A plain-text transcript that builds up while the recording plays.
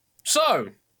So,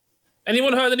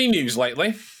 anyone heard any news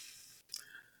lately?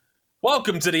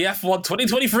 Welcome to the F1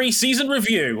 2023 season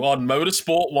review on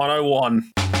Motorsport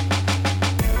 101.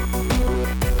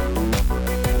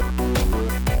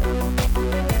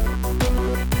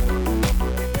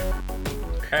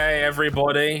 Hey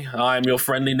everybody, I'm your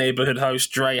friendly neighborhood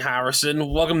host, Dre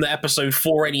Harrison. Welcome to episode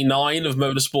 489 of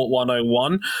Motorsport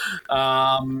 101.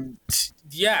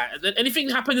 Anything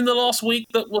happened in the last week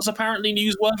that was apparently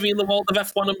newsworthy in the world of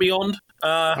F1 and beyond?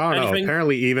 Anything?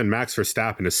 Apparently even Max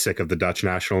Verstappen is sick of the Dutch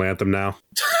national anthem now.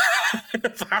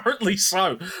 Apparently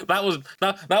so. That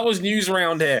was news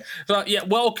around here. So,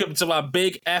 welcome to our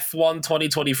big F1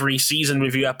 2023 season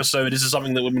review episode. This is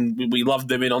something that we love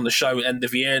doing on the show at end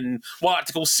of year, and what I like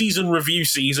to call season review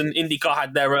season. IndyCar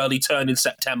had their early turn in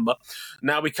September.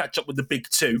 Now we catch up with the big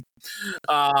two.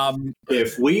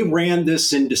 If we ran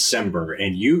this in December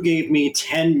and you gave me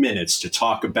 10 minutes to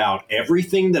talk about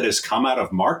everything that has come out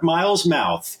of Mark Miles'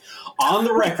 mouth on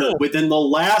the record within the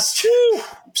last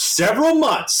several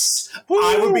months,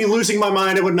 I would be losing my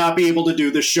mind. I would not be able to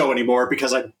do this show anymore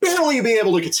because I'd barely be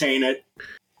able to contain it.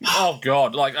 Oh,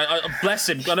 God. I bless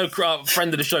him. I know a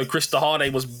friend of the show, Chris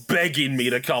DeHarnay, was begging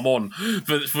me to come on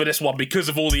for this one because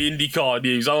of all the IndyCar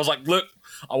news. I was like, look,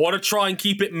 I want to try and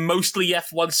keep it mostly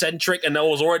F1-centric, and there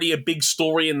was already a big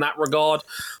story in that regard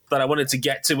that I wanted to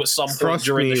get to at some point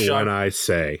during the show. Trust me when I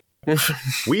say,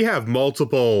 we have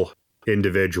multiple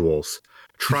individuals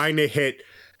trying to hit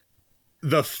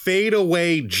the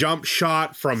fadeaway jump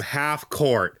shot from half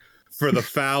court for the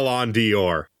foul on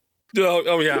Dior.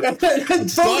 Oh yeah.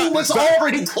 Voting was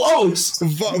already closed.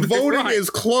 Voting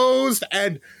is closed,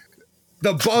 and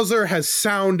the buzzer has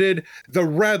sounded. The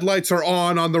red lights are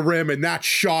on the rim, and that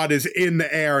shot is in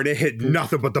the air, and it hit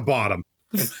nothing but the bottom.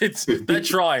 They're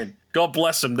trying. God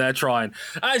bless them, they're trying.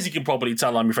 As you can probably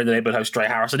tell, I'm your friend and neighborhood host, Trey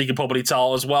Harrison. You can probably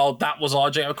tell as well, that was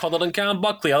RJ O'Connell and Cam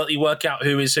Buckley. I'll let you work out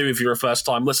who is who if you're a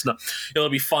first-time listener. It'll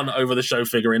be fun over the show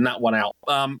figuring that one out.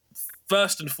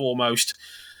 First and foremost,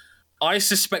 I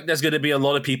suspect there's going to be a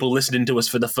lot of people listening to us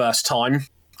for the first time.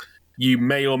 You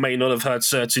may or may not have heard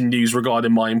certain news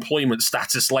regarding my employment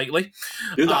status lately.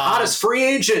 You're the hottest free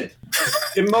agent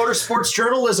in motorsports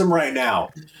journalism right now.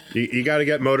 You got to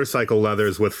get motorcycle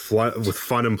leathers with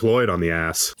fun employed on the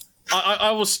ass.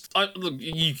 Look,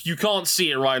 you can't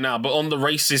see it right now, but on the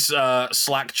races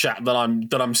Slack chat that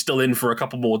I'm still in for a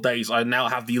couple more days, I now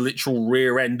have the literal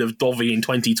rear end of Dovi in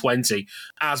 2020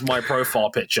 as my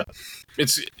profile picture.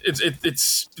 It's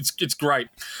great.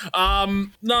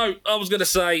 No, I was gonna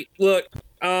say, look,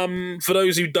 for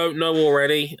those who don't know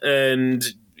already, and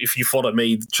if you follow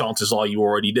me, chances are you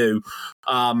already do.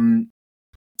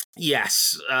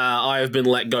 Yes, I have been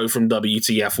let go from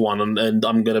WTF1, and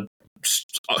I'm gonna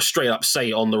straight up say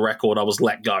it on the record, I was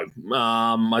let go.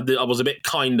 I was a bit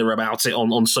kinder about it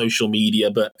on social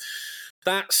media, but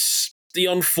that's the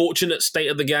unfortunate state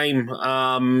of the game.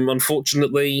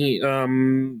 Unfortunately,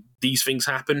 these things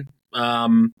happen.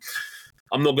 I'm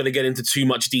not going to get into too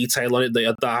much detail on it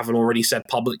that I haven't already said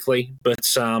publicly, but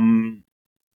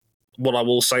what I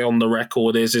will say on the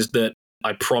record is that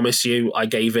I promise you I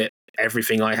gave it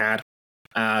everything I had.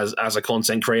 As a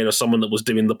content creator, someone that was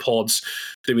doing the pods,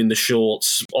 doing the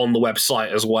shorts on the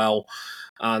website as well.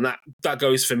 And that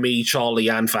goes for me, Charlie,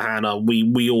 and for Hannah.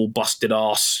 We all busted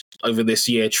arse over this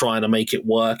year trying to make it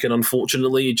work, and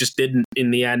unfortunately it just didn't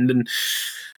in the end. And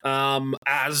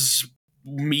as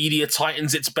media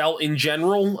tightens its belt in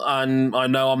general, and I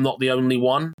know I'm not the only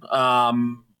one,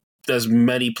 there's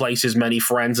many places, many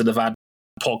friends that have had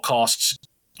podcasts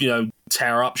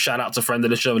tear up. Shout out to friend of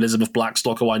the show, Elizabeth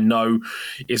Blackstock, who I know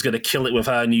is going to kill it with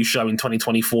her new show in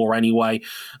 2024 anyway.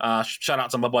 Shout out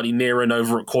to my buddy Niran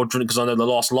over at Quadrant, because I know the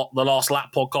Last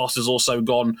Lap podcast is also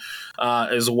gone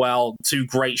as well. Two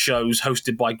great shows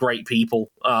hosted by great people,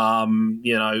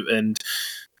 and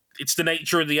it's the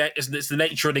nature of the game, it's the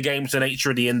nature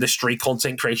of the industry.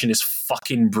 Content creation is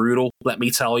fucking brutal, let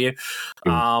me tell you.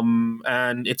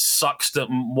 And it sucks that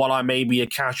while I may be a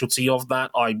casualty of that,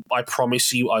 I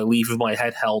promise you I leave with my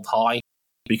head held high,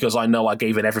 because I know I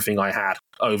gave it everything I had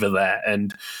over there.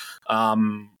 And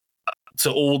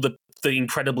to all the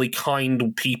incredibly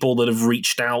kind people that have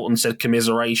reached out and said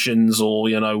commiserations or,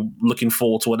 looking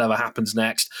forward to whatever happens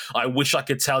next, I wish I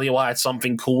could tell you I had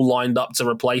something cool lined up to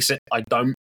replace it. I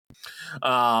don't.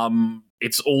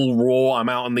 It's all raw. I'm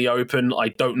out in the open. I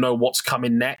don't know what's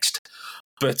coming next,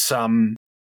 but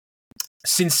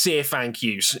sincere thank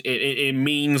yous. It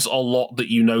means a lot that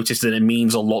you noticed, and it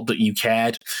means a lot that you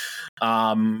cared.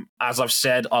 As I've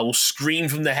said, I will scream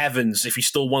from the heavens if you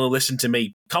still want to listen to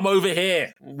me. Come over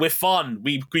here. We're fun.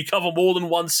 We cover more than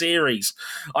one series.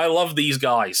 I love these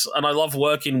guys, and I love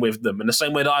working with them in the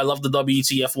same way that I love the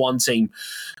WTF1 team.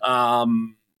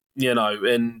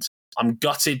 And I'm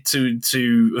gutted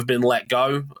to have been let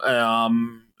go,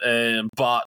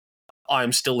 but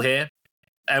I'm still here.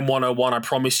 M101, I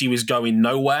promise you, is going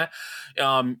nowhere.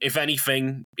 If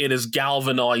anything, it has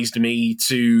galvanized me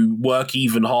to work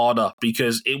even harder,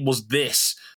 because it was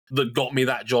this that got me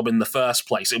that job in the first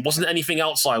place. It wasn't anything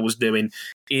else I was doing.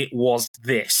 It was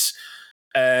this.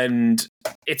 And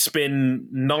it's been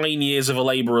 9 years of a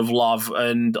labor of love,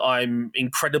 and I'm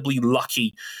incredibly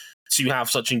lucky to have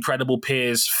such incredible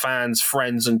peers, fans,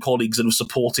 friends, and colleagues that have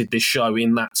supported this show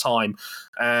in that time.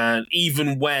 And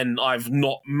even when I've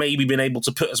not maybe been able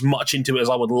to put as much into it as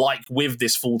I would like with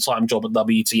this full-time job at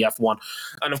WTF1.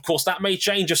 And of course, that may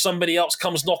change if somebody else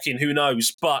comes knocking, who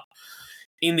knows? But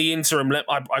in the interim,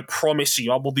 I promise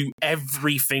you, I will do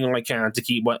everything I can to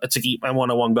keep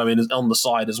M101 going on the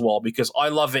side as well, because I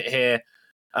love it here.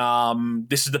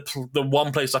 This is the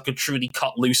one place I could truly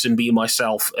cut loose and be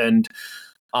myself, and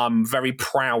I'm very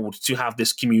proud to have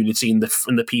this community and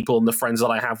the people and the friends that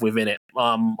I have within it.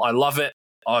 I love it.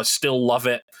 I still love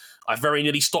it. I very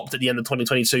nearly stopped at the end of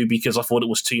 2022 because I thought it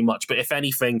was too much. But if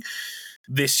anything,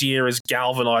 this year has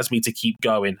galvanized me to keep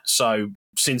going. So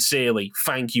sincerely,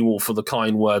 thank you all for the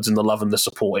kind words and the love and the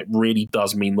support. It really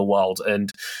does mean the world.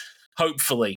 And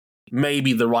hopefully,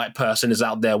 maybe the right person is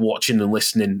out there watching and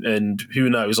listening. And who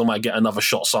knows, I might get another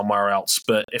shot somewhere else.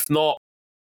 But if not,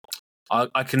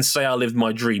 I can say I lived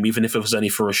my dream, even if it was only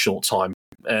for a short time.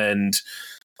 And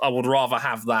I would rather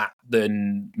have that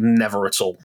than never at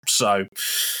all. So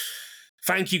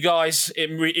thank you, guys. It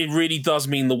really does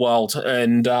mean the world.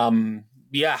 And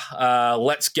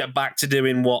let's get back to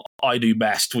doing what I do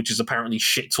best, which is apparently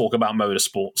shit talk about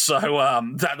motorsport. So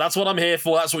that's what I'm here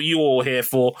for. That's what you all are here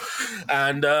for.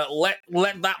 And let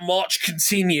that march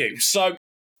continue. So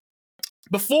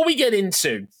before we get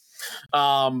into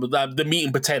the meat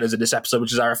and potatoes of this episode,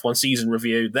 which is our F1 season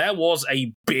review, there was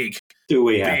a big... Do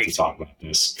we have to talk about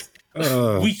this?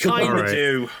 We kind of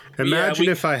do. Imagine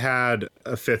if I had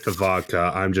a fifth of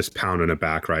vodka, I'm just pounding it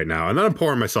back right now. And then I'm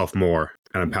pouring myself more,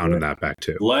 and I'm pounding that back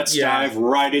too. Let's dive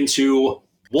right into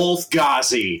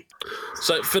Wolffghazi.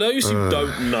 So for those who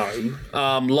don't know,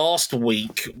 last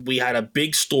week we had a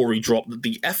big story drop that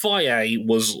the FIA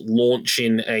was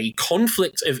launching a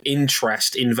conflict of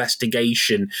interest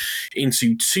investigation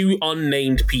into two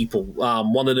unnamed people,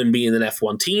 one of them being an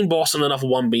F1 team boss and another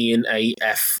one being a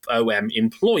FOM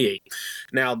employee.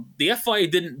 Now, the FIA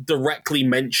didn't directly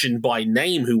mention by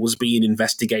name who was being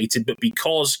investigated, but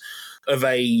because of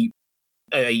a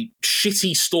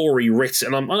shitty story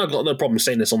written, and I've got no problem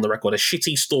saying this on the record, a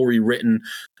shitty story written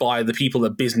by the people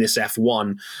at Business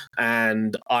F1,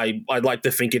 and I'd like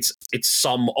to think it's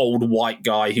some old white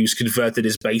guy who's converted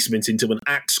his basement into an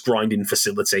axe grinding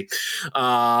facility.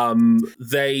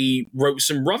 They wrote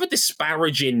some rather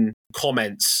disparaging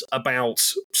comments about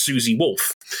Susie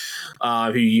Wolff,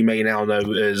 who you may now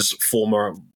know as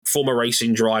former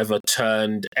racing driver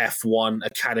turned F1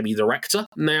 Academy director,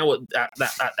 now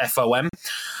at FOM,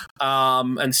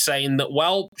 and saying that,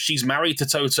 well, she's married to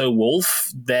Toto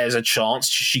Wolff, there's a chance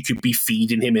she could be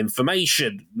feeding him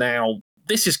information. Now,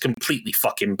 this is completely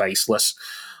fucking baseless.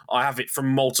 I have it from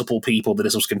multiple people that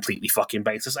this was completely fucking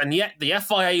baseless, and yet the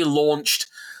FIA launched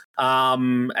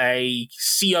a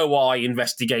COI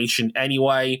investigation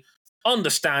anyway.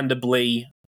 Understandably,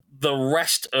 the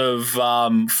rest of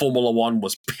Formula One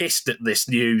was pissed at this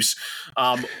news.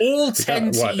 All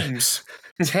 10 teams.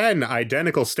 10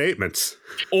 identical statements.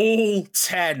 All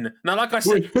 10. Now, like I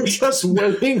said... We're just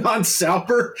waiting on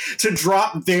Sauber to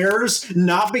drop theirs,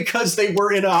 not because they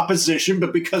were in opposition,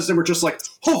 but because they were just like,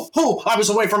 I was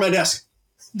away from my desk.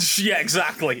 Yeah,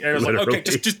 exactly. And it was like, okay,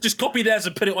 just copy theirs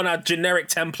and put it on our generic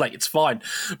template. It's fine.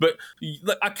 But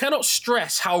look, I cannot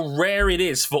stress how rare it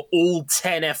is for all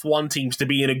 10 F1 teams to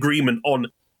be in agreement on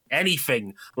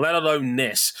anything, let alone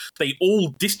this. They all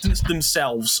distanced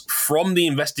themselves from the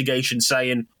investigation,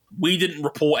 saying, we didn't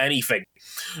report anything.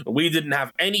 We didn't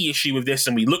have any issue with this,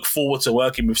 and we look forward to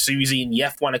working with Susie in the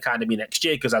F1 Academy next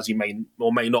year, because as you may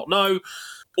or may not know,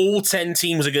 all 10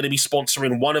 teams are going to be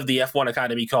sponsoring one of the F1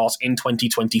 Academy cars in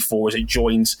 2024 as it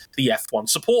joins the F1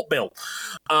 support bill.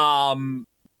 A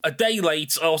day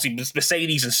late, obviously,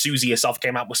 Mercedes and Susie herself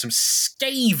came out with some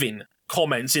scathing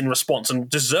comments in response, and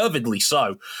deservedly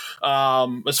so,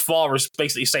 as far as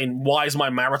basically saying, why is my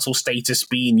marital status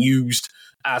being used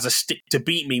as a stick to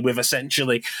beat me with,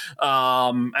 essentially,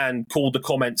 and called the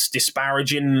comments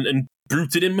disparaging and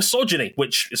rooted in misogyny,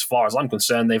 which, as far as I'm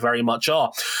concerned, they very much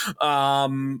are.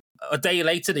 A day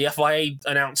later, the FIA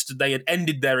announced that they had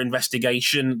ended their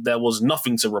investigation. There was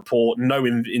nothing to report. No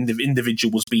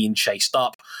individual was being chased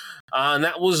up. And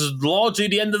that was largely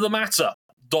the end of the matter. ...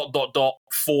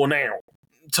 For now.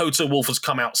 Toto Wolff has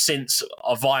come out since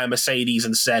via Mercedes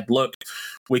and said, look,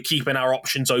 we're keeping our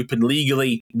options open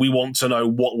legally. We want to know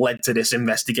what led to this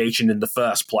investigation in the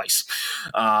first place.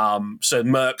 So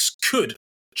Merckx could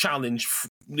challenge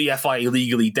the FIA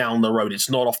legally down the road. It's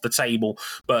not off the table,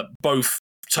 but both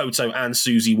Toto and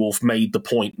Susie Wolff made the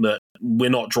point that we're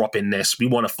not dropping this. We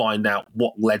want to find out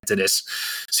what led to this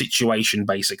situation,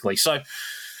 basically. So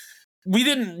we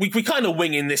kind of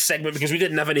wing in this segment because we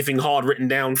didn't have anything hard written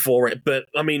down for it. But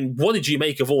I mean, what did you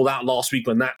make of all that last week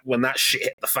when that shit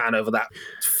hit the fan over that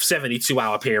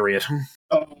 72-hour period?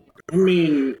 I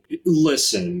mean,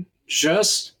 listen,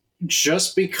 just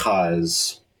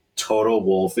because Toto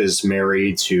Wolff is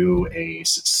married to a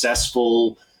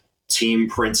successful team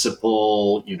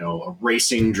principal, a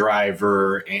racing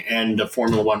driver, and a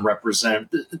Formula One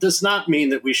representative, does not mean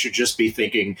that we should just be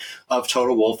thinking of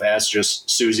Toto Wolff as just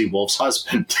Susie Wolff's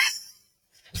husband.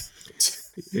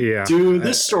 Yeah, dude,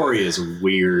 this story is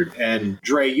weird. And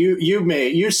Dre,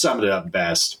 you summed it up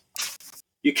best.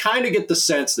 You kind of get the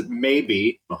sense that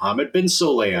maybe Mohammed bin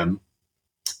Sulayem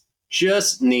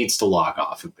just needs to log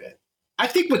off a bit. I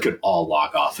think we could all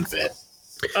log off a bit.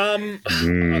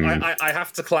 I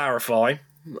have to clarify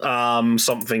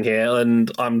something here,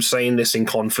 and I'm saying this in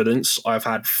confidence. I've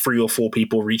had 3 or 4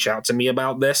 people reach out to me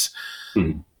about this.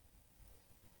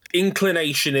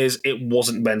 Inclination is it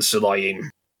wasn't Ben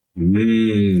Sulayem.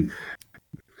 And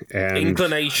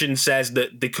inclination says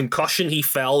that the concussion he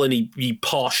fell and he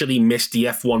partially missed the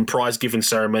F1 prize-giving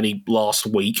ceremony last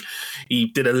week. He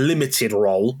did a limited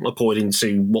role, according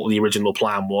to what the original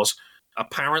plan was.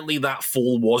 Apparently that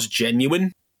fall was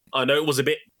genuine. I know it was a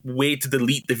bit weird to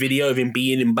delete the video of him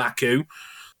being in Baku,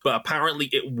 but apparently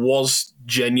it was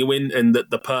genuine, and that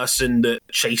the person that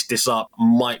chased this up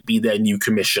might be their new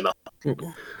commissioner.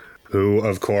 Who,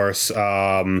 of course,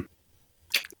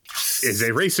 is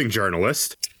a racing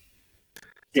journalist.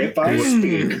 If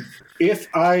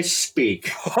I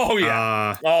speak. Oh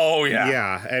yeah.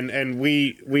 Yeah. And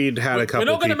we'd had a couple.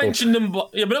 We're not going to mention them.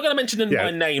 We're not going to mention them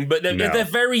by name, but they're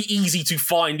very easy to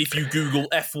find if you Google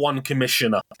F1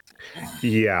 commissioner.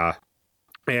 Yeah.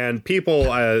 And people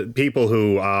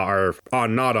who are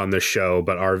not on this show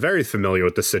but are very familiar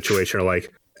with the situation are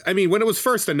like, I mean, when it was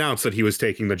first announced that he was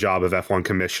taking the job of F1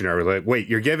 commissioner, like, wait,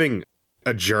 you're giving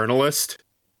a journalist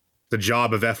the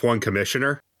job of F1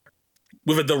 commissioner?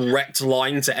 With a direct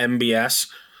line to MBS.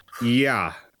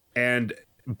 Yeah. And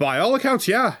by all accounts,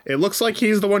 yeah, it looks like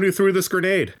he's the one who threw this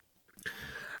grenade.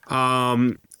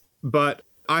 But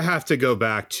I have to go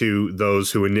back to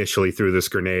those who initially threw this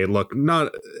grenade. Look,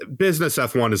 business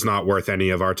F1 is not worth any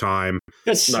of our time.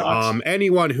 It's not.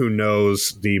 Anyone who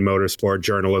knows the motorsport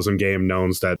journalism game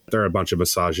knows that they're a bunch of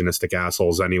misogynistic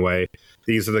assholes anyway.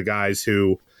 These are the guys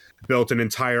who built an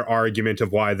entire argument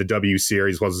of why the W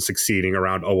Series wasn't succeeding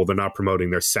around, they're not promoting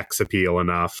their sex appeal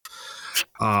enough.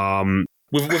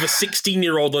 With a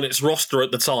 16-year-old on its roster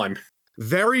at the time.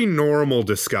 Very normal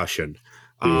discussion.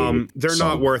 They're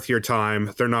not worth your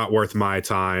time. They're not worth my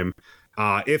time.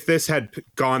 If this had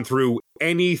gone through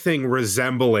anything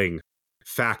resembling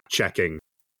fact-checking,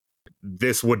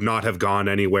 this would not have gone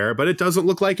anywhere, but it doesn't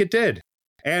look like it did.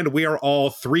 And we are all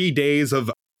 3 days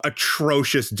of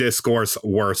atrocious discourse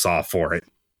worse off for it.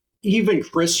 Even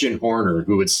Christian Horner,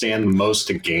 who would stand the most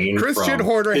to gain Christian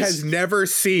Horner has never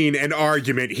seen an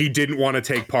argument he didn't want to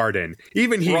take part in.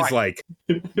 Even he's like,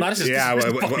 it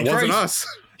wasn't us.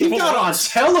 He got on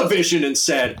television and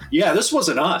said, yeah, this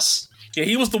wasn't us. Yeah,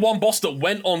 he was the one boss that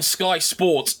went on Sky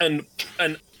Sports and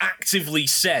actively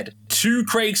said to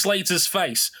Craig Slater's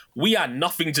face, we had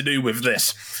nothing to do with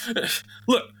this.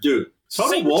 Look. Dude,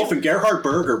 Toto Wolff and Gerhard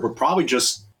Berger were probably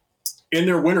just in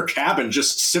their winter cabin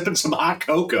just sipping some hot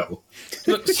cocoa.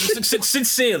 Look,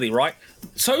 sincerely, right?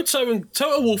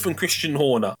 Toto Wolff and Christian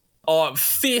Horner are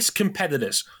fierce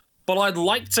competitors, but I'd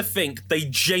like to think they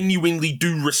genuinely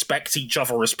do respect each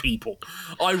other as people.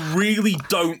 I really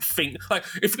don't think... Like,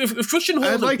 if Christian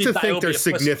Horner... I'd like to think their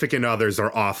significant others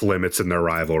are off limits in their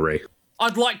rivalry.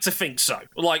 I'd like to think so.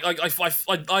 Like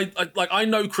I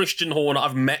know Christian Horner.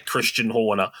 I've met Christian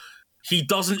Horner. he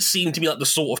doesn't seem to be like the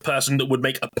sort of person that would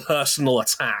make a personal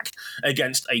attack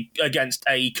against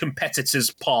a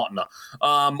competitor's partner.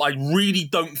 I really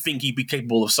don't think he'd be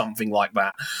capable of something like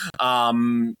that.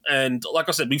 And like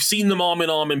I said, we've seen them arm in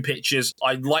arm in pictures.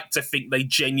 I'd like to think they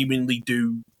genuinely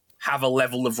do have a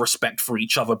level of respect for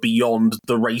each other beyond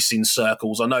the racing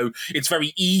circles. I know it's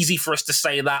very easy for us to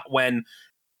say that when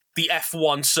the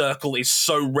F1 circle is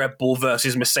so Red Bull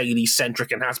versus Mercedes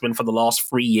centric and has been for the last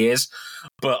 3 years,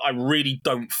 but I really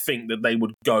don't think that they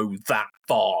would go that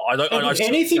far.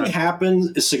 Anything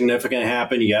happened significant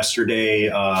happened yesterday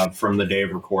from the day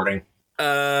of recording? 2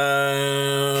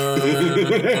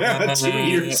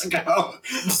 years ago.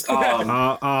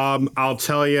 I'll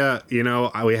tell you,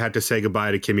 we had to say goodbye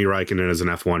to Kimi Räikkönen as an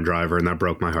F1 driver, and that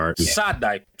broke my heart. Yeah. Sad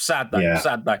day.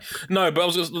 No, but I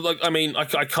was just like, I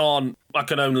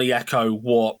can only echo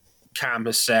what Cam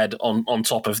has said on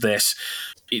top of this.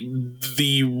 When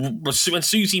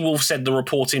Susie Wolff said the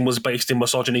reporting was based in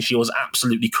misogyny, she was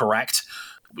absolutely correct.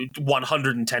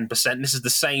 110%. This is the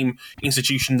same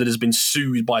institution that has been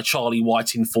sued by Charlie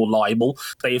Whiting for libel.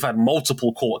 They've had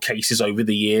multiple court cases over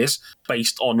the years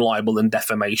based on libel and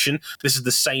defamation. This is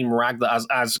the same rag that,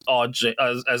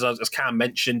 as Cam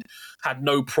mentioned, had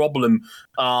no problem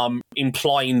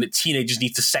implying that teenagers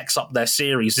need to sex up their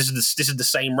series. This is the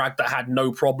same rag that had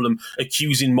no problem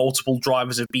accusing multiple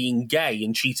drivers of being gay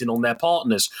and cheating on their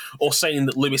partners, or saying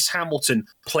that Lewis Hamilton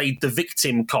played the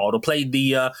victim card or played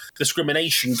the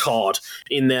discrimination card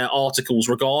in their articles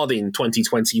regarding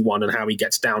 2021 and how he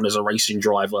gets down as a racing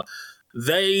driver.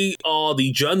 They are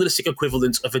the journalistic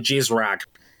equivalent of a jizz rag.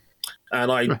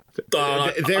 And I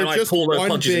pull no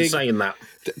punches in saying that.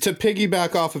 To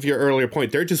piggyback off of your earlier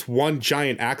point, they're just one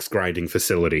giant axe grinding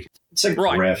facility. It's a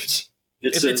grift.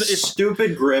 It's a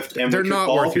stupid grift, and they're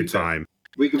not worth your time.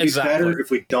 We could be better if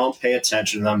we don't pay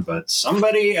attention to them, but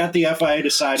somebody at the FIA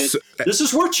decided this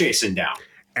is worth chasing down.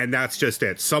 And that's just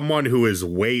it. Someone who is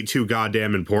way too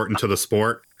goddamn important to the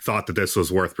sport thought that this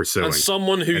was worth pursuing. And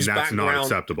someone whose that's not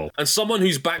acceptable. And someone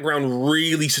whose background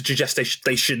really suggests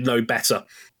they should know better,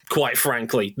 quite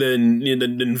frankly,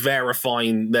 than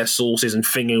verifying their sources and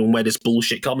figuring where this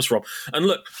bullshit comes from. And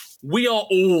look, we are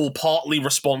all partly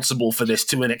responsible for this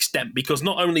to an extent, because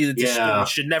not only the dispute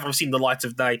should never have seen the light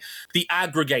of day, the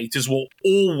aggregators were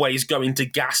always going to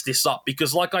gas this up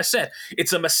because, like I said,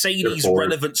 it's a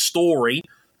Mercedes-relevant story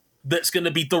that's going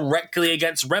to be directly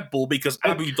against Red Bull because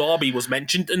Abu Dhabi was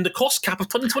mentioned and the cost cap of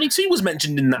 2022 was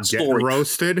mentioned in that story. Getting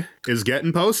roasted is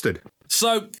getting posted.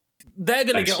 So they're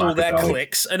going to get all their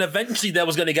clicks, and eventually there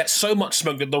was going to get so much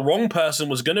smoke that the wrong person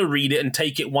was going to read it and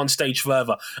take it one stage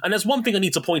further. And there's one thing I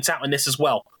need to point out in this as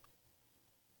well.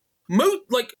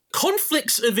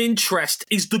 Conflicts of interest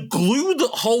is the glue that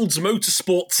holds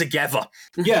motorsport together.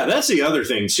 Yeah, that's the other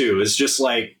thing, too. It's just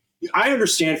like, I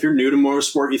understand if you're new to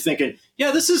motorsport, you're thinking,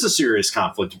 yeah, this is a serious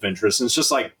conflict of interest. And it's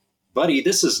just like, buddy,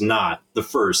 this is not the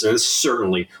first, and it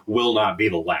certainly will not be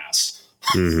the last.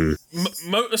 Mm-hmm.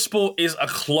 Motorsport is a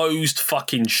closed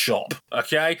fucking shop,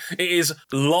 okay? It is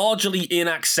largely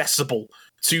inaccessible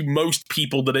to most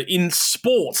people that are in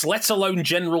sports, let alone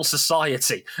general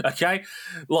society, okay?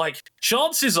 Like,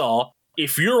 chances are,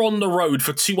 if you're on the road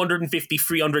for 250,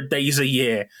 300 days a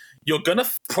year, you're going to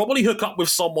probably hook up with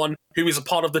someone who is a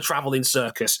part of the traveling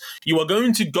circus. You are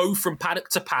going to go from paddock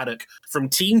to paddock, from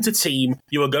team to team.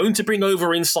 You are going to bring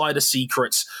over insider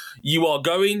secrets. You are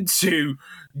going to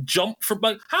jump from...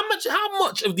 How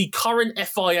much of the current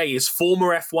FIA is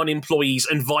former F1 employees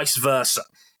and vice versa?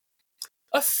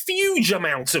 A huge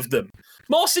amount of them.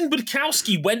 Marcin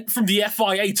Budkowski went from the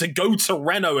FIA to go to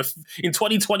Renault in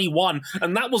 2021,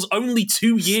 and that was only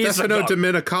 2 years ago. Stefano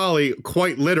Domenicali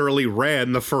quite literally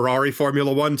ran the Ferrari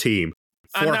Formula One team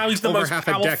for over half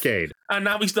a decade. And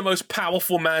now he's the most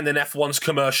powerful man in F1's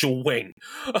commercial wing.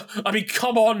 I mean,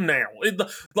 come on now.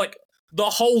 The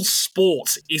whole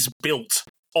sport is built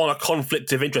on a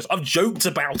conflict of interest. I've joked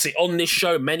about it on this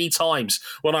show many times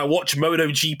when I watch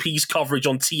MotoGP's coverage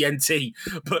on TNT,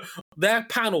 but their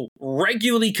panel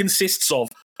regularly consists of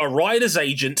a rider's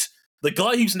agent, the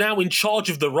guy who's now in charge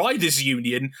of the riders'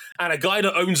 union, and a guy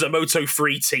that owns a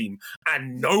Moto3 team,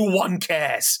 and no one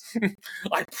cares.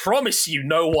 I promise you,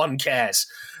 no one cares.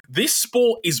 This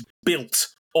sport is built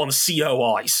on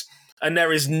COIs. And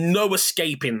there is no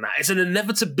escaping that. It's an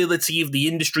inevitability of the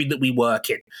industry that we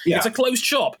work in. Yeah. It's a closed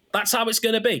shop. That's how it's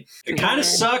going to be. It kind of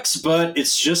sucks, but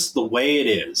it's just the way it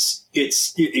is.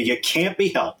 You can't be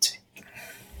helped.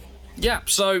 Yeah,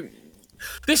 so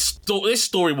this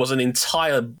story was an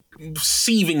entire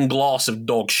seething glass of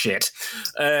dog shit.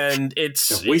 And we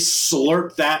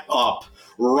slurped that up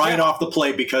right off the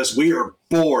plate because we are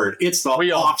bored. It's the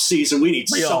off season. We need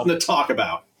something to talk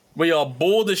about. We are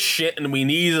bored as shit, and we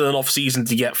needed an off-season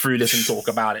to get through this and talk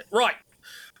about it. Right,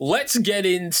 let's get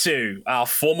into our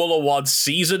Formula One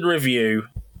season review,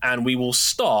 and we will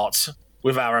start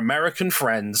with our American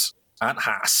friends at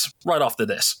Haas right after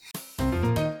this.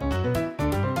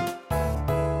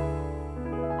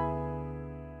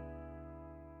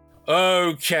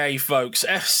 Okay, folks,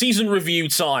 season review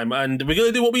time, and we're going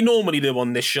to do what we normally do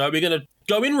on this show. We're going to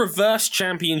go in reverse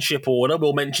championship order.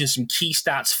 We'll mention some key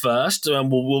stats first, and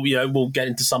we'll get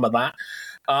into some of that.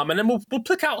 And then we'll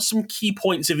pick out some key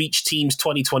points of each team's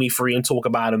 2023 and talk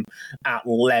about them at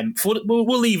length.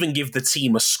 We'll even give the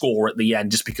team a score at the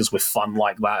end, just because we're fun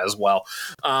like that as well.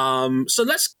 So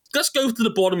let's go to the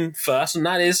bottom first, and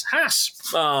that is Haas.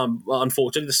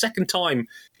 Unfortunately, the second time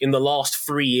in the last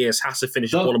 3 years, Haas have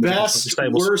finished at the bottom of the best,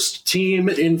 worst team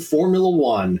in Formula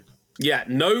One. Yeah,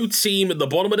 no team at the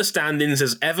bottom of the standings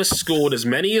has ever scored as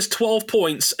many as 12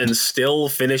 points and still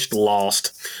finished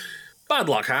last. Bad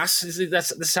luck, Haas.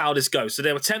 That's how this goes. So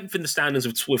they were 10th in the standings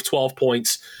with 12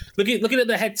 points. Looking at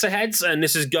the head-to-heads, and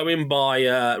this is going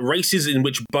by races in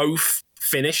which both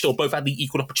finished or both had the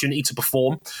equal opportunity to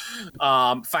perform.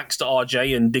 Thanks to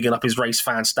RJ and digging up his race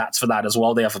fan stats for that as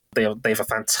well. They have a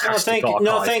fantastic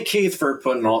archive. Thank Keith for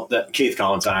putting all that. Keith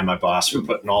Collins, my boss, for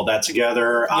putting all that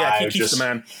together. Yeah, Keith's the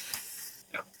man.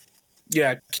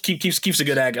 Yeah, keeps a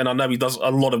good egg, and I know he does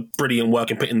a lot of brilliant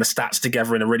work in putting the stats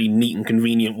together in a really neat and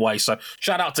convenient way. So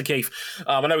shout out to Keith.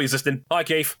 I know he's listening. Hi,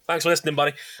 Keith. Thanks for listening,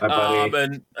 buddy. Hi,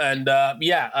 buddy.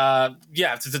 To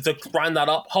round that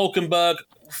up, Hulkenberg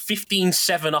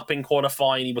 15-7 up in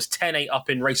qualifying. He was 10-8 up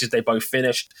in races they both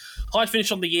finished. High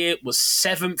finish on the year was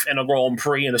 7th in a Grand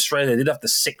Prix in Australia. They did have the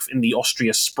 6th in the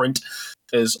Austria Sprint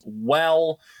as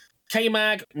well.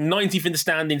 K-Mag 19th in the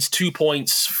standings, 2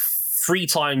 points. 3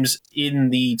 times in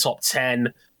the top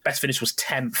 10. Best finish was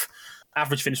 10th.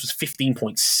 Average finish was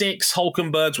 15.6.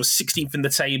 Hulkenberg's was 16th in the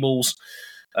tables.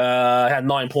 Had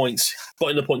 9 points.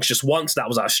 Got in the points just once. That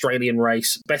was our Australian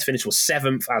race. Best finish was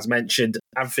 7th, as mentioned.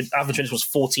 Average finish was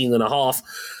 14.5.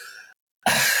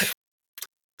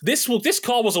 This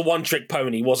car was a one-trick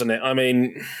pony, wasn't it? I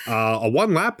mean... a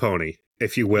one-lap pony,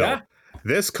 if you will. Yeah.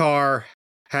 This car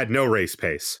had no race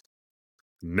pace.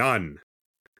 None.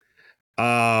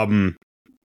 I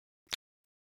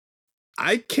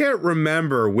can't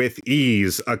remember with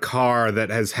ease a car that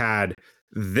has had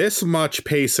this much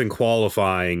pace in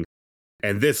qualifying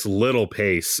and this little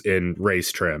pace in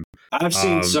race trim. I've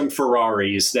seen some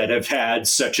Ferraris that have had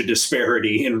such a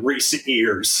disparity in recent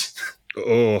years.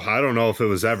 Oh, I don't know if it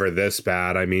was ever this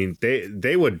bad. I mean,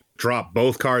 they would drop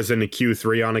both cars into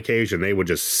Q3 on occasion. They would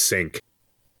just sink.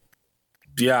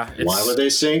 Yeah. Why would they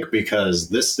sink? Because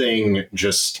this thing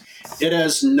it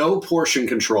has no portion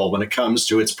control when it comes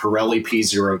to its Pirelli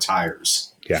P0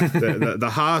 tires. Yeah, the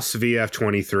Haas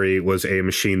VF23 was a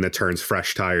machine that turns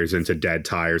fresh tires into dead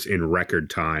tires in record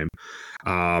time.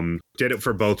 Did it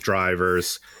for both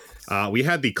drivers. We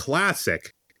had the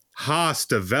classic Haas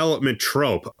development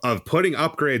trope of putting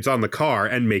upgrades on the car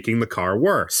and making the car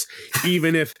worse.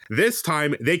 Even if this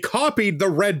time they copied the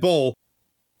Red Bull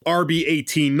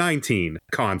RB1819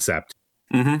 concept,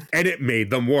 and it made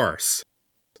them worse.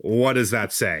 What does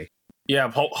that say?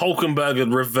 Yeah, Hulkenberg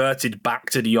had reverted back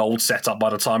to the old setup by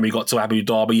the time we got to Abu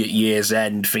Dhabi at year's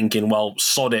end, thinking, well,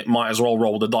 sod it, might as well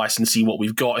roll the dice and see what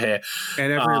we've got here.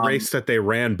 And every race that they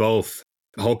ran both,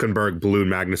 Hulkenberg blew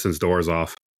Magnussen's doors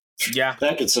off. Yeah.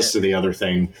 That gets us to the other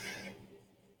thing.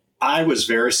 I was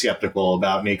very skeptical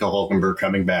about Nico Hulkenberg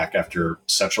coming back after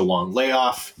such a long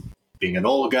layoff. Being an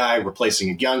old guy, replacing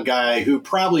a young guy who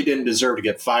probably didn't deserve to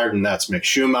get fired, and that's Mick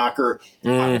Schumacher.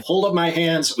 I hold up my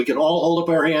hands. We can all hold up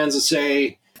our hands and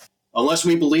say, unless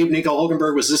we believe Nico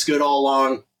Hulkenberg was this good all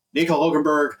along, Nico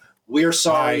Hulkenberg, we're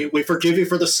sorry. We forgive you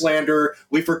for the slander.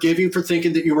 We forgive you for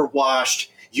thinking that you were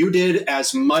washed. You did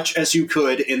as much as you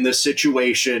could in this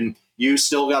situation. You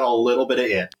still got a little bit of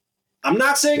it. I'm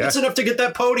not saying it's enough to get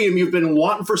that podium you've been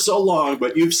wanting for so long,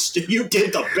 but you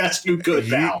did the best you could,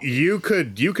 pal. You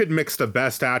could mix the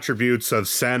best attributes of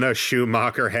Senna,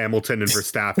 Schumacher, Hamilton, and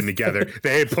Verstappen together.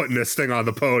 They had putting this thing on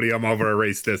the podium over a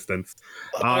race distance.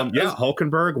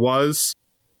 Hulkenberg was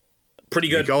pretty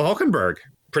good. Nico Hulkenberg.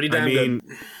 Pretty damn good.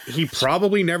 He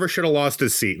probably never should have lost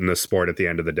his seat in this sport at the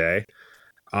end of the day.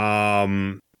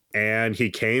 And he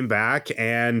came back,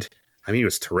 and he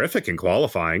was terrific in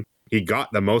qualifying. He got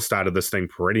the most out of this thing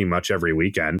pretty much every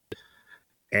weekend.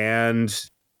 And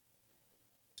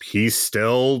he's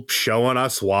still showing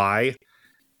us why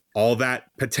all that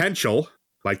potential,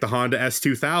 like the Honda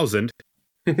S2000,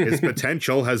 his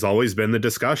potential has always been the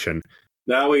discussion.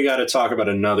 Now we got to talk about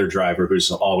another driver who's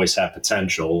always had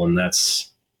potential, and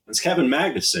that's Kevin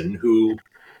Magnussen, who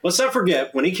let's not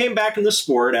forget, when he came back in the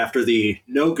sport after the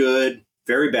no good,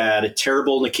 very bad,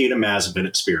 terrible Nikita Mazepin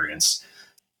experience,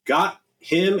 got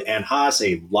him and Haas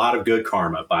a lot of good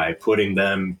karma by putting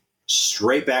them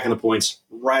straight back in the points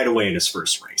right away in his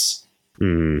first race.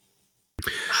 Mm.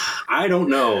 I don't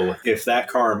know if that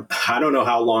karma, I don't know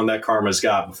how long that karma's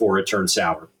got before it turns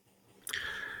sour.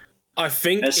 I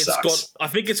think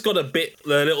it's got a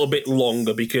little bit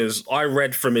longer, because I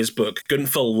read from his book,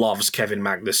 Gunther loves Kevin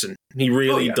Magnussen. He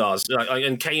really does.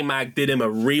 And K-Mag did him a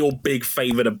real big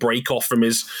favor to break off from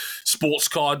his sports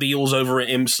car deals over at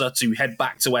IMSA to head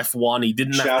back to F1. He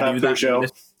didn't have to do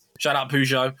that. Shout out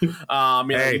Peugeot.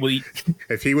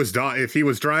 If he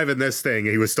was driving this thing,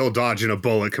 he was still dodging a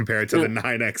bullet compared to the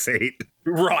 9X8.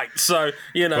 Right. So,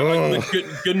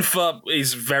 Gunther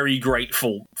is very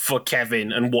grateful for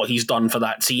Kevin and what he's done for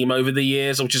that team over the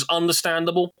years, which is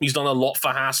understandable. He's done a lot for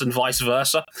Haas and vice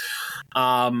versa.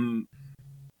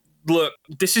 Look,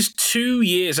 this is 2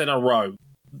 years in a row,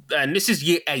 and this is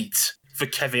year 8 for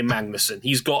Kevin Magnussen.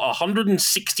 He's got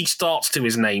 160 starts to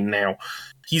his name now.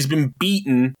 He's been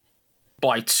beaten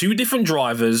by 2 different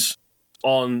drivers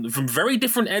from very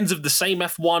different ends of the same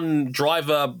F1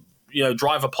 driver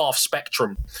path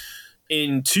spectrum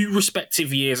in 2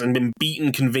 respective years, and been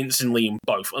beaten convincingly in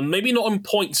both. And maybe not in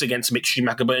points against Mick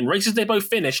Schumacher, but in races they both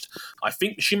finished, I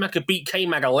think Schumacher beat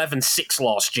K-Mag 11-6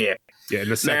 last year. Yeah, in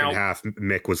the second half,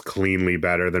 Mick was cleanly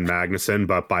better than Magnussen,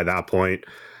 but by that point,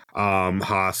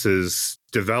 Haas's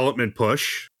development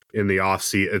push in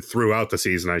the throughout the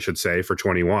season, I should say, for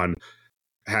 21,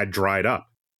 had dried up.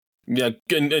 Yeah,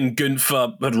 and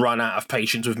Gunther had run out of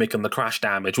patience with Mick and the crash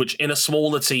damage, which in a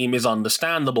smaller team is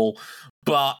understandable,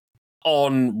 but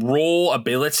on raw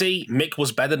ability, Mick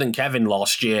was better than Kevin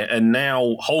last year, and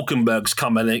now Hülkenberg's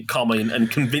come in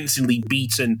and convincingly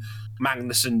beaten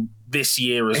Magnussen this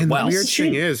year as well. And the weird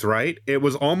thing is, right, it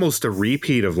was almost a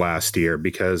repeat of last year,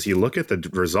 because you look at the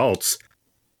results,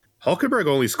 Hülkenberg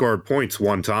only scored points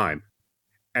 1 time,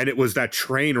 and it was that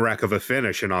train wreck of a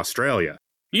finish in Australia.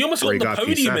 He almost got the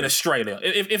podium in Australia.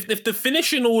 If the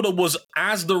finishing order was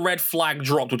as the red flag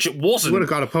dropped, which it wasn't, he would have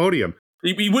got a podium.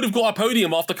 He would have got a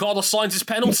podium after Carlos Sainz's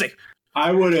penalty.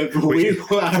 I would have. We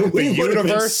would have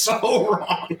been so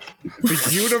wrong. The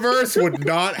universe would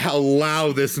not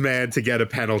allow this man to get a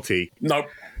penalty. Nope.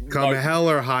 Come hell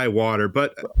or high water.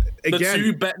 But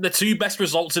again, the two best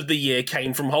results of the year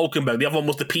came from Hülkenberg. The other one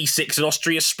was the P6 in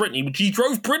Austria sprint. He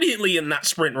drove brilliantly in that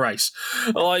sprint race.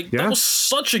 That was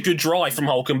such a good drive from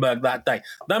Hülkenberg that day.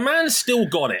 The man's still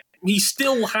got it. He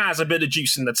still has a bit of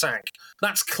juice in the tank.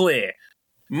 That's clear.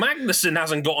 Magnussen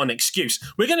hasn't got an excuse.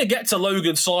 We're going to get to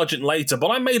Logan Sargent later,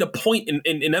 but I made a point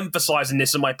in emphasizing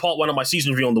this in my part 1 of my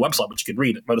season review on the website, which you could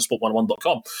read at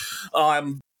motorsport101.com.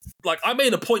 I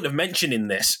made a point of mentioning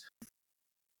this.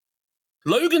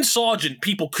 Logan Sargent,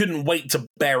 people couldn't wait to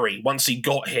bury once he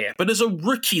got here. But as a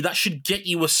rookie, that should get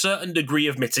you a certain degree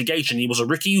of mitigation. He was a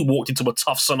rookie who walked into a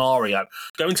tough scenario,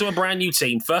 going to a brand new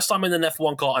team, first time in an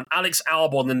F1 car, and Alex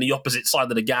Albon in the opposite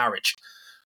side of the garage.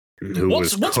 Who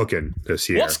was cooking this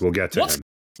year. We'll get to him.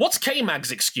 What's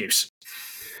K-Mag's excuse?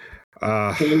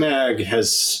 K-Mag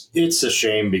it's a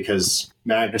shame, because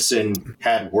Magnussen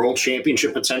had world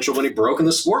championship potential when he broke in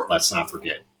the sport, let's not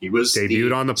forget. He was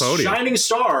debuted on the podium, shining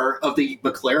star of the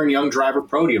McLaren Young Driver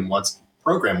program once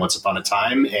upon a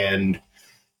time, and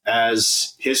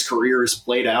as his career has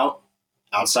played out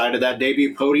outside of that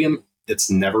debut podium, it's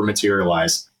never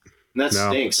materialized. And that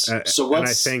stinks. So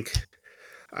what's...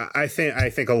 I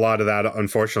think a lot of that,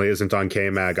 unfortunately, isn't on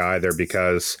K-Mag either,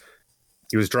 because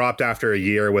he was dropped after a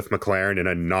year with McLaren, in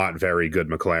a not very good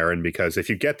McLaren, because if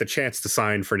you get the chance to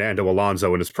sign Fernando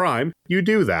Alonso in his prime, you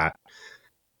do that.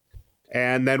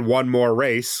 And then one more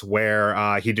race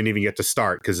where he didn't even get to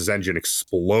start because his engine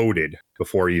exploded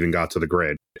before he even got to the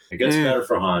grid. It gets better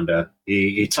for Honda.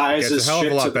 He ties his a hell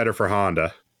of a lot better for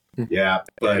Honda. Yeah,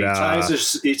 but he ties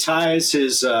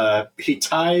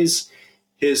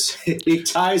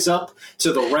up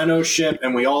to the Renault ship,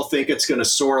 and we all think it's going to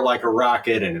soar like a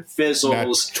rocket, and it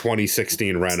fizzles. That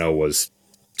 2016 Renault was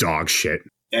dog shit.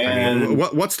 And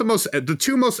what's the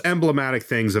 2 most emblematic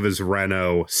things of his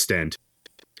Renault stint?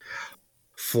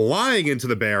 Flying into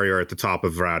the barrier at the top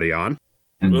of Radion.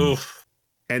 Oof.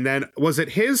 And then, was it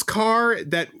his car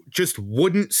that just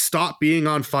wouldn't stop being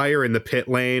on fire in the pit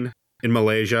lane in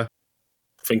Malaysia?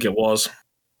 I think it was.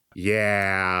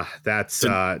 Yeah, that's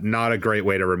not a great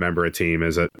way to remember a team,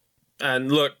 is it?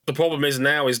 And look, the problem is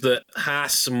that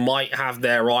Haas might have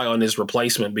their eye on his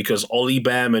replacement, because Ollie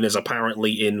Behrman is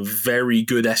apparently in very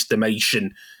good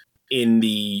estimation in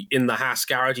the Haas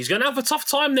garage. He's going to have a tough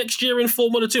time next year in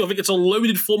Formula 2. I think it's a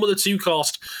loaded Formula 2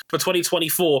 cast for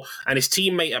 2024, and his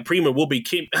teammate at Prima will be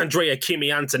Andrea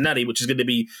Kimi Antonelli, which is going to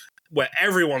be where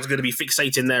everyone's going to be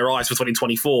fixating their eyes for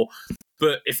 2024.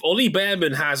 But if Ollie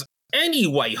Behrman has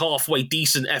anyway halfway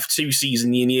decent F2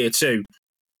 season in year 2,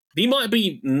 he might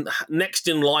be next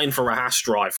in line for a Haas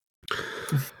drive.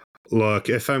 Look,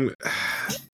 if I'm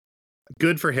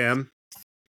good for him,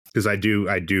 because I do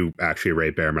actually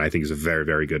rate Behrman. I think he's a very,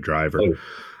 very good driver.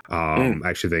 I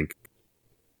actually think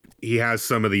he has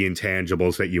some of the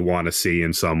intangibles that you want to see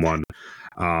in someone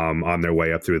on their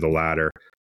way up through the ladder.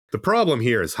 The problem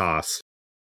here is Haas.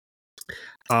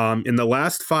 In the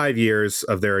last 5 years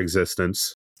of their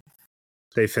existence,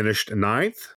 they finished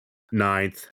 9th,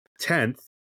 10th,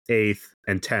 8th,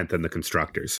 and 10th in the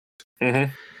constructors.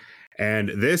 Mm-hmm. And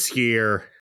this year,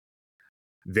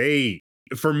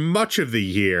 for much of the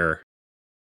year,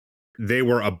 they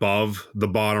were above the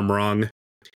bottom rung,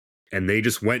 and they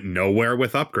just went nowhere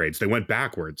with upgrades. They went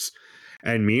backwards.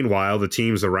 And meanwhile, the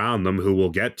teams around them, who we'll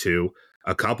get to,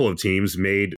 a couple of teams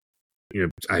made,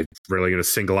 I'm really going to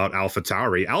single out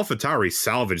AlphaTauri. AlphaTauri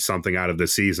salvaged something out of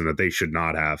this season that they should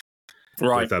not have.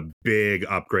 Right. With a big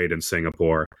upgrade in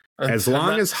Singapore. As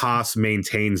long as Haas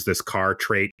maintains this car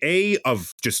trait,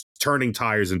 of just turning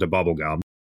tires into bubblegum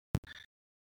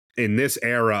in this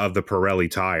era of the Pirelli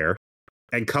tire,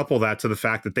 and couple that to the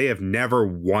fact that they have never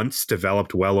once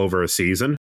developed well over a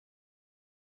season,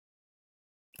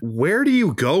 where do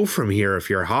you go from here if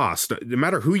you're Haas? No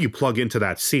matter who you plug into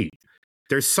that seat,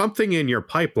 there's something in your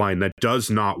pipeline that does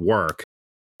not work,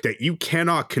 that you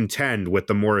cannot contend with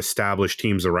the more established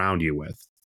teams around you with.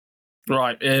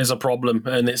 Right, it is a problem,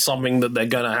 and it's something that they're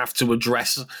going to have to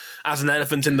address as an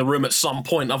elephant in the room at some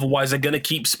point. Otherwise, they're going to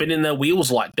keep spinning their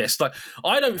wheels like this. Like,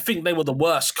 I don't think they were the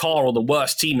worst car or the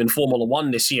worst team in Formula One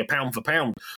this year, pound for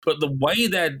pound. But the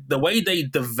way they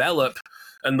develop,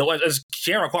 and the way, as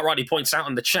Kiera quite rightly points out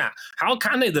in the chat, how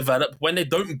can they develop when they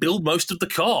don't build most of the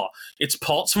car? It's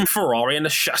parts from Ferrari and a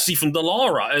chassis from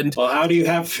Dallara. And well, how do you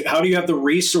have the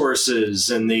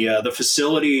resources and the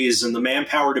facilities and the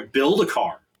manpower to build a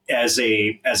car as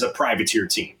a privateer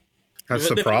team? That's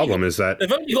the problem, is that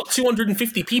they've only got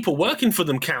 250 people working for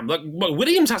them, Cam. Like,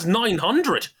 Williams has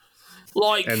 900.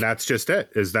 And that's just it,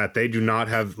 is that they do not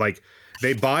have,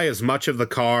 they buy as much of the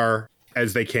car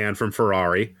as they can from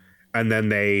Ferrari, and then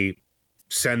they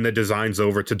send the designs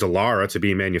over to Dallara to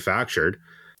be manufactured.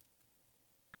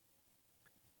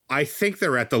 I think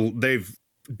they've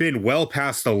been well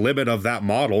past the limit of that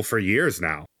model for years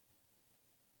now.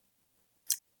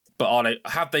 But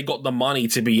have they got the money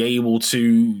to be able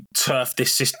to turf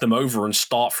this system over and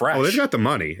start fresh? Oh, they've got the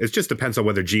money. It just depends on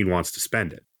whether Gene wants to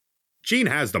spend it. Gene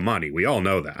has the money. We all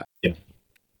know that. Yeah.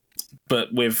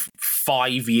 But with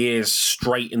 5 years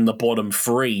straight in the bottom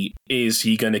three, is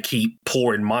he going to keep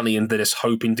pouring money into this,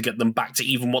 hoping to get them back to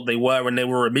even what they were when they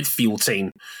were a midfield team?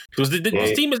 Because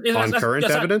this team is on current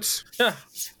evidence. Yeah.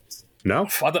 No,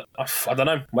 I don't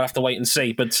know. We'll have to wait and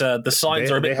see. But the signs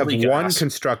are a bit. They have one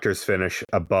constructors finish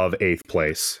above 8th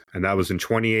place, and that was in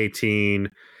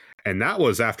 2018, and that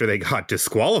was after they got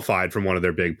disqualified from one of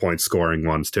their big point scoring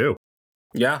ones too.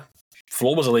 Yeah,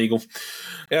 floor was illegal.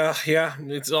 Yeah.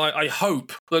 I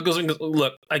hope.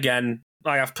 Look, again,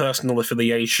 I have personal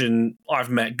affiliation. I've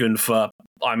met Gunther.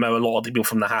 I know a lot of the people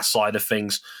from the Haas side of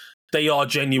things. They are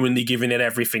genuinely giving it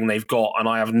everything they've got, and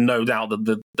I have no doubt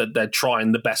that they're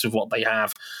trying the best with what they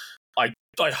have. I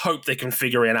hope they can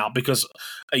figure it out, because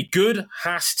a good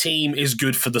Haas team is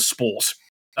good for the sport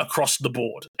across the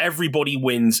board. Everybody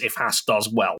wins if Haas does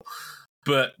well.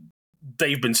 But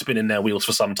they've been spinning their wheels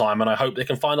for some time, and I hope they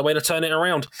can find a way to turn it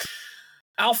around.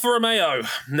 Alfa Romeo,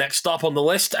 next up on the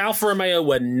list. Alfa Romeo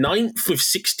were 9th with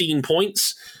 16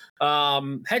 points.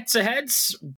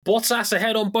 Head-to-heads, Bottas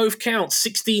ahead on both counts,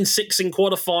 16-6 in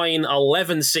qualifying,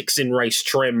 11-6 in race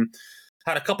trim.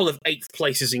 Had a couple of 8th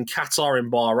places in Qatar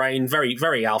and Bahrain. Very,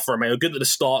 very Alfa Romeo. Good at the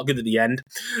start, good at the end.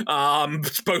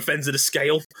 Both ends of the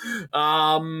scale.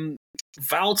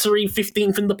 Valtteri,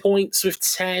 15th in the points with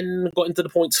 10. Got into the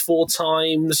points 4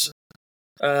 times.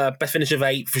 Best finish of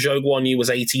 8th for Zhou Guanyu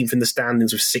was 18th in the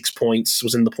standings with 6 points.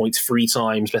 Was in the points 3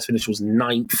 times. Best finish was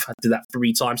 9th. I did that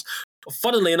 3 times.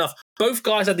 Funnily enough, both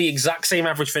guys had the exact same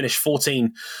average finish,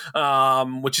 14,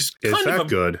 which is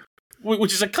good.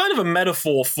 Which is a kind of a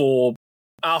metaphor for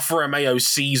Alfa Romeo's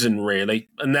season, really.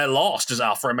 And they're lost as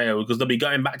Alfa Romeo, because they'll be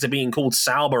going back to being called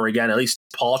Sauber again, at least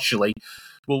partially.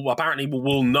 Well, apparently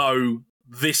we'll know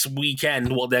this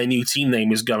weekend what their new team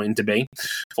name is going to be,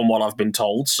 from what I've been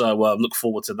told. So look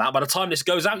forward to that. By the time this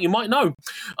goes out, you might know.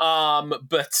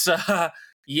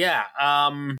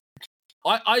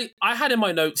 I had in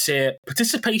my notes here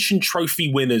participation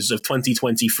trophy winners of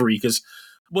 2023, because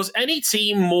was any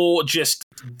team more just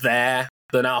there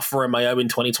than Alfa Romeo in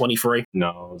 2023?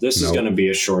 No, this is going to be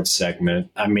a short segment.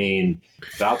 I mean,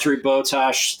 Valtteri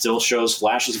Bottas still shows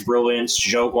flashes of brilliance.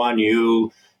 Zhou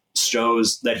Guanyu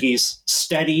shows that he's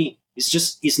steady.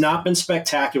 He's not been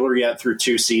spectacular yet through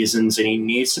 2 seasons, and he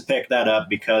needs to pick that up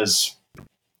because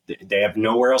they have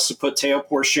nowhere else to put Théo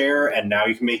Pourchaire, and now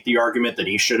you can make the argument that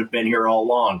he should have been here all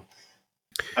along.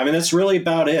 I mean, that's really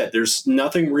about it. There's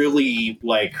nothing really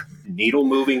like needle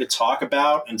moving to talk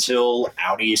about until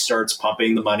Audi starts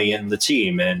pumping the money in the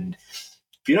team. And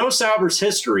if you know Sauber's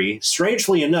history,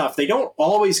 strangely enough, they don't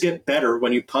always get better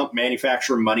when you pump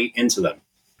manufacturer money into them.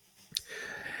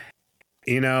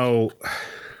 You know,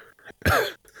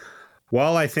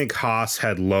 while I think Haas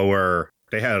had a lower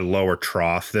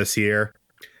trough this year,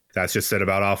 that's just it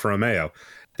about Alfa Romeo.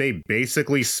 They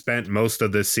basically spent most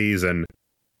of this season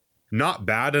not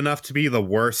bad enough to be the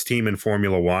worst team in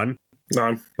Formula One,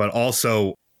 but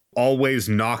also always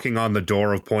knocking on the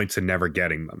door of points and never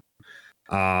getting them.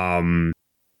 I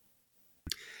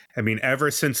mean, ever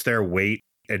since their weight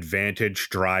advantage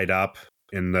dried up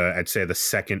in I'd say the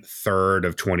second third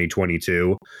of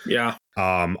 2022. Yeah.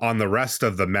 On the rest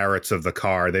of the merits of the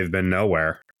car, they've been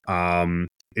nowhere.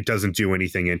 It doesn't do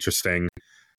anything interesting.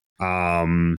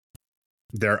 Their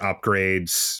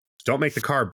upgrades don't make the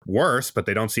car worse, but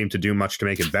they don't seem to do much to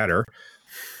make it better.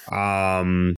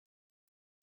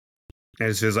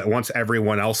 It's just like once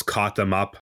everyone else caught them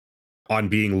up on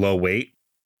being low weight,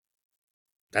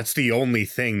 that's the only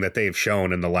thing that they've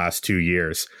shown in the last 2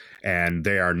 years, and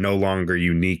they are no longer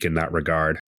unique in that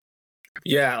regard.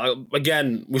 Yeah,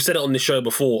 again, we've said it on this show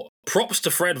before. Props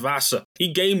to Fred Vassar.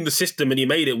 He gamed the system and he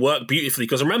made it work beautifully,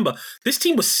 because remember, this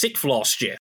team was 6th last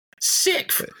year.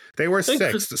 6th. They were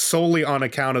 6th solely on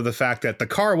account of the fact that the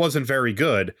car wasn't very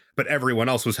good, but everyone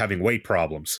else was having weight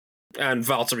problems. And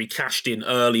Valtteri cashed in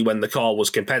early when the car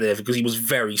was competitive, because he was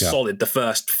very solid the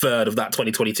first third of that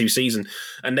 2022 season.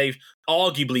 And they've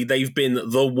been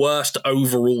the worst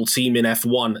overall team in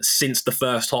F1 since the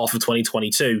first half of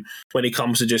 2022 when it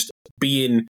comes to just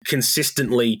being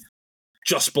consistently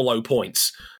just below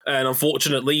points. And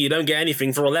unfortunately, you don't get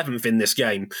anything for 11th in this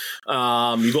game.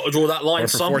 You've got to draw that line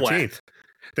somewhere. 14th.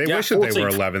 They wish that they were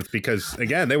 11th because,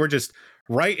 again, they were just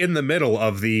right in the middle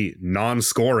of the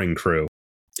non-scoring crew.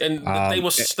 And they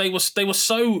were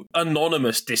so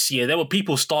anonymous this year. There were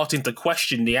people starting to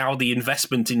question the Audi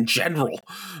investment in general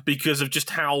because of just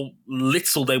how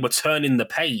little they were turning the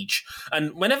page.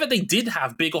 And whenever they did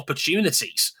have big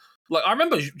opportunities, like I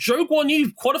remember Zhou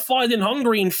Guanyu qualified in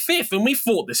Hungary in 5th, and we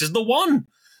thought this is the one.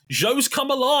 Zhou's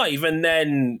come alive, and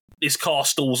then his car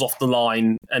stalls off the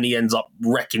line, and he ends up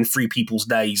wrecking 3 people's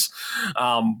days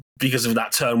because of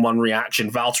that turn 1 reaction.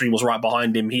 Valtteri was right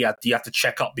behind him. He had to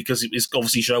check up because it was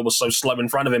obviously Zhou was so slow in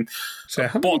front of him. So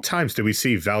how many times do we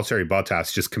see Valtteri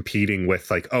Bottas just competing with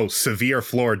severe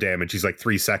floor damage? He's like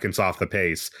 3 seconds off the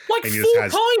pace. Like and 4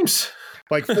 times.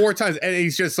 Like 4 times. And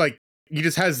he's just like, he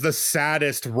just has the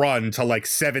saddest run to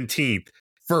 17th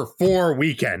for 4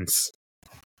 weekends.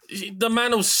 The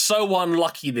man was so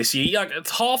unlucky this year.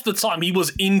 Half the time he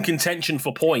was in contention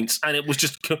for points, and it was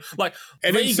just like.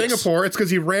 And Vegas. In Singapore, it's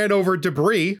because he ran over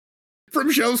debris from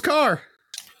Zhou's car.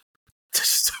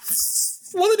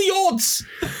 What are the odds?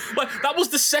 That was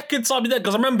the second time he did.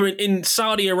 Because I remember in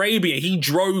Saudi Arabia, he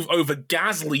drove over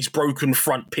Gasly's broken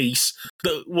front piece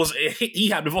that was a hit he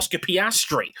had with Oscar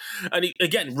Piastri, and he,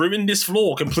 again, ruined his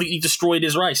floor, completely destroyed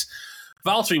his race.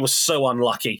 Valtteri was so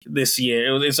unlucky this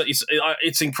year.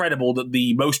 It's incredible that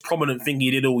the most prominent thing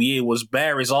he did all year was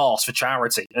bare his arse for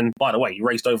charity. And by the way, he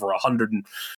raised over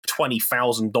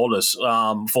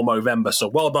 $120,000 for Movember. So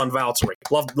well done, Valtteri.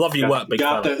 Love your work, big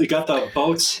fella. You got the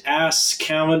boat's ass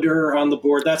calendar on the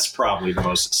board. That's probably the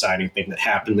most exciting thing that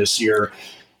happened this year.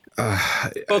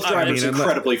 Both drivers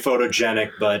incredibly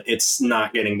photogenic, but it's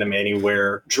not getting them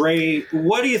anywhere. Dre,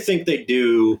 what do you think they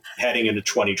do heading into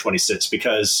 2026?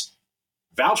 Because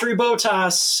Valtteri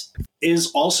Bottas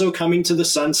is also coming to the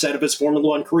sunset of his Formula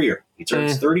One career. He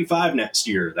turns 35 next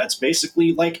year. That's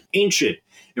basically like ancient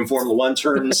in Formula One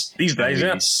terms. These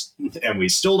days, and we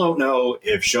still don't know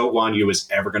if Zhou Guanyu is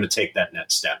ever going to take that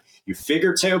next step. You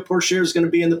figure Théo Pourchaire is going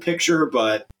to be in the picture,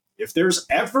 but if there's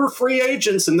ever free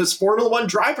agents in this Formula One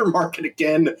driver market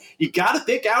again, you got to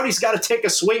think Audi's got to take a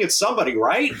swing at somebody,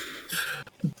 right?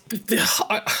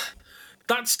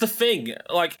 That's the thing.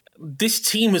 This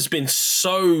team has been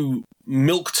so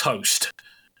milquetoast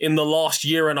in the last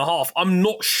year and a half. I'm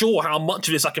not sure how much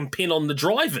of this I can pin on the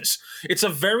drivers. It's a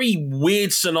very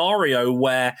weird scenario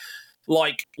where,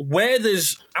 Like, where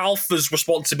does Alfa's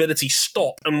responsibility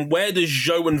stop and where does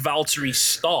Zhou and Valtteri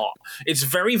start? It's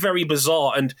very, very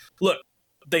bizarre. And look,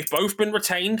 they've both been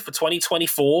retained for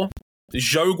 2024.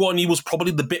 Zhou Guanyu was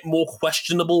probably the bit more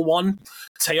questionable one.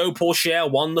 Théo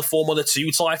Pourchaire won the Formula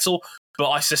 2 title, but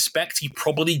I suspect he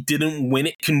probably didn't win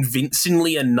it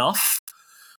convincingly enough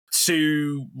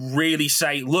to really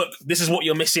say, look, this is what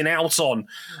you're missing out on.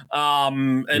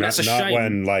 And that's a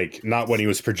shame. Not when he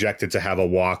was projected to have a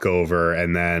walkover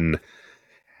and then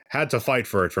had to fight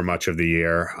for it for much of the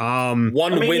year.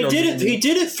 He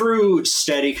did it through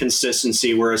steady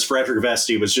consistency, whereas Frederick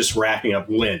Vesti was just racking up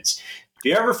wins. If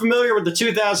you're ever familiar with the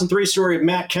 2003 story of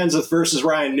Matt Kenseth versus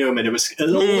Ryan Newman, it was a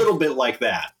little bit like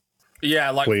that.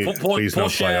 Yeah, like please no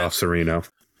playoff Sereno.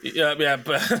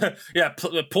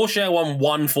 Pourchaire won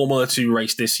one Formula 2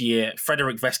 race this year.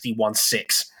 Frederick Vesti won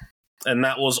 6. And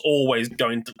that was always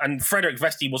going to... And Frederick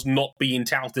Vesti was not being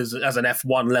touted as an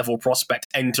F1 level prospect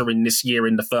entering this year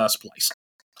in the first place.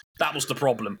 That was the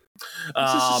problem.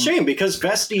 It's just a shame because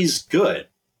Vesti's good.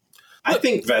 I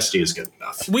think Vesti is good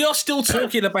enough. We are still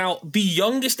talking about the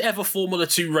youngest ever Formula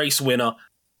 2 race winner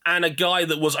and a guy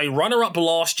that was a runner-up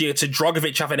last year to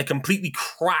Drogovic having a completely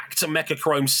cracked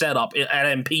Mechachrome setup at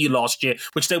MP last year,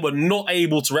 which they were not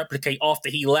able to replicate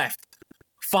after he left.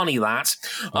 Funny that.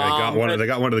 They got one of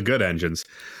the good engines.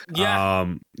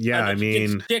 Yeah.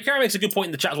 Karen makes a good point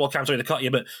in the chat as well, Cam, sorry to cut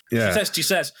you, but she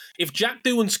says, if Jack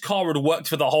Doohan's car had worked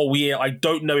for the whole year, I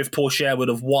don't know if Pourchaire would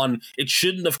have won. It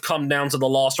shouldn't have come down to the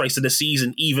last race of the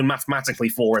season, even mathematically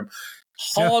for him.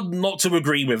 Hard not to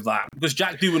agree with that, because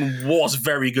Jack Doohan was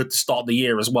very good to start the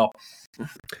year as well.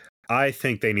 I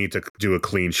think they need to do a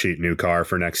clean sheet new car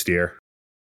for next year.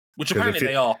 Which apparently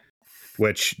they are.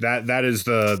 Which that is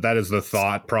the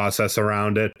thought process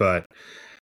around it, but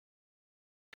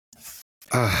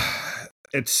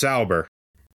it's Sauber,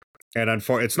 and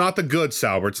it's not the good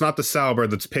Sauber. It's not the Sauber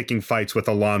that's picking fights with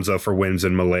Alonso for wins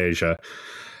in Malaysia.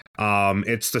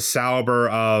 It's the Sauber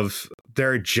of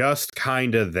they're just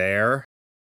kind of there,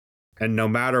 and no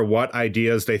matter what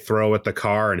ideas they throw at the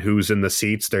car and who's in the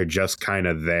seats, they're just kind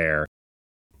of there.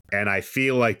 And I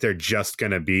feel like they're just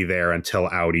going to be there until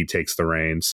Audi takes the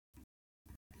reins.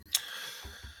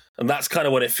 And that's kind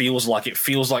of what it feels like. It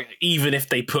feels like even if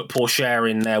they put Pourchaire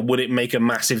in there, would it make a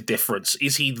massive difference?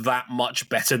 Is he that much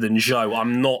better than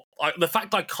Zhou? The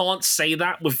fact I can't say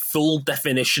that with full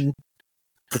definition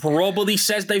probably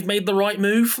says they've made the right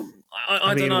move.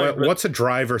 I don't know. What's a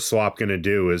driver swap going to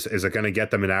do? Is it going to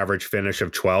get them an average finish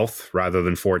of 12th rather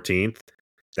than 14th?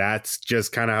 That's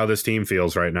just kind of how this team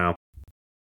feels right now.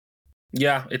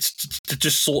 Yeah, it's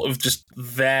just sort of just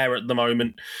there at the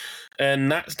moment.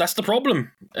 And that's the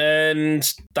problem. And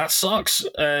that sucks.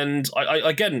 And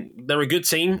again, they're a good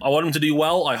team. I want them to do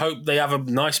well. I hope they have a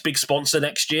nice big sponsor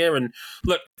next year. And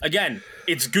look, again,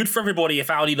 it's good for everybody if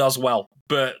Audi does well,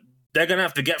 but they're going to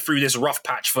have to get through this rough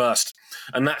patch first.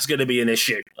 And that's going to be an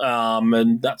issue.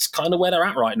 And that's kind of where they're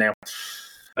at right now.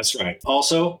 That's right.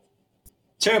 Also,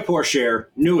 Théo Pourchaire,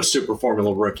 newest Super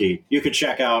Formula rookie. You can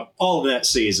check out all of that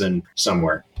season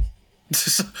somewhere.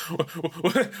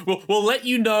 We'll let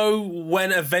you know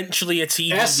when eventually a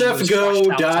TV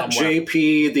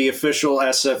sfgo.jp, the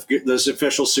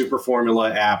official Super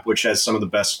Formula app, which has some of the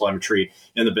best telemetry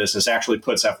in the business, actually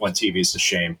puts F1 TVs to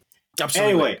shame.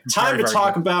 Absolutely. Anyway, time to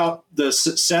talk about the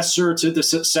successor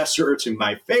to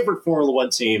my favorite Formula One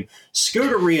team,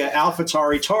 Scuderia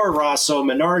AlphaTauri, Toro Rosso,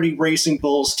 Minardi Racing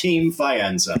Bulls, Team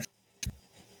Faenza.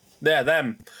 They're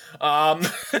them. Which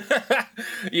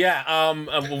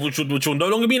will no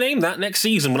longer be named that next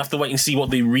season. We'll have to wait and see what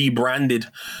the rebranded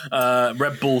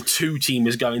Red Bull 2 team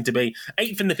is going to be.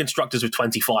 8th in the Constructors with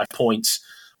 25 points.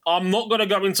 I'm not going to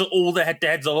go into all the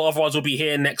head-to-heads, otherwise we'll be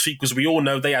here next week, because we all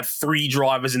know they had 3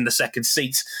 drivers in the second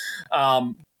seat.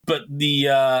 But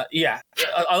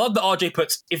I love that RJ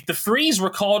puts, if the Freeze,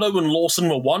 Ricciardo and Lawson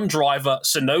were one driver,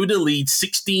 Tsunoda leads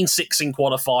 16-6 in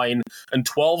qualifying and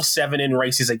 12-7 in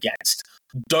races against.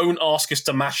 Don't ask us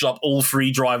to mash up all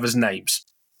 3 drivers' names.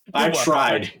 I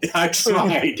tried.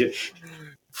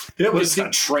 It was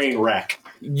a train wreck.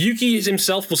 Yuki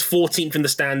himself was 14th in the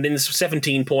standings,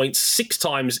 17 points, 6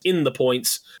 times in the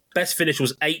points. Best finish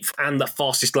was 8th, and the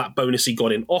fastest lap bonus he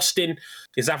got in Austin.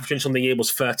 His average finish on the year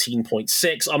was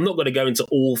 13.6. I'm not going to go into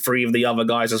all 3 of the other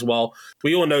guys as well.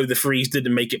 We all know the Freeze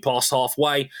didn't make it past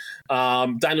halfway.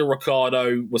 Daniel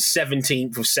Ricciardo was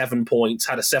 17th with 7 points,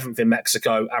 had a 7th in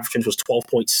Mexico. Average finish was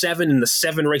 12.7 in the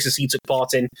 7 races he took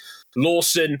part in.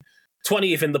 Lawson,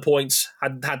 20th in the points,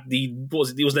 he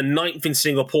was the 9th in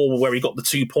Singapore where he got the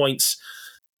 2 points.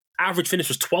 Average finish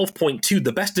was 12.2,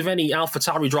 the best of any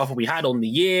AlphaTauri driver we had on the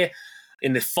year.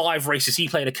 In the 5 races he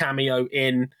played a cameo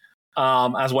in,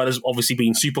 as well as obviously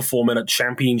being Super Formula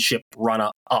Championship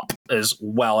runner-up as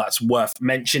well. That's worth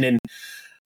mentioning.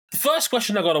 The first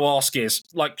question I got to ask is,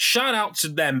 like, shout out to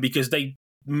them because they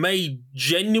made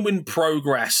genuine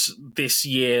progress this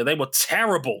year. They were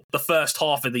terrible the first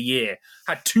half of the year,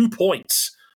 had 2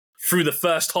 points through the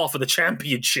first half of the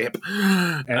championship.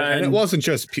 And it wasn't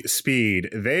just speed.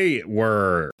 They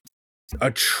were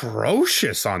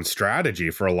atrocious on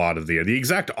strategy for a lot of the year. The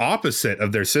exact opposite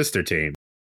of their sister team.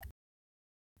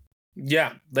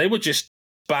 Yeah, they were just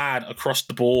bad across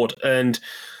the board. And,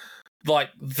 like,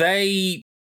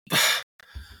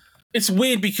 it's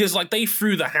weird because, like, they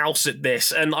threw the house at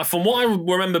this. And from what I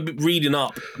remember reading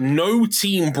up, no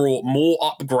team brought more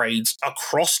upgrades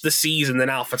across the season than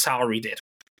AlphaTauri did.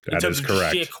 In terms of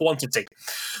correct. Sheer quantity.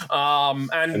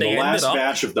 And the last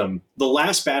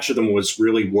batch of them was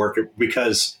really working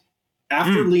because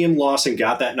after Liam Lawson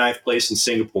got that 9th place in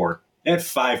Singapore, they had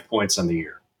 5 points on the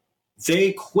year.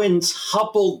 They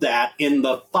quintupled that in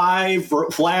the 5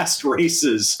 last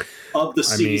races of the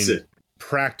season.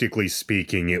 Practically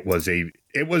speaking, it was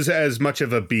as much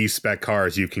of a B-spec car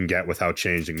as you can get without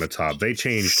changing the top. They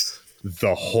changed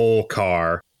the whole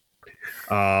car.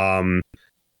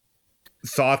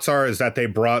 Thoughts is that they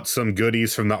brought some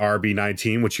goodies from the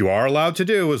RB19, which you are allowed to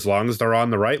do as long as they're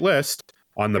on the right list,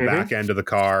 on the back end of the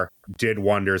car. Did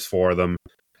wonders for them.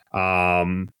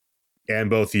 And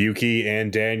both Yuki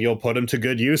and Daniel put them to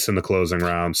good use in the closing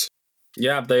rounds.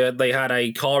 Yeah, they had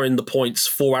a car in the points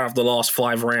 4 out of the last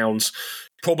 5 rounds.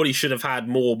 Probably should have had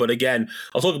more, but again,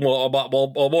 I'll talk more about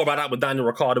that with Daniel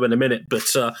Ricciardo in a minute. But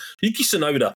Yuki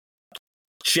Tsunoda,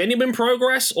 genuine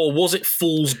progress, or was it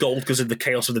fool's gold because of the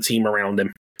chaos of the team around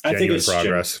him? I think it's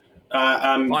progress.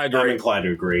 I'm inclined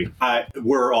to agree.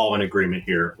 We're all in agreement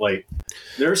here. Like,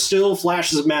 there's still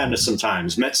flashes of madness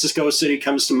sometimes. Mexico City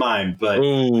comes to mind, but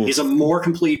he's a more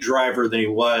complete driver than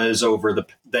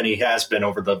he has been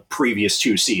over the previous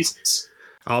 2 seasons.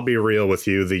 I'll be real with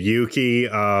you. The Yuki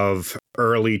of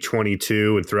early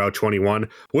 22 and throughout 21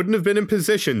 wouldn't have been in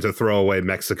position to throw away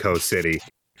Mexico City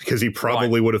because he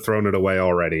probably would have thrown it away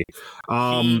already.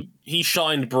 He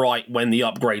shined bright when the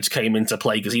upgrades came into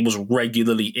play because he was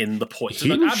regularly in the points.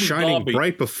 He was shining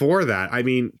bright before that. I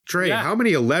mean, Dre, how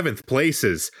many 11th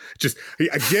places? Just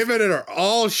giving it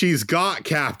all she's got,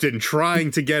 Captain,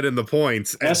 trying to get in the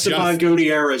points. Esteban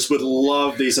Gutierrez would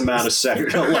love these amount of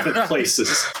 11th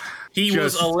places. He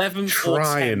was 11th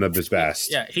trying of his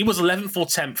best. Yeah, he was 11th or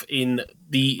 10th in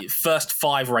the first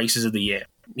 5 races of the year.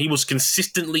 He was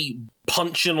consistently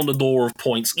punching on the door of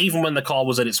points, even when the car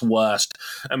was at its worst.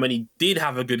 And when he did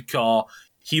have a good car,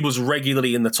 he was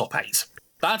regularly in the top 8.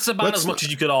 That's about as much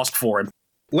as you could ask for him.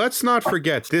 Let's not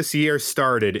forget, this year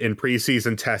started in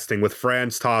preseason testing with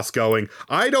Franz Tost going,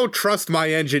 I don't trust my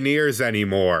engineers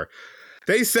anymore.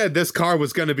 They said this car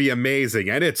was going to be amazing,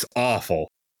 and it's awful.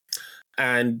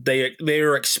 And they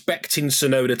were expecting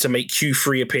Tsunoda to make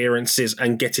Q3 appearances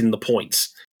and get in the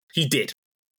points. He did.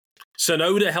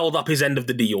 Tsunoda held up his end of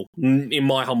the deal, in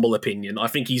my humble opinion. I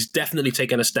think he's definitely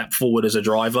taken a step forward as a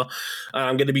driver.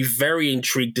 I'm going to be very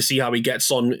intrigued to see how he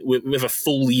gets on with a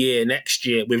full year next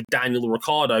year with Daniel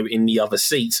Ricciardo in the other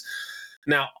seat.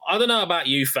 Now, I don't know about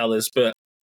you fellas, but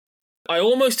I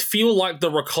almost feel like the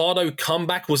Ricciardo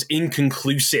comeback was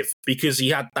inconclusive because he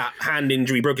had that hand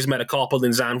injury, broke his metacarpal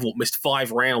in Zandvoort, missed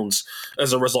 5 rounds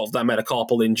as a result of that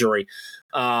metacarpal injury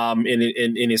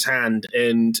in his hand.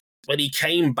 And when he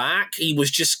came back, he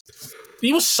was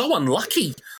so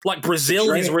unlucky. Like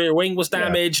Brazil, his rear wing was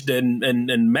damaged,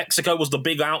 and Mexico was the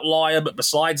big outlier. But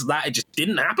besides that, it just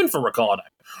didn't happen for Ricciardo.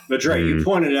 But Dre, you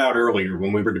pointed out earlier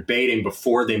when we were debating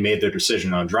before they made their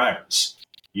decision on drivers.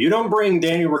 You don't bring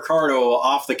Daniel Ricciardo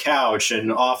off the couch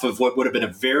and off of what would have been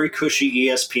a very cushy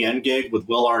ESPN gig with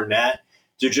Will Arnett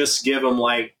to just give him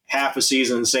like half a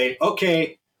season and say,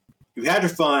 okay, you've had your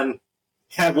fun,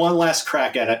 had one last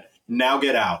crack at it, now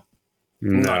get out.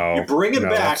 No. You bring him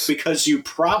back because you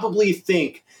probably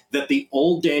think that the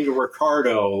old Daniel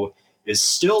Ricciardo is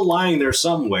still lying there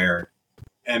somewhere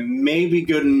and maybe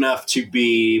good enough to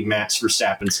be Max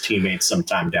Verstappen's teammate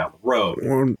sometime down the road.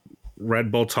 Well,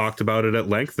 Red Bull talked about it at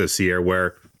length this year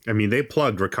where, I mean, they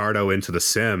plugged Ricciardo into the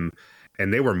sim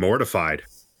and they were mortified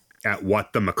at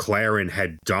what the McLaren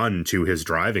had done to his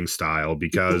driving style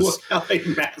because... Look how they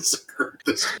massacred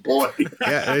this boy.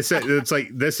 Yeah, they said, it's like,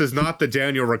 this is not the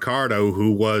Daniel Ricciardo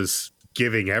who was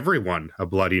giving everyone a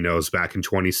bloody nose back in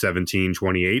 2017,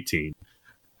 2018.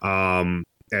 And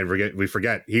we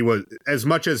forget, he was, as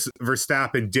much as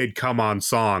Verstappen did come on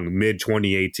song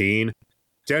mid-2018,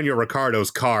 Daniel Ricciardo's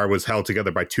car was held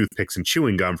together by toothpicks and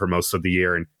chewing gum for most of the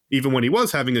year. And even when he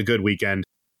was having a good weekend,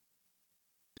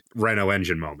 Renault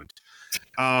engine moment.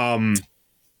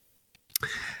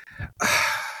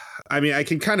 I mean, I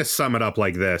can kind of sum it up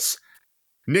like this.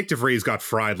 Nick DeVries got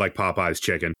fried like Popeye's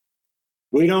chicken.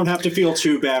 We don't have to feel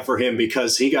too bad for him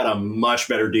because he got a much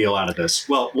better deal out of this.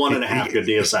 Well, 1.5 good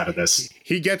deals out of this.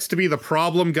 He gets to be the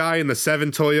problem guy in the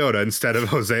 7 Toyota instead of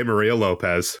Jose Maria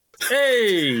Lopez.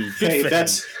 Hey,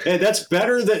 that's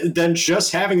better than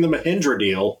just having the Mahindra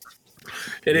deal.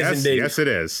 It is indeed. Yes, it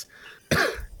is.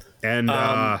 And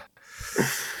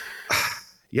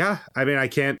yeah, I mean, I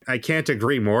can't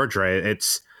agree more, Dre.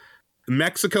 It's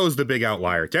Mexico's the big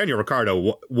outlier. Daniel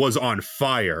Ricciardo was on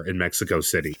fire in Mexico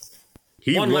City.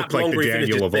 He looked like the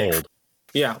Daniel of old.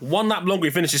 Yeah, one lap longer,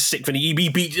 he finishes sixth, and he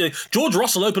beat George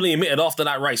Russell openly admitted after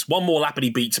that race, one more lap and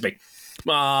he beats me.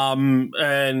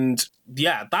 And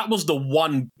yeah, that was the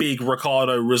one big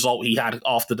Ricciardo result he had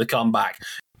after the comeback.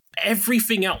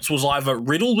 Everything else was either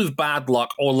riddled with bad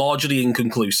luck or largely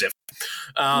inconclusive.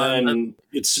 And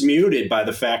it's muted by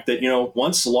the fact that,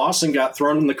 once Lawson got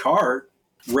thrown in the car,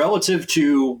 relative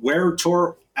to where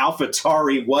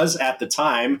AlphaTauri was at the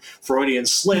time, Freudian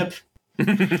slip,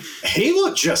 he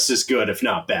looked just as good, if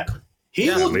not better.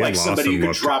 He looked like somebody who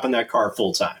could drop in that car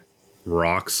full time.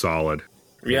 Rock solid.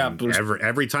 Yeah,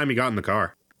 every time he got in the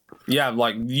car. Yeah,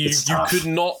 like you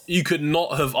could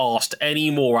not have asked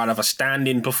any more out of a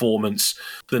stand-in performance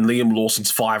than Liam Lawson's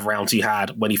 5 rounds he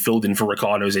had when he filled in for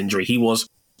Ricciardo's injury. He was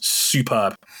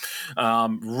superb.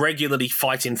 Regularly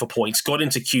fighting for points, got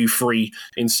into Q3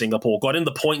 in Singapore, got in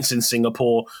the points in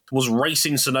Singapore, was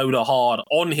racing Tsunoda hard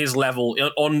on his level,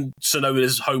 on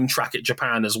Tsunoda's home track at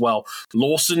Japan as well.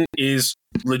 Lawson is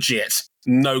legit,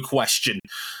 no question.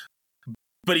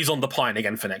 But he's on the pine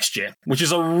again for next year, which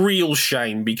is a real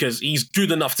shame because he's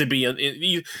good enough to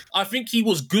be... I think he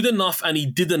was good enough and he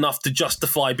did enough to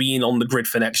justify being on the grid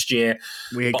for next year.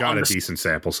 We got a decent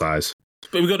sample size.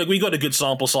 But we got a good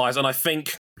sample size, and I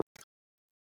think,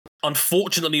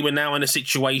 unfortunately, we're now in a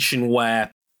situation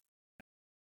where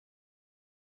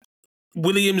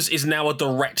Williams is now a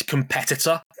direct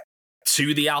competitor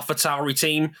to the AlphaTauri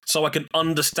team, so I can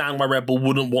understand why Red Bull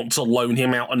wouldn't want to loan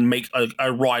him out and make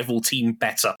a rival team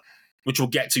better, which we'll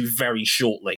get to very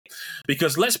shortly.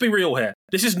 Because let's be real here,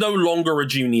 this is no longer a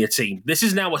junior team. This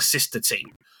is now a sister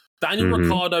team. Daniel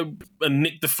Ricciardo and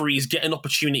Nick DeVries getting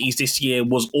opportunities this year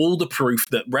was all the proof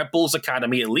that Red Bull's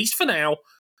academy, at least for now,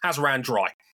 has ran dry.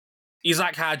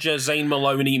 Isaac Hadjar, Zane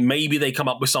Maloney, maybe they come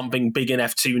up with something big in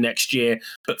F2 next year,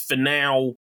 but for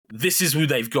now, this is who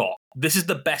they've got. This is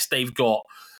the best they've got,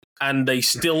 and they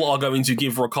still are going to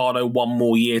give Ricciardo one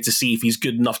more year to see if he's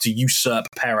good enough to usurp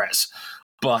Perez.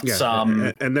 But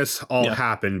and this all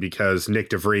happened because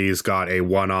Nick DeVries got a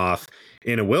one-off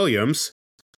in a Williams,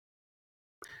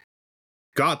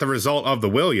 got the result of the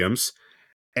Williams,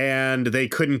 and they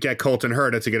couldn't get Colton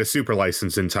Herta to get a super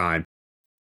license in time.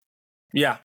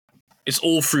 Yeah, it's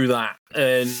all through that.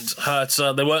 And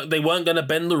Herta, they weren't going to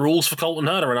bend the rules for Colton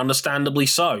Herta, and understandably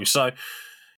so. So,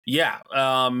 yeah,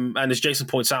 and as Jason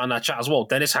points out in that chat as well,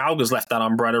 Dennis Hauger's left that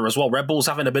umbrella as well. Red Bull's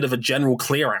having a bit of a general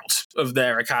clear out of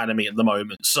their academy at the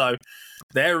moment. So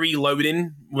they're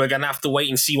reloading. We're going to have to wait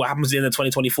and see what happens at the end of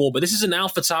 2024. But this is an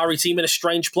AlphaTauri team in a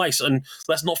strange place. And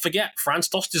let's not forget, Franz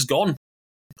Tost is gone.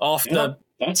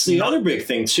 That's the other big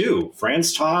thing, too.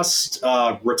 Franz Tost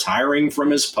retiring from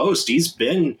his post. He's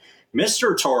been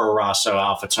Mr. Toro Rosso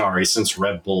AlphaTauri since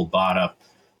Red Bull bought up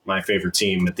my favorite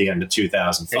team at the end of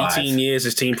 2005. 18 years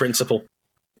as team principal.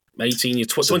 18 years,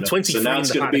 23 so now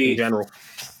it's going to be in general.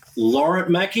 Laurent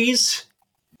Mekies,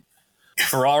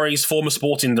 Ferrari's former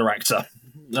sporting director.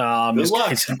 Good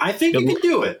luck. I think he can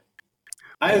do it.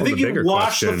 I think you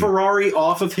wash the Ferrari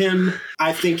off of him.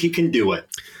 I think he can do it.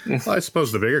 Well, I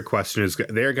suppose the bigger question is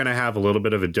they're going to have a little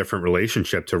bit of a different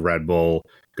relationship to Red Bull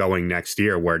going next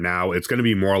year, where now it's going to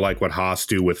be more like what Haas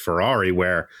do with Ferrari,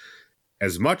 where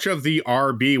as much of the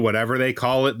RB, whatever they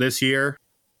call it this year,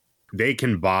 they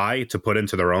can buy to put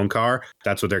into their own car.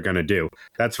 That's what they're going to do.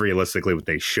 That's realistically what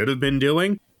they should have been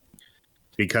doing,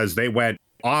 because they went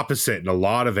opposite in a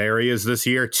lot of areas this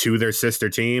year to their sister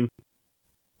team.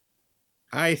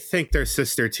 I think their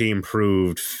sister team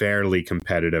proved fairly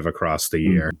competitive across the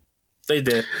year. They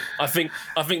did. I think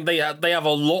they have a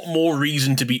lot more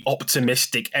reason to be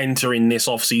optimistic entering this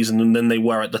offseason than they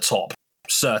were at the top.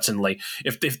 Certainly,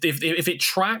 if it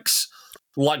tracks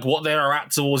like what they are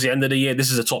at towards the end of the year, this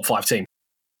is a top 5 team.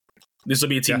 This will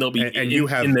be a team that'll be and you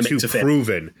have in the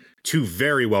mix two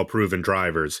very well proven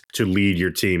drivers to lead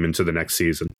your team into the next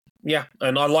season. Yeah,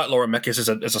 and I like Lauren Mekies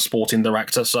as a sporting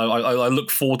director, so I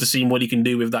look forward to seeing what he can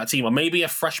do with that team. Or maybe a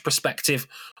fresh perspective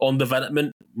on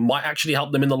development might actually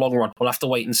help them in the long run. We'll have to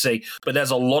wait and see. But there's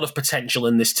a lot of potential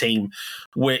in this team,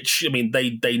 which, I mean,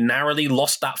 they narrowly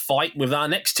lost that fight with our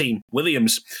next team,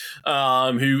 Williams,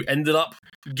 who ended up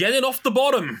getting off the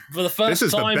bottom for the first time. This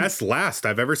is the best last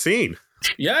I've ever seen.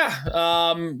 Yeah,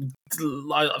 I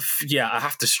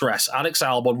have to stress, Alex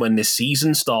Albon, when this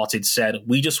season started, said,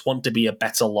 we just want to be a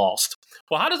better last.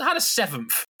 Well, how does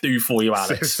seventh do for you,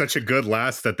 Alex? It's such a good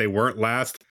last that they weren't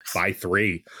last by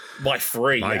 3. By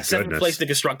 3. My Seventh place in the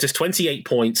Constructors, 28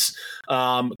 points.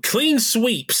 Clean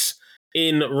sweeps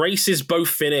in races both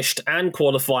finished and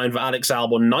qualifying for Alex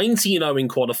Albon. 19-0 in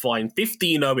qualifying,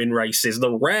 15-0 in races.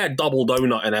 The rare double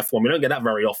donut in F1. We don't get that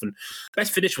very often.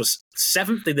 Best finish was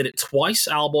 7th. They did it twice,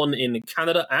 Albon in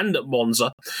Canada and at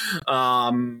Monza.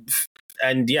 And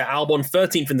yeah, Albon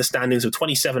 13th in the standings with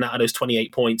 27 out of those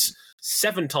 28 points.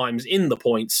 7 times in the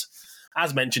points.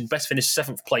 As mentioned, best finish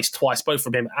 7th place twice, both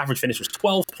from him. Average finish was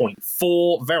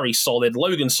 12.4. Very solid.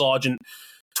 Logan Sargent,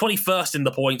 21st in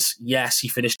the points. Yes, he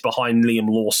finished behind Liam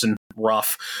Lawson.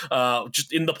 Rough.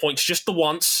 Just in the points just the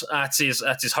once at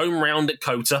his home round at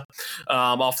Kota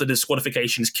after the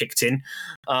disqualifications kicked in.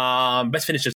 Best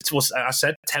finish was, as I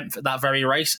said, 10th at that very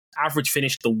race. Average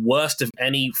finish the worst of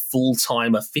any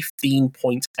full-timer,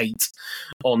 15.8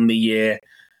 on the year.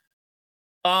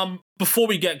 Before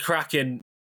we get cracking,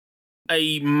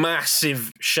 a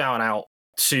massive shout out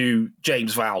to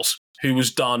James Vowles, who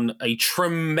has done a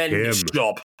tremendous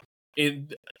job.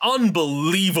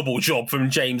 Unbelievable job from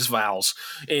James Vowles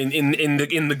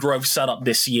in the growth setup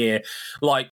this year.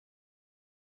 Like,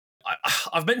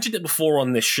 I've mentioned it before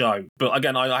on this show, but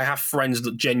again, I have friends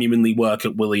that genuinely work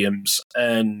at Williams,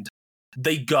 and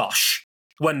they gush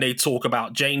when they talk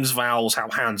about James Vowles, how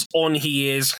hands-on he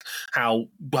is, how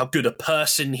good a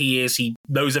person he is. He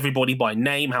knows everybody by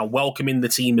name, how welcoming the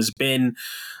team has been,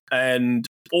 and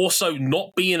also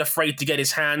not being afraid to get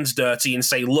his hands dirty and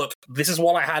say, look, this is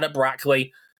what I had at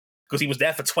Brackley, because he was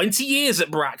there for 20 years at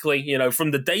Brackley, you know,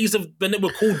 from the days of when they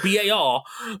were called BAR,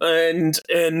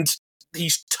 and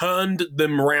he's turned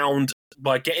them round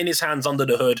by getting his hands under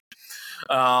the hood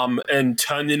and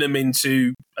turning them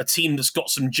into a team that's got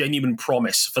some genuine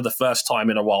promise for the first time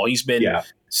in a while. He's been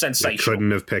sensational. I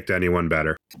couldn't have picked anyone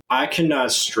better. I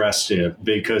cannot stress it,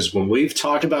 because when we've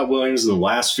talked about Williams in the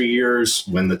last few years,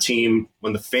 when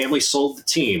the family sold the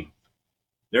team,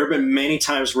 there have been many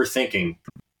times we're thinking,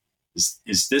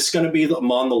 is this going to be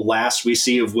among the last we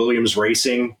see of Williams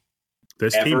racing?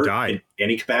 This team died. In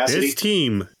any capacity? This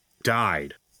team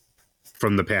died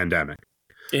from the pandemic.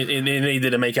 It needed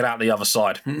to make it out the other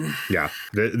side. Yeah.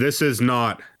 This is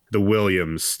not the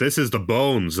Williams. This is the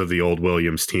bones of the old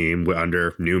Williams team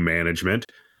under new management,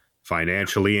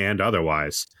 financially and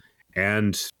otherwise.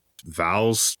 And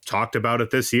Vowles talked about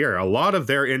it this year. A lot of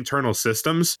their internal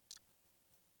systems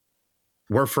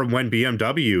were from when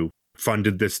BMW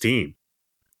funded this team.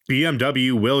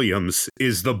 BMW Williams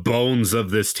is the bones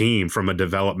of this team from a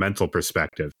developmental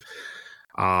perspective.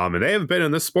 And they have been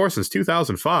in this sport since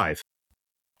 2005.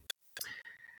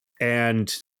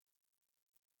 And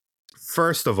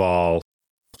first of all,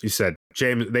 you said,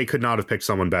 James, they could not have picked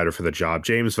someone better for the job.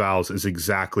 James Vowles is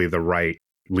exactly the right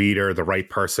leader, the right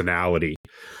personality.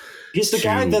 He's the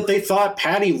guy that they thought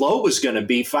Paddy Lowe was going to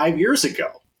be 5 years ago.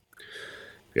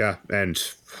 Yeah, and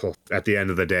at the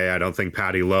end of the day, I don't think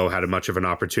Paddy Lowe had much of an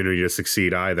opportunity to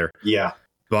succeed either. Yeah.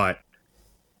 But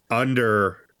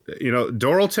under,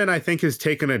 Doralton, I think, has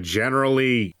taken a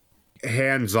generally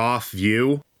hands-off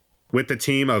view with the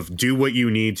team of do what you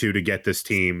need to get this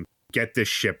team, get this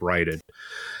ship righted.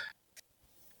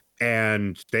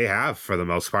 And they have, for the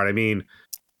most part. I mean,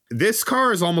 this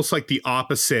car is almost like the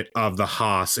opposite of the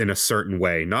Haas in a certain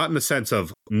way. Not in the sense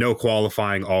of no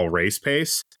qualifying, all race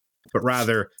pace, but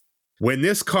rather when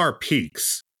this car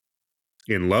peaks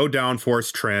in low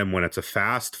downforce trim, when it's a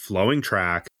fast flowing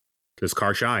track, this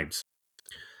car shines.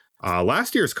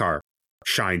 Last year's car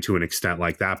shined to an extent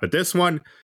like that, but this one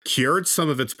cured some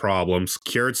of its problems,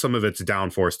 cured some of its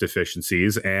downforce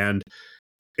deficiencies, and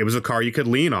it was a car you could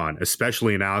lean on,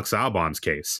 especially in Alex Albon's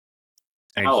case.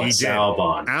 And Alex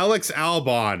Albon. Alex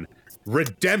Albon,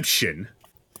 redemption.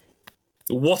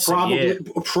 What's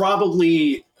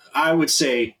probably, I would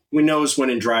say, we nose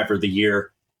winning driver of the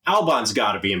year. Albon's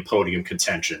got to be in podium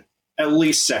contention, at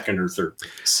least second or third.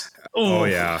 Oh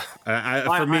yeah,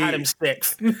 for me, I had him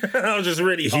sixth. That was just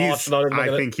really harsh. I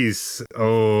think he's.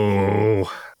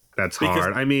 That's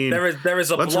hard. I mean, there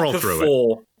is a block of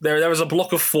four. There is a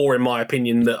block of four, in my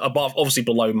opinion, that above, obviously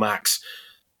below Max.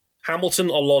 Hamilton,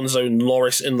 Alonso,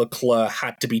 Norris, and Leclerc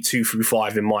had to be 2 through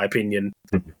 5 in my opinion,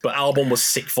 but Albon was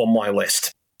 6th on my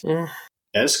list.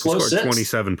 As close as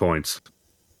 27 points.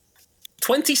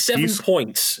 27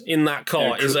 points in that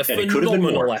car is a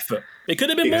phenomenal effort. It could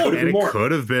have been more. And it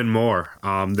could have been more.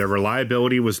 Their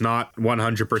reliability was not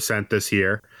 100% this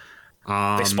year.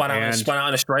 They spun out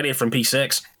in Australia from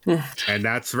P6. And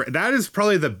that is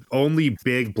probably the only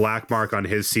big black mark on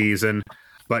his season.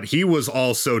 But he was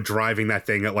also driving that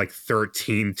thing at like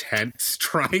 13 tenths,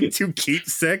 trying to keep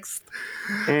 6th.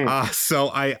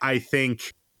 So I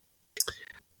think,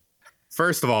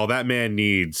 first of all, that man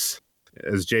needs,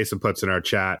 as Jason puts in our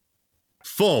chat,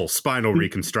 full spinal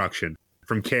reconstruction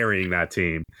from carrying that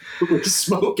team. We're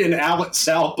smoking Alex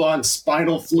Albon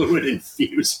spinal fluid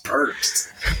infused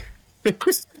perks.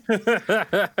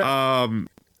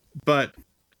 But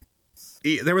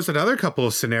there was another couple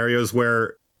of scenarios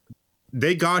where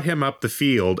they got him up the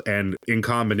field, and in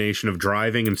combination of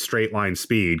driving and straight line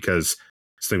speed, because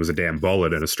this thing was a damn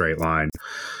bullet in a straight line,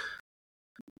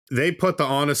 they put the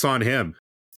onus on him.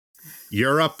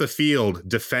 You're up the field,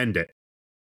 defend it.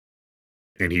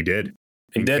 And he did.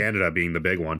 Canada being the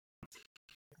big one.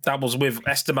 That was with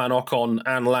Esteban Ocon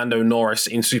and Lando Norris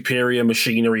in superior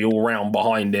machinery all round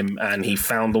behind him, and he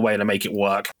found the way to make it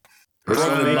work.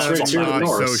 I'm not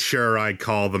so sure I'd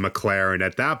call the McLaren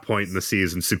at that point in the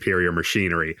season superior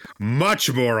machinery.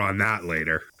 Much more on that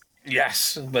later.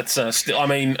 Yes, but still, I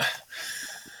mean,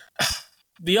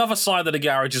 the other side of the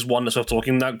garage is one that's worth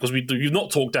talking about, because we've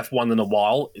not talked F1 in a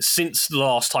while. Since the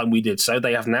last time we did so,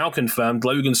 they have now confirmed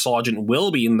Logan Sargent will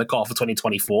be in the car for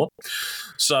 2024.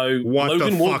 So what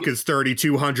Logan the fuck is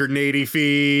 3,280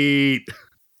 feet?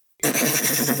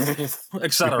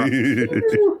 Etc.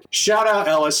 Shout out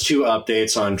LS2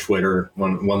 updates on Twitter,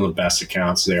 one of the best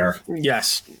accounts there.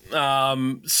 Yes.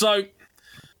 So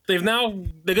they're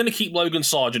going to keep Logan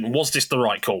Sargent. Was this the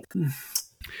right call?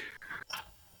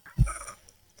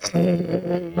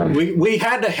 We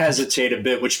had to hesitate a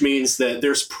bit, which means that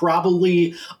there's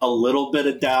probably a little bit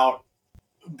of doubt.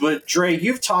 But Dre,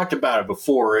 you've talked about it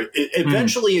before.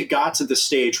 Eventually it got to the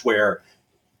stage where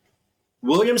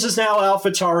Williams is now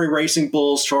AlphaTauri, Racing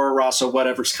Bulls, Toro Rosso,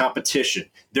 whatever's competition.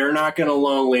 They're not going to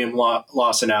loan Liam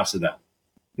Lawson out to them.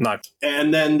 No.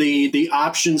 And then the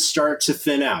options start to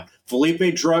thin out. Felipe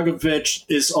Drugovich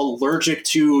is allergic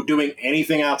to doing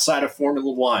anything outside of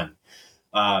Formula One.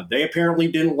 They apparently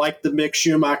didn't like the Mick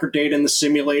Schumacher date in the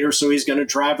simulator, so he's going to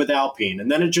drive with Alpine.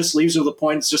 And then it just leaves with the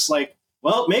point, it's just like,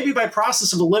 well, maybe by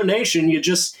process of elimination, you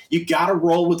got to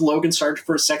roll with Logan Sargent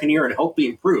for a second year and hope he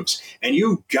improves. And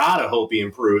you got to hope he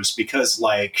improves because,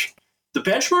 like, the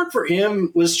benchmark for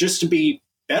him was just to be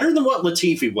better than what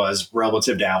Latifi was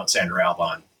relative to Alexander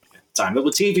Albon at the time that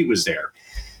Latifi was there.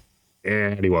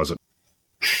 And he wasn't.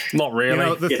 Not really. You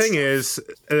know, the thing is,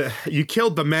 you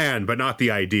killed the man, but not the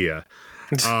idea.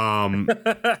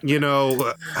 You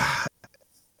know,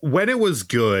 when it was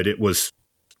good, it was,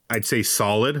 I'd say,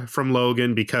 solid from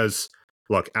Logan because,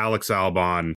 look, Alex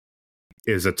Albon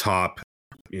is a top,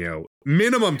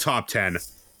 minimum top 10,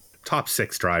 top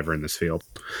 6 driver in this field.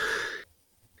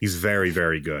 He's very,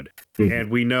 very good. Mm-hmm. And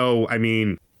we know, I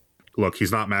mean, look,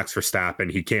 he's not Max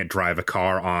Verstappen. He can't drive a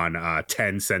car on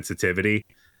 10 sensitivity.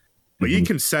 But you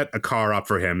can set a car up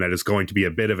for him that is going to be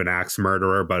a bit of an axe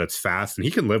murderer, but it's fast, and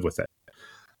he can live with it.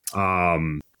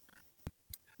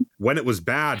 When it was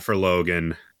bad for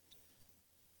Logan,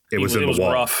 it was in the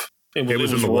wall. Rough. It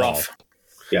was in the rough. Wall.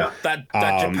 Yeah,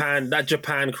 that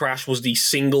Japan crash was the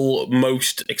single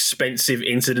most expensive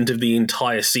incident of the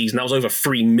entire season. That was over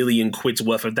 3 million quid's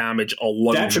worth of damage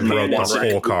alone. That Japan the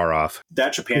whole car off.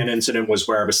 That Japan incident was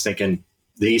where I was thinking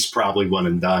he's probably one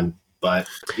and done, but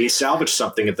he salvaged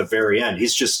something at the very end.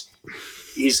 He's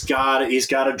got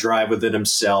to drive within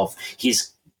himself.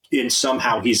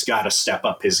 Somehow he's got to step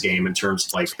up his game in terms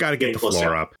of, like, he's got to get the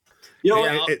floor up.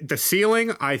 The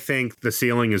ceiling, I think the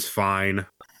ceiling is fine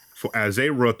as a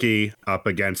rookie up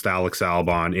against Alex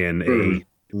Albon in a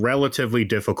relatively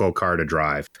difficult car to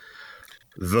drive.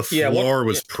 The floor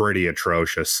was pretty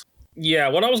atrocious. Yeah,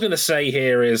 what I was going to say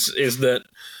here is that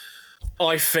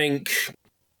I think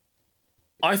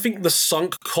the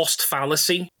sunk cost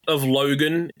fallacy of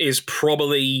Logan is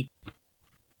probably,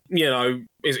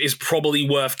 is probably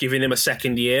worth giving him a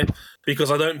second year,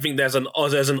 because I don't think there's an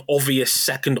obvious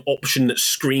second option that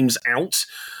screams out.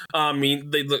 I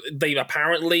mean, they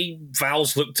apparently,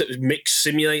 Val's looked at mixed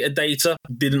simulator data,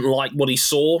 didn't like what he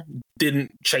saw,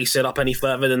 didn't chase it up any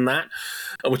further than that,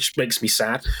 which makes me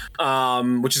sad.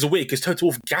 Which is weird because Toto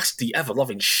Wolff gassed the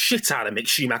ever-loving shit out of Mick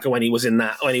Schumacher when he was in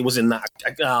that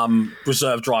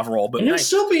reserve driver role. But and he'll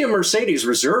still be a Mercedes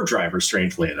reserve driver,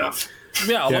 strangely enough.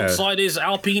 Yeah, alongside his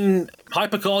Alpine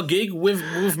hypercar gig with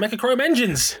Mechachrome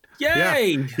engines.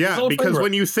 Yay! Yeah, because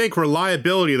when you think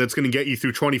reliability that's going to get you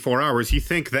through 24 hours, you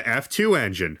think the F2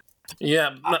 engine.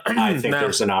 Yeah. I think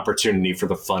there's an opportunity for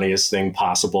the funniest thing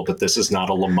possible, but this is not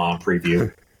a Le Mans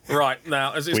preview. Right.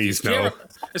 Now, as Guillermo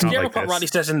like Rightly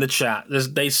says in the chat,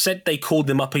 they said they called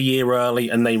them up a year early,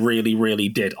 and they really, really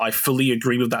did. I fully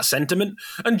agree with that sentiment.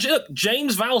 And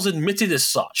James Vowles admitted as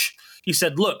such. He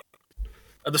said, look,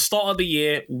 at the start of the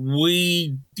year,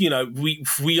 we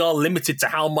are limited to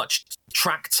how much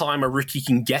track time a rookie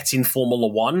can get in Formula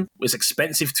One. It's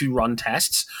expensive to run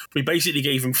tests. We basically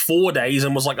gave him 4 days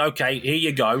and was like, okay, here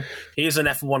you go. Here's an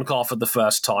F1 car for the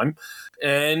first time.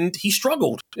 And he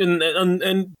struggled.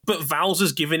 But Vowles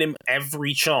has given him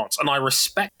every chance. And I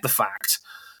respect the fact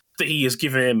that he has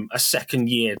given him a second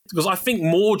year, because I think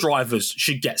more drivers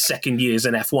should get second years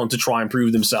in F1 to try and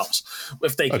prove themselves.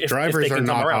 Drivers are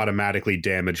not automatically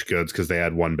damaged goods because they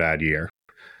had one bad year.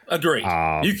 Agree.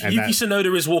 Yuki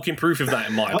Tsunoda is walking proof of that,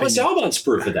 in my opinion. Alex Albon's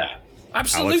proof of that.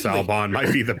 Absolutely. Alex Albon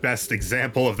might be the best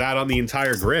example of that on the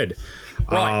entire grid.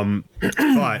 Right.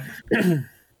 But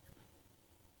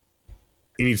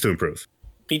he needs to improve.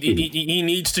 He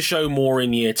needs to show more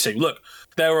in year two. Look,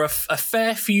 there were a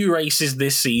fair few races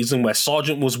this season where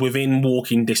Sargent was within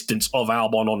walking distance of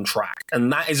Albon on track,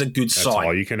 and that is a good sign. That's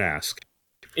all you can ask.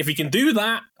 If he can do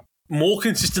that more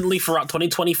consistently throughout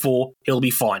 2024, he'll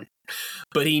be fine.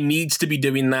 But he needs to be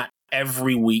doing that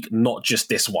every week, not just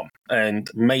this one. And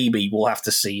maybe we'll have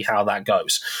to see how that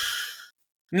goes.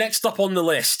 Next up on the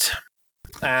list,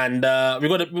 and we've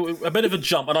got a bit of a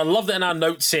jump, and I love that in our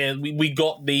notes here we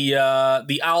got the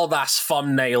Aldas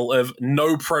thumbnail of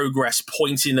no progress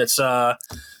pointing at the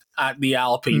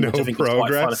Alpine, which I think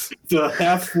progress. is quite funny. The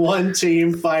F1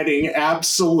 team fighting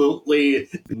absolutely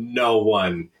no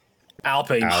one.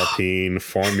 Alpine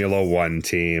Formula One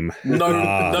team.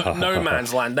 No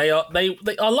man's land. They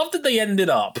I love that they ended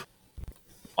up,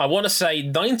 I want to say,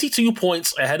 92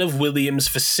 points ahead of Williams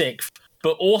for 6th,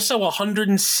 but also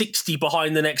 160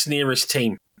 behind the next nearest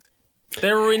team.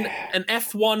 They were in an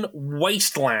F1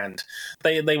 wasteland.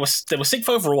 They were 6th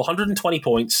overall, 120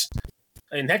 points.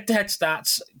 In head-to-head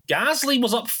stats, Gasly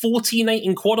was up 14-8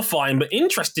 in qualifying, but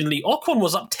interestingly, Ocon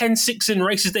was up 10-6 in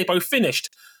races they both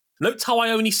finished. Note how I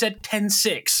only said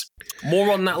 10-6.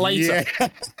 More on that later. Yeah.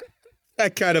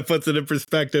 That kind of puts it in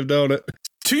perspective, don't it?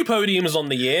 2 podiums on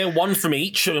the year, 1 from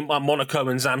each, Monaco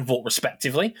and Zandvoort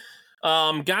respectively.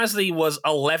 Gasly was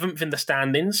 11th in the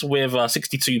standings with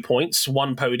 62 points,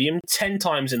 1 podium, 10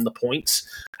 times in the points.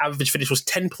 Average finish was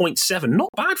 10.7. Not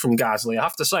bad from Gasly, I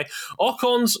have to say.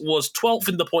 Ocon's was 12th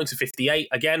in the points with 58.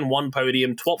 Again, 1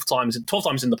 podium, 12 times in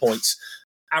the points.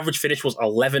 Average finish was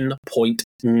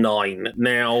 11.9.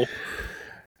 Now,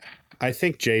 I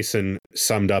think Jason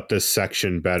summed up this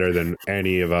section better than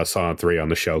any of us on 3 on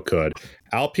the show could.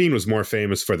 Alpine was more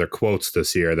famous for their quotes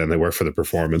this year than they were for the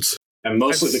performance. And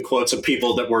mostly the quotes of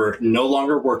people that were no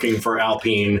longer working for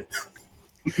Alpine.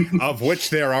 Of which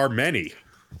there are many.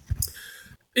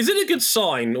 Is it a good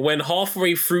sign when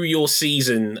halfway through your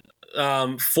season,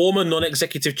 former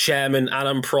non-executive chairman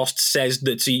Alan Prost says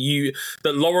that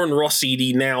that Lauren Rossi,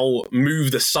 the now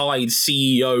moved aside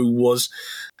CEO, was,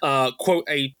 quote,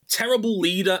 a terrible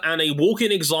leader and a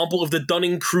walking example of the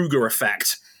Dunning-Kruger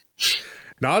effect?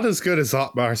 Not as good as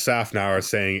Otmar Safnauer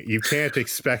saying you can't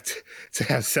expect to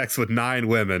have sex with 9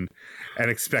 women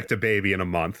and expect a baby in a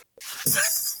month.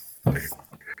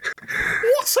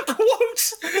 What's a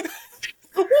quote?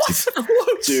 What's a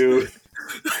quote?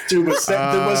 Dude, was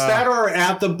that our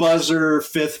at the buzzer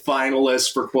 5th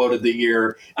finalist for quote of the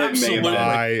year? Absolutely.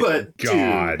 My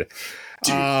God.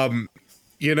 Dude.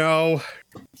 You know,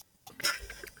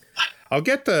 I'll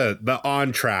get the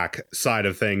on-track side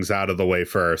of things out of the way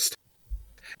first.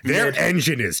 Their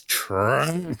engine is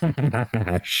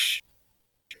trash.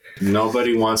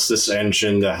 Nobody wants this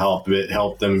engine to help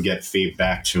them get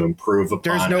feedback to improve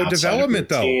upon. There's no development,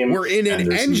 though. We're in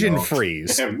an engine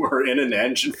freeze. And we're in an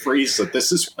engine freeze, so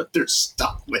this is what they're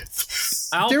stuck with.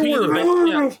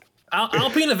 Alpine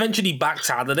eventually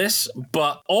backed out of this,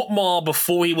 but Otmar,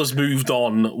 before he was moved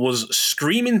on, was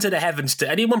screaming to the heavens to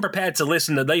anyone prepared to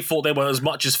listen that they thought they were as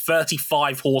much as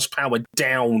 35 horsepower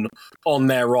down on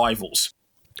their rivals.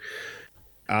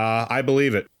 I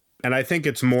believe it. And I think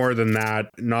it's more than that,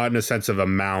 not in a sense of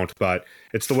amount, but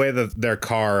it's the way that their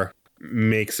car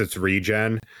makes its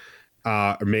regens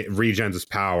its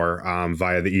power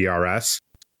via the ERS.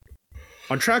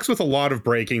 On tracks with a lot of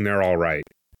braking, they're all right.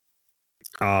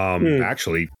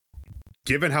 Actually,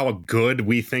 given how good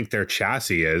we think their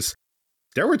chassis is,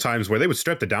 there were times where they would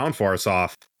strip the downforce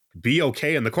off, be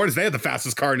okay in the corners. They had the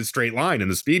fastest car in a straight line in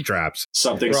the speed traps.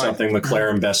 Something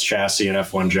McLaren best chassis in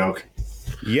F1 joke.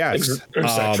 Yes.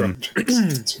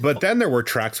 But then there were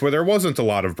tracks where there wasn't a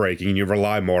lot of braking and you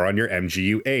rely more on your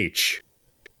MGU-H.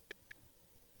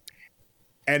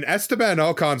 And Esteban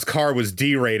Ocon's car was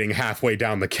derating halfway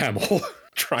down the Kemmel,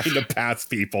 trying to pass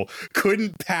people.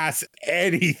 Couldn't pass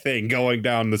anything going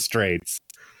down the straights.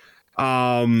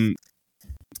 And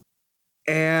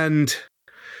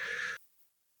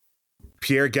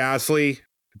Pierre Gasly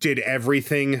did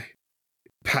everything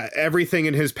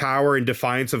in his power in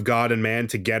defiance of God and man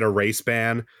to get a race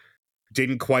ban.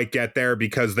 Didn't quite get there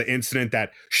because the incident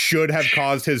that should have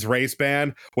caused his race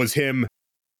ban was him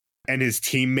and his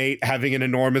teammate having an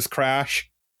enormous crash.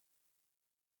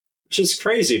 Which is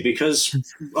crazy because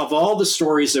of all the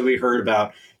stories that we heard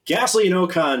about, Gasly and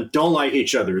Ocon don't like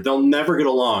each other. They'll never get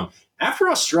along. After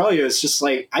Australia, it's just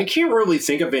like, I can't really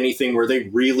think of anything where they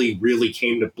really, really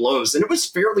came to blows. And it was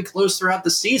fairly close throughout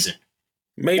the season.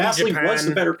 Maybe Gasly Japan. was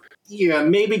the better. Yeah,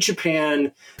 maybe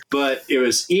Japan, but it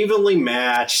was evenly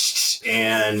matched.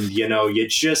 And,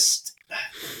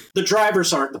 the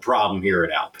drivers aren't the problem here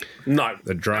at Alpine. No.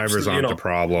 The drivers aren't the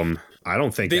problem. I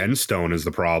don't think Enstone is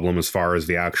the problem as far as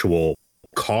the actual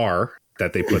car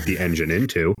that they put the engine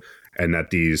into and that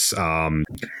these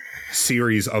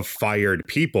series of fired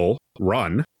people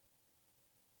run.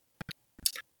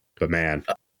 But man,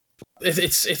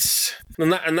 it's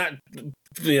and that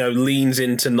leans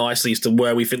into nicely as to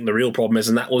where we think the real problem is,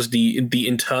 and that was the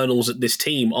internals at this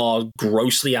team are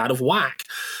grossly out of whack.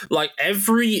 Like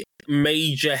every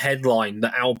major headline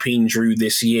that Alpine drew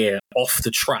this year off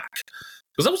the track.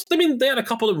 Because they had a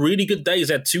couple of really good days.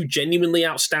 They had two genuinely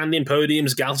outstanding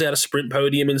podiums. Gasly had a sprint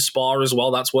podium in Spa as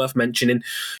well. That's worth mentioning.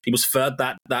 He was third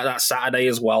that Saturday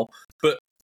as well. But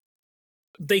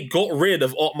they got rid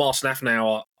of Otmar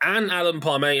Snafnauer and Alan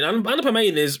Parmain. Alan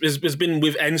Parmain has been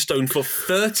with Enstone for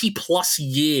 30 plus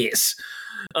years.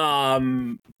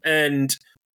 And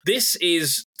this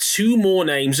is two more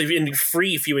names,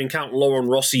 three if you count Laurent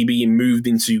Rossi being moved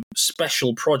into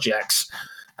special projects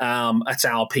at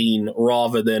Alpine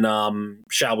rather than,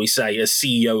 shall we say, as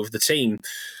CEO of the team.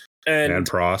 And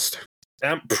Prost.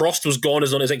 Prost was gone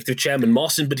as non-executive chairman.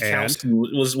 Marcin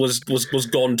Budikowski was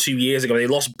gone 2 years ago. They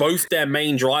lost both their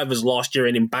main drivers last year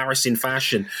in embarrassing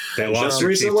fashion. They lost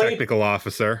their chief technical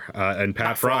officer, and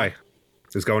Pat Fry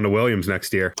is going to Williams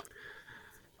next year.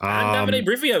 And Davide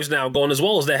Brivio's now gone as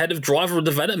well as their head of driver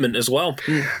development as well.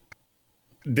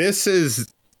 This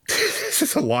is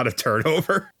a lot of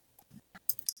turnover.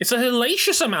 It's a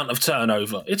hellacious amount of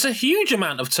turnover. It's a huge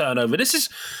amount of turnover. This is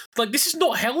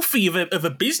not healthy of a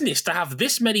business to have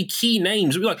this many key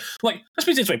names. Like let's put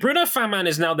it this way: Bruno Faman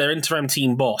is now their interim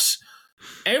team boss.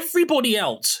 Everybody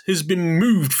else has been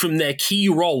moved from their key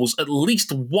roles at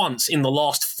least once in the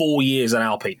last 4 years at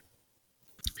Alpine.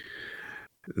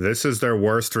 This is their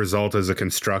worst result as a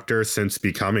constructor since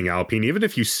becoming Alpine. Even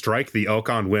if you strike the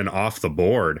Ocon win off the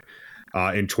board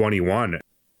in 21.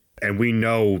 And we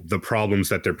know the problems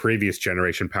that their previous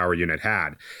generation power unit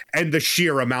had and the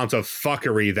sheer amount of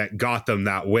fuckery that got them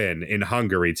that win in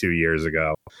Hungary 2 years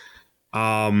ago.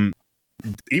 Even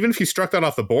if you struck that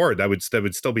off the board, that would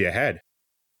still be ahead.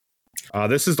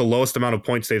 This is the lowest amount of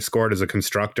points they've scored as a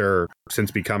constructor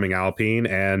since becoming Alpine.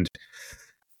 And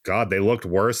God, they looked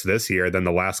worse this year than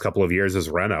the last couple of years as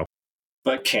Renault.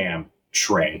 But Cam,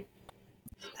 Trey,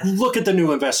 look at the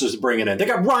new investors bringing in. They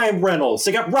got Ryan Reynolds.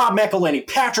 They got Rob McElhenney,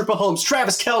 Patrick Mahomes,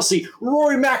 Travis Kelce,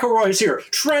 Rory McIlroy's here,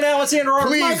 Trent Alexander-Arnold,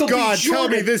 Please, Michael God, B. Jordan,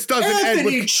 tell me this doesn't end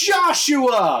with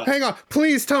Joshua. Hang on.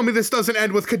 Please tell me this doesn't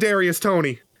end with Kadarius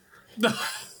Toney.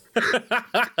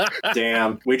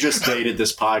 Damn, we just dated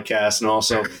this podcast, and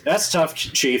also, that's tough,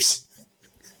 Chiefs.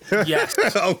 Yes.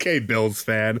 Okay, Bills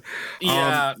fan.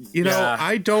 Yeah.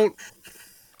 I don't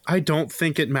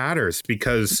think it matters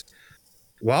because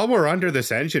while we're under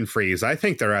this engine freeze, I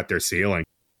think they're at their ceiling.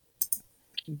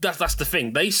 That's the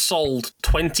thing. They sold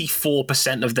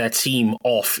 24% of their team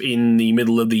off in the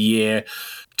middle of the year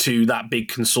to that big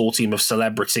consortium of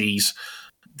celebrities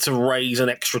to raise an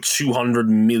extra 200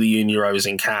 million euros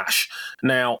in cash.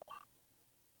 Now,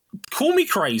 call me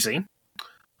crazy,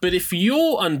 but if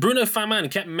and Bruno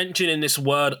Faman kept mentioning this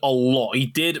word a lot. He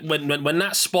did when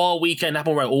that Spa weekend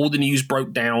happened where all the news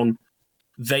broke down.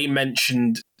 He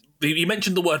mentioned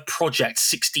the word project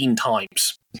 16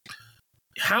 times.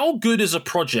 how good is a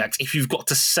project if you've got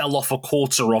to sell off a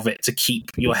quarter of it to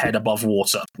keep your head above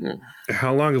water?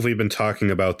 How long have we been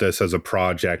talking about this as a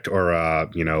project or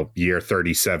year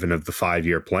 37 of the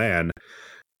 5-year plan?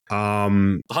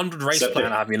 100 race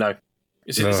plan, have you know?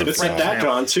 It's like that,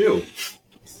 John, too.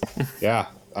 Yeah.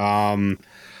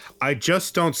 I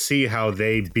just don't see how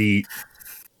they beat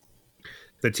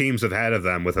the teams ahead of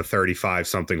them with a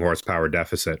 35-something horsepower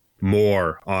deficit,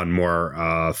 more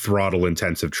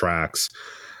throttle-intensive tracks.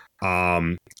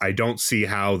 I don't see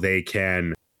how they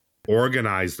can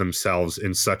organize themselves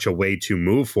in such a way to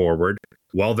move forward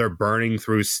while they're burning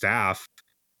through staff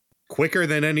quicker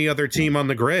than any other team on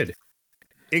the grid,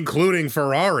 including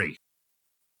Ferrari.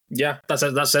 Yeah,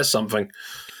 that says something.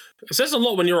 It says a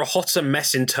lot when you're a hotter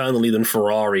mess internally than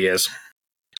Ferrari is.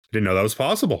 Didn't know that was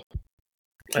possible.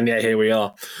 And yeah, here we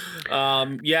are.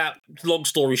 Long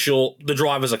story short, the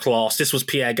drivers are class. This was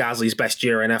Pierre Gasly's best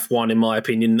year in F1, in my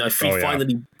opinion.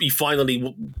 He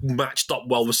finally matched up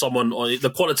well with someone.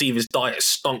 The quality of his diet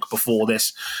stunk before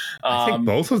this. I think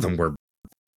both of them were.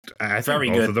 Both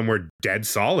of them were dead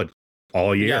solid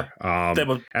all year. Yeah, they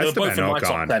were both in my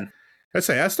top 10. I'd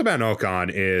say Esteban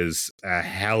Ocon is a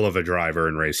hell of a driver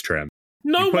in race trim.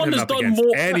 No one has done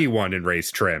more. Anyone in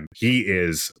race trim, he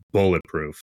is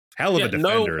bulletproof. Hell of a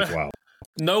defender as well.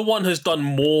 No one has done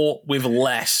more with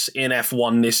less in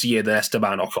F1 this year than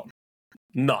Esteban Ocon.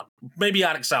 None. Maybe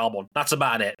Alex Albon. That's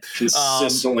about it.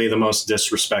 Consistently the most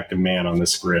disrespected man on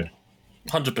this grid.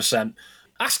 100%.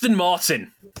 Aston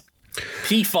Martin.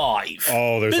 P5.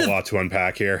 Oh, there's a lot to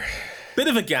unpack here. Bit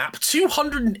of a gap.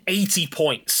 280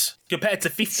 points compared to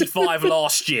 55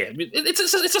 last year.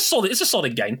 It's a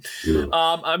solid game.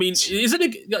 I mean, is it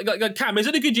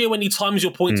a good year when you times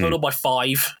your point total by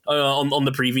 5 on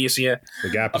the previous year? The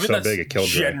gap is so big it killed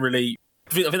generally.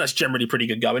 I think that's generally pretty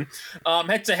good going.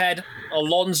 Head to head,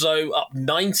 Alonso up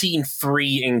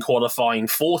 19-3 in qualifying,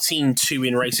 14-2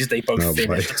 in races they both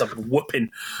finished. It's a whooping.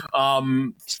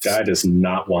 This guy does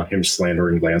not want him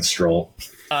slandering Lance Stroll.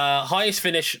 Highest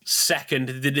finish,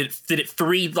 second. Did it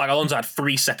 3? Like Alonso had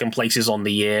 3 second places on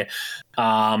the year.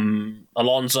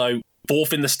 Alonso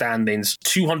 4th in the standings,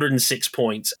 206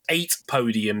 points, 8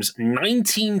 podiums,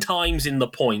 19 times in the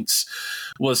points.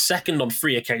 Was second on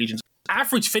 3 occasions.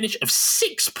 Average finish of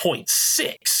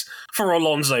 6.6 for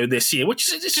Alonso this year,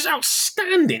 which is just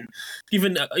outstanding,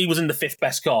 given he was in the 5th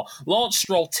best car. Lance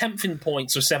Stroll, 10th in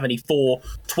points with 74,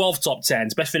 12 top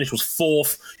 10s. Best finish was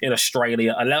 4th in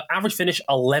Australia. Average finish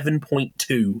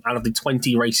 11.2 out of the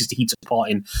 20 races that he took part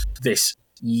in this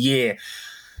year.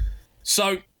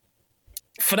 So,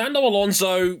 Fernando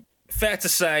Alonso, fair to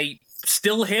say,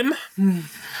 still him?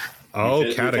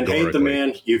 Categorically. You can hate the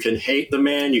man. You can hate the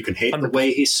man. You can hate the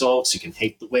way he sulks. You can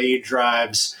hate the way he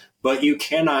drives. But you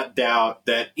cannot doubt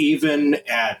that even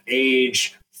at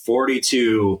age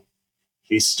 42,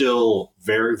 he's still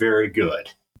very, very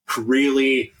good.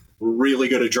 Really, really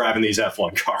good at driving these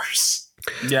F1 cars.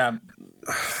 Yeah.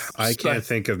 I can't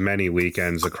think of many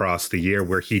weekends across the year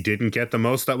where he didn't get the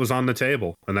most that was on the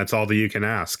table. And that's all that you can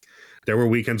ask. There were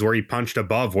weekends where he punched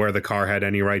above where the car had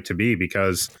any right to be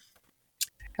because,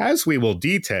 as we will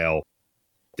detail,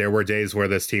 there were days where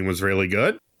this team was really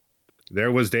good.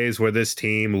 There was days where this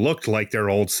team looked like their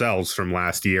old selves from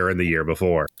last year and the year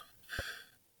before.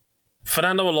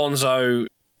 Fernando Alonso,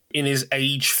 in his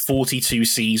age 42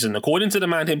 season, according to the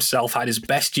man himself, had his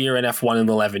best year in F1 in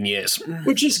 11 years.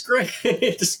 Which is great.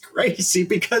 It's crazy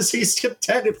because he's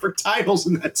contended for titles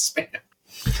in that span.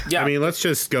 Yeah. I mean, let's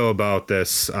just go about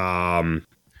this.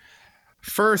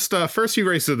 First few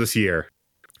races of this year.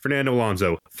 Fernando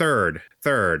Alonso, 3rd,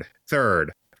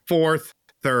 4th,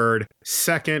 3rd,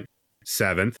 2nd,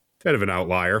 7th, bit of an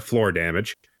outlier, floor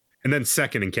damage, and then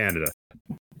 2nd in Canada.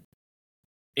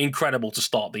 Incredible to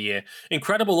start the year.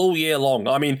 Incredible all year long.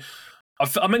 I mean,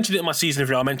 I mentioned it in my season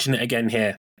review, I'll mention it again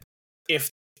here. If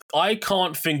I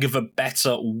can't think of a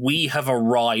better we have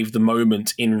arrived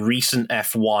moment in recent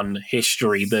F1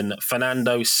 history than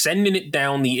Fernando sending it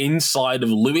down the inside of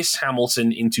Lewis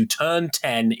Hamilton into turn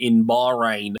 10 in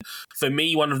Bahrain. For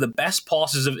me, one of the best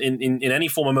passes in any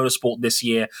form of motorsport this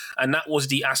year, and that was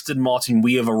the Aston Martin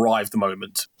we have arrived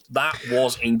moment. That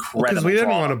was incredible. Because we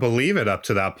didn't want to believe it up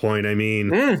to that point. I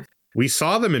mean, we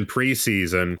saw them in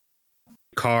preseason.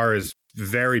 Cars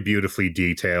very beautifully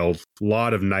detailed. A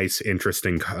lot of nice,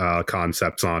 interesting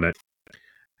concepts on it.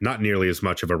 Not nearly as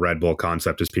much of a Red Bull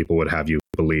concept as people would have you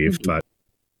believe, but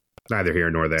neither here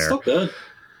nor there. Still good.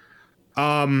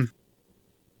 And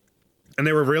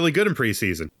they were really good in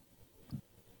preseason.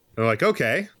 They're like,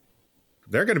 okay,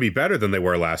 they're going to be better than they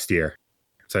were last year.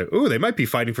 It's like, ooh, they might be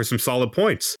fighting for some solid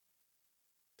points.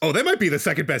 Oh, they might be the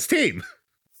second best team.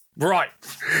 Right.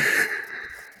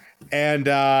 And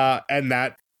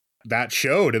that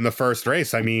showed in the first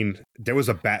race. I mean,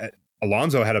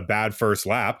 Alonso had a bad first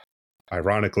lap,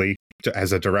 ironically,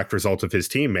 as a direct result of his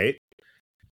teammate,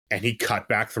 and he cut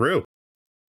back through.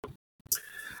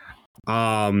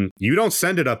 You don't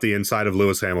send it up the inside of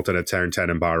Lewis Hamilton at turn 10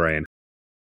 in Bahrain.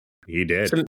 He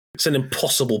did. It's an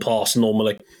impossible pass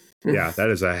normally. Yeah, that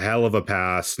is a hell of a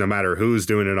pass, no matter who's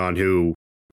doing it on who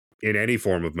in any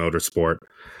form of motorsport.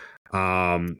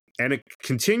 And it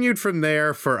continued from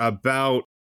there for about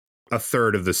a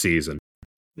third of the season.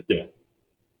 Yeah.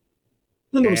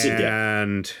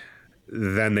 And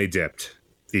then they dipped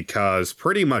because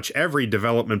pretty much every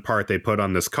development part they put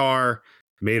on this car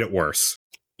made it worse.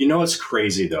 You know what's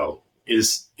crazy, though,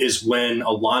 is when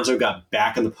Alonso got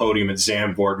back on the podium at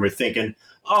Zandvoort, and we're thinking,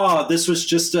 oh, this was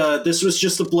just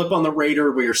a blip on the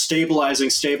radar. We are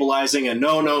stabilizing, and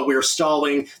no, we're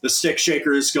stalling. The stick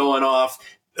shaker is going off.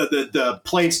 The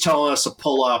plane's telling us to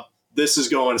pull up. This is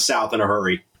going south in a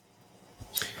hurry.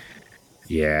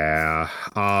 Yeah.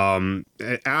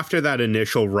 After that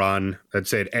initial run, I'd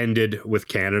say it ended with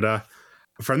Canada.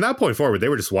 From that point forward, they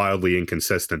were just wildly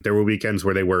inconsistent. There were weekends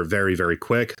where they were very, very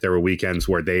quick. There were weekends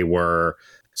where they were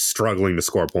struggling to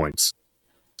score points.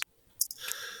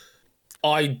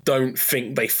 I don't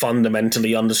think they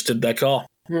fundamentally understood their car.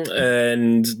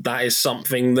 And that is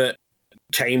something that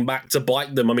came back to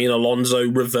bite them. I mean, Alonso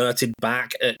reverted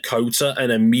back at Cota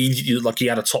and immediately, like, he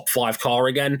had a top 5 car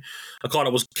again. A car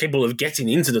that was capable of getting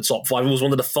into the top 5. He was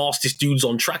one of the fastest dudes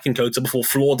on track in Cota before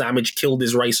floor damage killed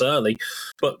his race early.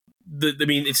 But,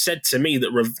 it said to me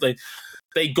that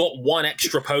they got one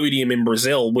extra podium in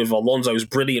Brazil with Alonso's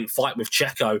brilliant fight with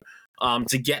Checo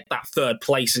to get that third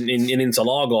place in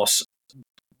Interlagos.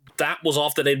 That was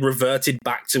after they'd reverted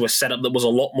back to a setup that was a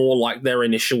lot more like their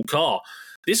initial car.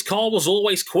 This car was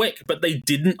always quick, but they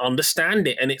didn't understand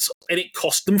it, and it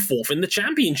cost them 4th in the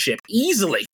championship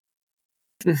easily.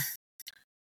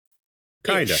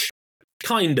 Kind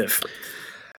of.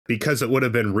 Because it would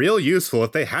have been real useful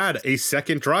if they had a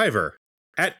second driver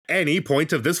at any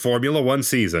point of this Formula One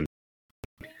season.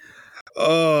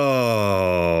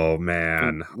 Oh,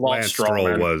 man. Lance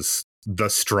Stroll was the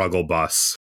struggle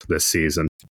bus this season.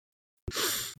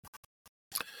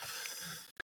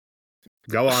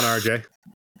 Go on, RJ.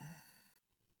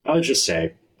 I would just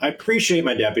say, I appreciate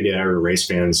my deputy editor, race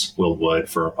fans, Will Wood,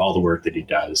 for all the work that he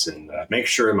does and make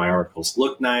sure my articles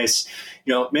look nice,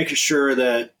 making sure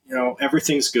that,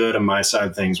 everything's good on my side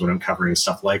of things when I'm covering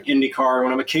stuff like IndyCar,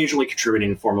 when I'm occasionally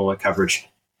contributing Formula One coverage.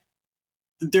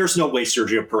 There's no way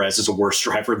Sergio Perez is a worse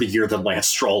driver of the year than Lance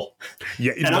Stroll.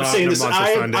 Yeah, and I'm saying this,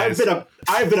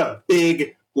 I've been a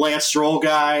big Lance Stroll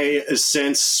guy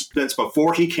since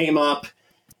before he came up.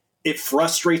 It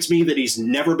frustrates me that he's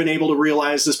never been able to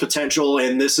realize this potential,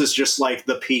 and this is just like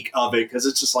the peak of it, because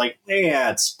it's just like,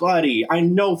 man, buddy, I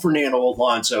know Fernando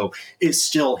Alonso is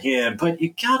still him, but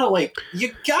you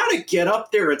gotta get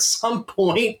up there at some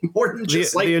point more than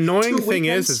just the annoying thing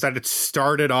is that it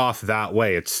started off that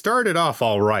way. It started off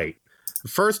all right. The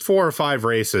first 4 or 5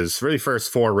 races, really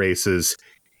first 4 races,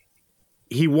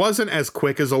 he wasn't as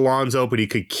quick as Alonso, but he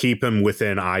could keep him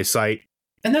within eyesight.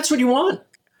 And that's what you want.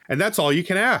 And that's all you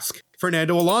can ask.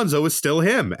 Fernando Alonso is still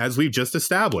him, as we've just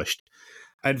established.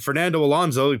 And Fernando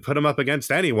Alonso, you put him up against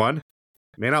anyone.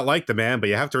 You may not like the man, but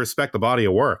you have to respect the body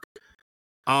of work.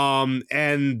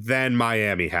 And then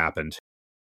Miami happened.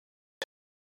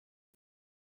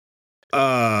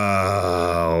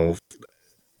 I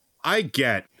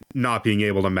get not being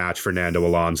able to match Fernando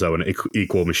Alonso in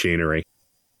equal machinery.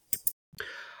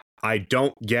 I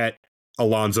don't get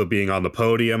Alonso being on the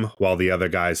podium while the other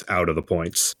guy's out of the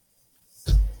points.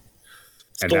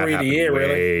 And that happened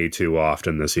way too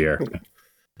often this year.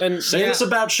 And say this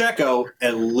about Checo,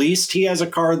 at least he has a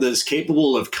car that is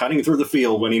capable of cutting through the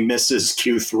field when he misses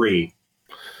Q3.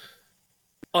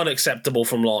 Unacceptable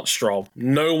from Lance Stroll.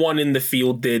 No one in the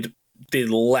field did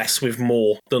less with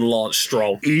more than Lance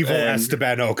Stroll. Evil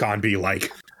Esteban Ocon be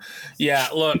like. Yeah,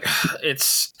 look,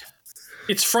 it's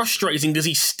frustrating because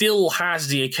he still has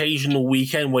the occasional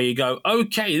weekend where you go,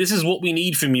 okay, this is what we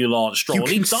need from you, Lance Stroll. You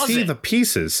can see the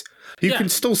pieces. You can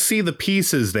still see the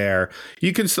pieces there.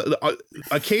 You can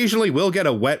occasionally we'll get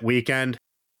a wet weekend,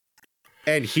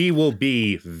 and he will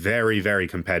be very, very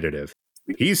competitive.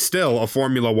 He's still a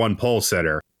Formula One pole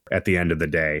sitter at the end of the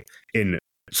day. In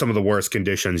some of the worst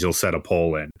conditions, you'll set a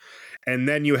pole in. And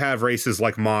then you have races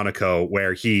like Monaco,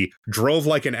 where he drove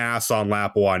like an ass on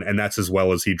lap 1, and that's as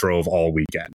well as he drove all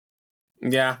weekend.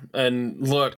 Yeah, and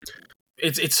look,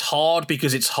 it's hard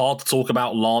because it's hard to talk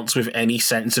about Lance with any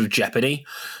sense of jeopardy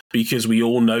because we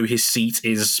all know his seat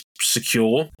is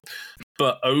secure.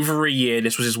 but over a year,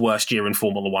 this was his worst year in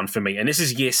Formula One for me. And this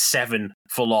is year 7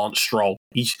 for Lance Stroll.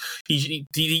 He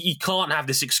can't have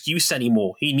this excuse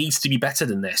anymore. He needs to be better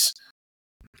than this.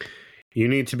 You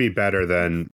need to be better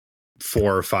than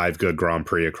 4 or 5 good Grand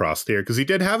Prix across the year, because he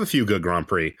did have a few good Grand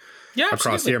Prix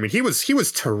across the year. I mean, he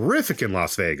was terrific in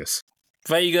Las Vegas.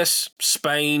 Vegas,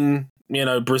 Spain,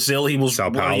 Brazil. He was Sao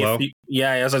Paulo.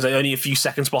 As I say, only a few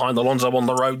seconds behind Alonso on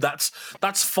the road. That's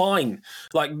fine.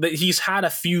 Like, he's had a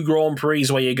few Grand Prix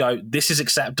where you go, this is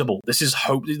acceptable. This is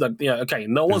hope. Like, okay,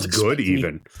 no one's good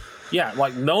even.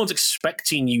 No one's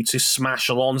expecting you to smash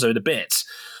Alonso to bits,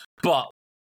 but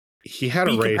he had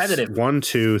a race, 1,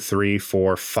 2, 3,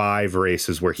 4, 5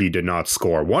 races where he did not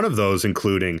score. One of those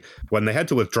including when they had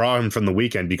to withdraw him from the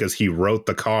weekend because he wrote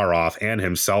the car off and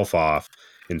himself off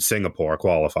in Singapore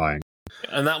qualifying.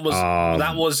 And that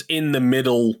was in the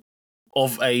middle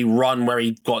of a run where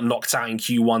he got knocked out in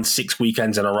Q1 6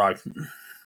 weekends in a row.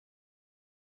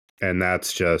 And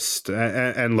that's just...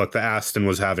 And look, the Aston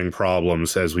was having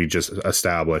problems, as we just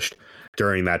established,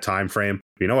 during that time frame.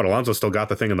 You know what? Alonso still got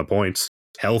the thing in the points.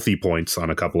 Healthy points on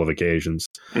a couple of occasions.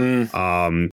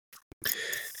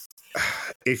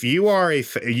 If you are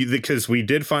because we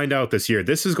did find out this year,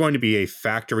 this is going to be a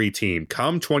factory team.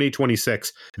 Come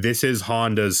 2026, this is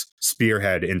Honda's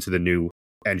spearhead into the new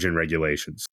engine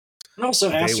regulations. And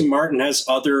also, Aston Martin has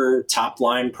other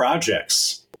top-line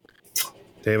projects.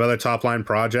 They have other top-line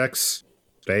projects.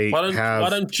 Why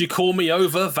don't you call me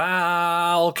over,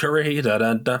 Valkyrie? Da,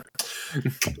 da, da.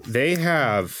 They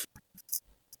have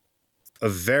a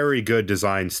very good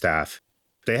design staff.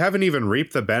 They haven't even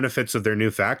reaped the benefits of their new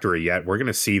factory yet. We're going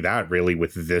to see that really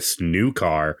with this new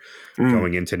car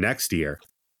going into next year.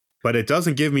 But it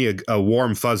doesn't give me a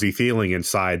warm, fuzzy feeling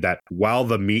inside that while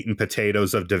the meat and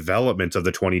potatoes of development of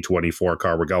the 2024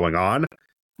 car were going on,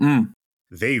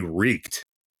 they reeked.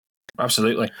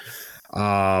 Absolutely.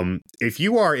 If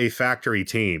you are a factory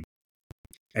team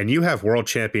and you have world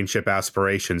championship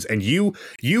aspirations and you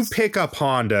pick up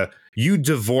Honda, you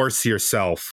divorce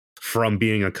yourself from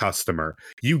being a customer.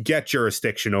 You get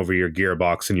jurisdiction over your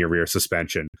gearbox and your rear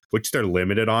suspension, which they're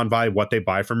limited on by what they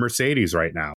buy from Mercedes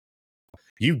right now.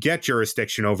 You get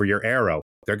jurisdiction over your aero.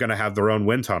 They're going to have their own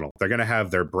wind tunnel. They're going to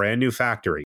have their brand new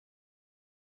factory.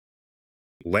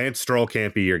 Lance Stroll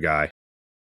can't be your guy.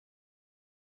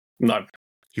 No.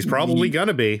 He's probably going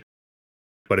to be.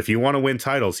 But if you want to win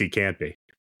titles, he can't be.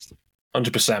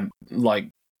 100%. Like,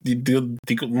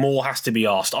 the more has to be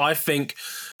asked. I think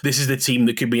this is the team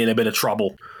that could be in a bit of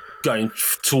trouble going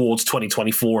towards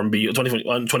 2024 and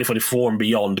 2024 and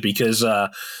beyond, because the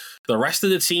rest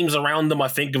of the teams around them, I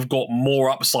think, have got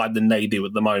more upside than they do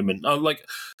at the moment. Like,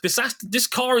 this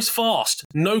car is fast,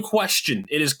 no question.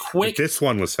 It is quick. This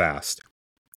one was fast.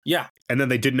 Yeah. And then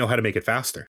they didn't know how to make it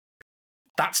faster.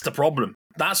 That's the problem.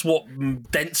 That's what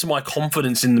dents my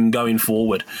confidence in them going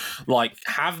forward. Like,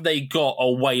 have they got a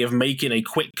way of making a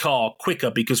quick car quicker?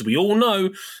 Because we all know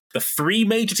the 3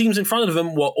 major teams in front of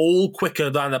them were all quicker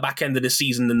down the back end of the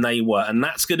season than they were, and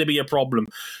that's going to be a problem.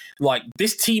 Like,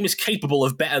 this team is capable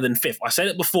of better than 5th. I said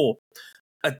it before.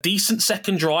 A decent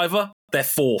second driver, they're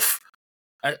 4th.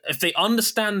 If they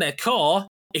understand their car,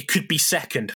 it could be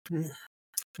 2nd.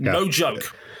 No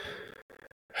joke.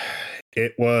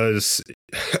 It was...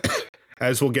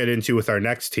 as we'll get into with our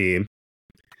next team,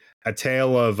 a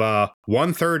tale of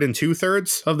 1/3 and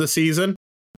 2/3 of the season.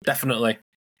 Definitely.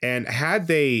 And had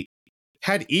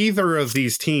either of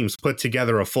these teams put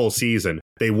together a full season,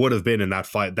 they would have been in that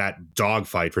fight, that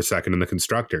dogfight for second in the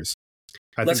constructors.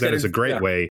 I think that is a great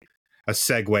way, a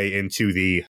segue into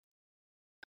the...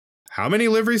 How many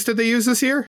liveries did they use this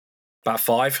year? About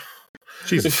 5.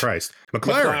 Jesus Christ.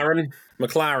 McLaren,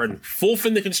 4th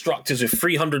in the constructors with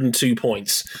 302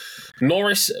 points.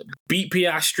 Norris beat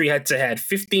Piastri head-to-head,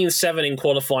 15-7 in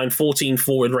qualifying,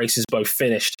 14-4 in races both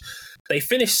finished. They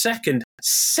finished 2nd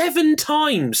 7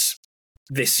 times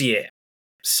this year.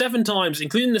 7 times,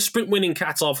 including the sprint win in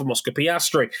Qatar from Oscar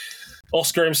Piastri.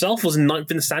 Oscar himself was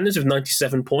 9th in the standards with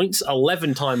 97 points,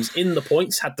 11 times in the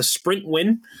points, had the sprint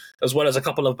win, as well as a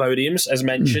couple of podiums, as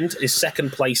mentioned, is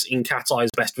 2nd place in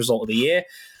Qatar's best result of the year.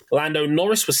 Lando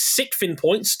Norris was 6th in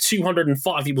points,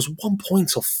 205. He was 1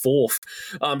 point off 4th.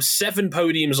 7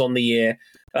 podiums on the year,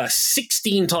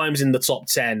 16 times in the top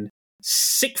 10.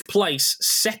 6th place,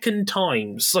 2nd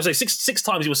times. So I say six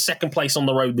times he was 2nd place on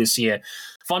the road this year.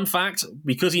 Fun fact,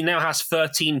 because he now has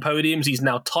 13 podiums, he's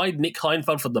now tied Nick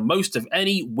Heidfeld for the most of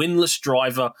any winless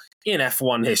driver in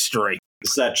F1 history.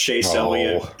 Is that Chase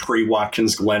Elliott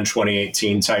pre-Watkins Glen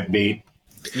 2018 type beat?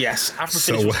 Yes, after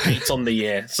finishing 8th on the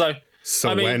year. So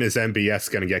when is MBS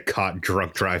going to get caught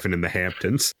drunk driving in the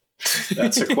Hamptons?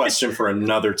 That's a question for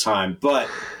another time. But,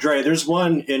 Dre, there's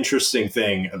one interesting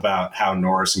thing about how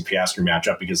Norris and Piastri match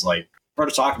up because, like, we're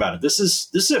to talk about it. This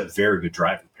is a very good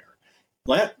driving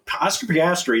pair. Oscar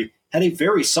Piastri had a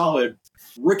very solid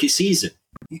rookie season.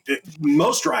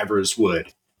 Most drivers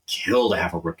would kill to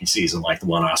have a rookie season like the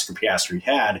one Oscar Piastri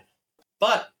had,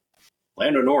 but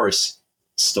Lando Norris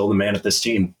still the man at this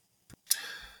team.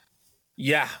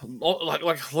 Yeah,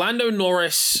 like Lando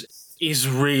Norris is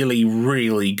really,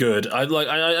 really good. I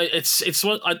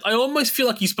almost feel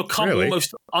like he's become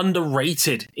almost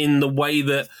underrated in the way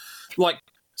that, like,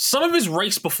 some of his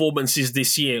race performances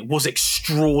this year was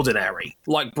extraordinary.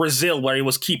 Like Brazil, where he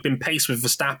was keeping pace with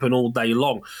Verstappen all day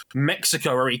long.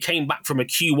 Mexico, where he came back from a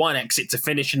Q1 exit to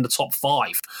finish in the top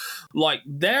 5. Like,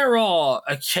 there are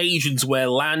occasions where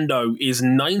Lando is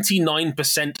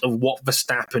 99% of what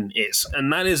Verstappen is.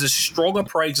 And that is as strong a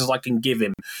praise as I can give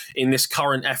him in this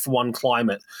current F1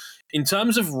 climate. In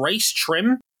terms of race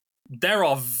trim, there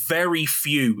are very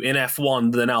few in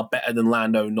F1 that are better than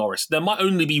Lando Norris. There might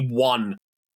only be one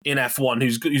in F1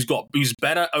 who's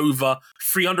better over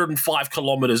 305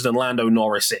 kilometers than Lando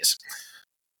Norris is.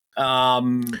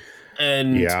 And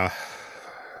yeah,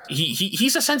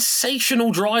 he's a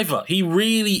sensational driver. He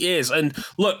really is. And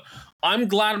look, I'm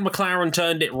glad McLaren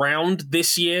turned it round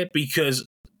this year because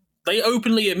they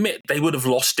openly admit they would have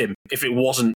lost him if it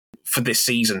wasn't for this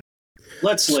season.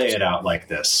 Let's lay it out like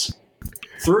this.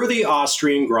 Through the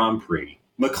Austrian Grand Prix,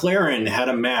 McLaren had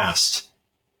amassed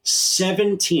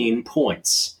 17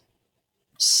 points.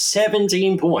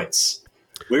 17 points.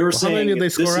 We were saying, how many did they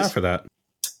score after that?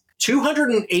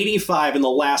 285 in the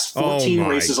last 14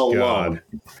 races alone.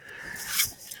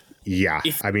 Yeah,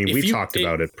 we talked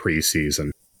about it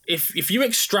preseason. If you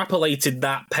extrapolated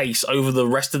that pace over the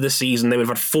rest of the season, they would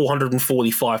have had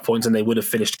 445 points and they would have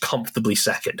finished comfortably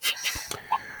second.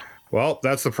 Well,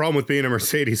 that's the problem with being a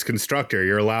Mercedes constructor.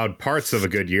 You're allowed parts of a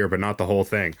good year, but not the whole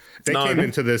thing. They came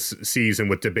into this season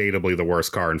with debatably the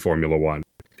worst car in Formula One.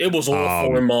 It was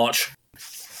awful in March.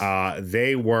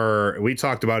 We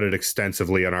talked about it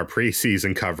extensively on our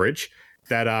preseason coverage,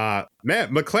 that,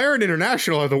 McLaren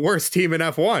International are the worst team in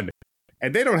F1,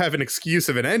 and they don't have an excuse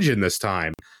of an engine this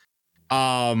time.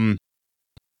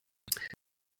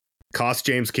 Cost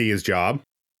James Key his job.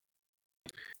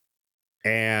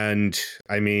 And,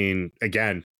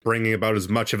 again, bringing about as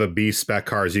much of a B-spec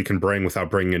car as you can bring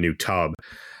without bringing a new tub.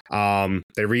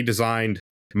 They redesigned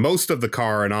most of the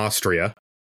car in Austria.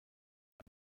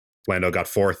 Lando got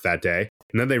 4th that day.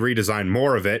 And then they redesigned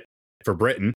more of it for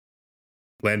Britain.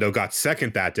 Lando got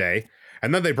 2nd that day.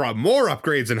 And then they brought more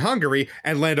upgrades in Hungary,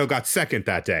 and Lando got 2nd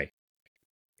that day.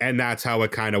 And that's how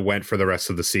it kind of went for the rest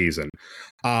of the season.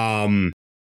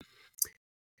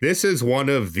 This is one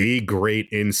of the great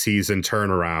in-season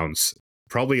turnarounds.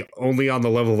 Probably only on the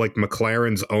level of like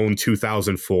McLaren's own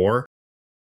 2004.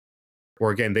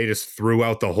 Where again, they just threw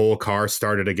out the whole car,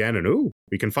 started again, and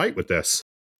we can fight with this.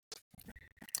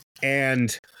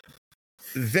 And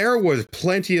there was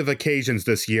plenty of occasions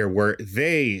this year where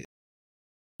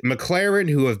McLaren,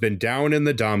 who have been down in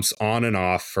the dumps on and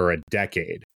off for a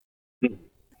decade,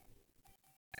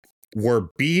 were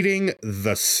beating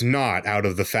the snot out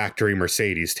of the factory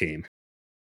Mercedes team.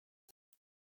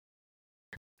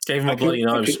 Gave him a bloody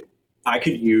nose. I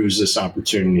could use this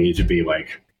opportunity to be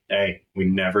like, hey, we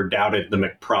never doubted the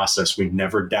McProcess. We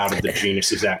never doubted the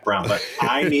genius of Zach Brown. But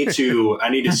I need to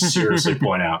seriously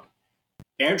point out,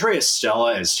 Andrea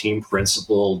Stella, as team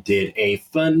principal, did a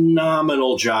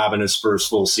phenomenal job in his first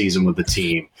full season with the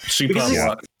team. Super.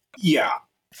 Yeah.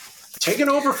 Taking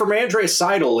over from Andrea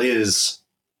Seidel is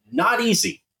not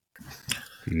easy.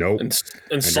 Nope.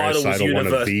 And Seidel was one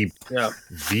of the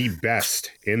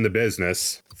best in the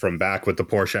business from back with the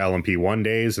Porsche LMP1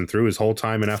 days and through his whole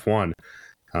time in F1.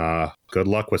 Good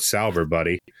luck with Sauber,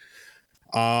 buddy.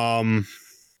 And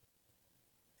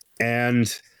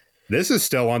this is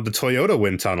still on the Toyota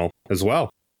wind tunnel as well.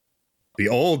 The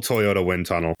old Toyota wind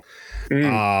tunnel.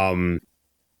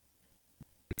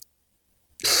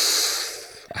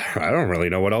 I don't really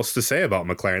know what else to say about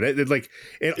McLaren.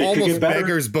 It almost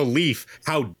beggars belief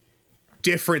how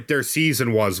different their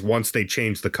season was once they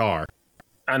changed the car.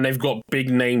 And they've got big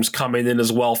names coming in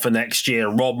as well for next year.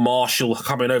 Rob Marshall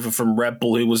coming over from Red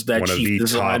Bull, who was their chief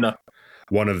designer.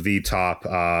 One of the top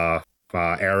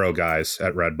aero guys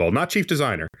at Red Bull. Not chief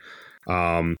designer.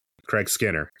 Craig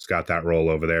Skinner has got that role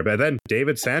over there. But then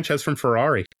David Sanchez from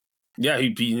Ferrari. Yeah,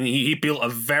 he built a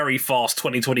very fast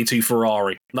 2022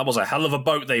 Ferrari. That was a hell of a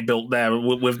boat they built there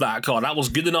with that car. That was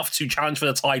good enough to challenge for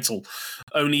the title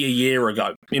only a year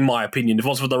ago, in my opinion. If it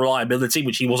wasn't for the reliability,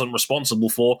 which he wasn't responsible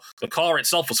for, the car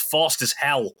itself was fast as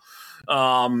hell.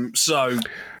 So,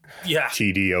 yeah.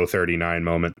 TDO 39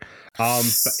 moment. But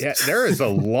yeah, there is a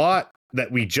lot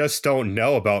that we just don't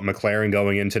know about McLaren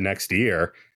going into next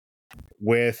year.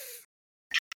 With,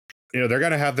 they're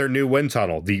going to have their new wind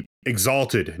tunnel, the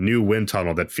exalted new wind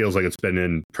tunnel that feels like it's been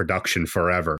in production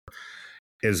forever,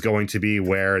 is going to be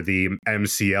where the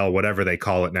MCL, whatever they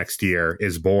call it next year,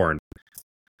 is born.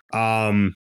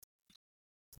 Kind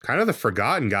of the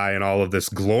forgotten guy in all of this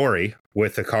glory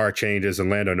with the car changes and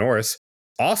Lando Norris,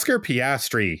 Oscar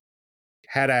Piastri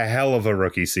had a hell of a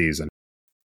rookie season.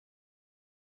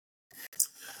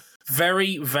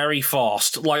 Very, very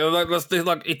fast. Like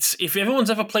it's if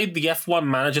everyone's ever played the F1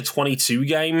 Manager 22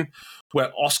 game,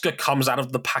 where Oscar comes out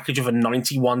of the package of a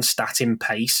 91 stat in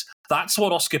pace, that's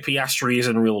what Oscar Piastri is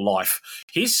in real life.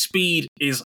 His speed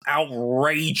is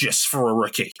outrageous for a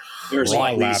rookie. There's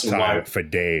raw lap time for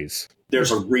days.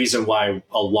 There's a reason why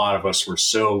a lot of us were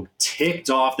so ticked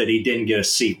off that he didn't get a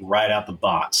seat right out the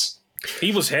box.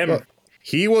 He was him. Look,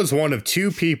 he was one of two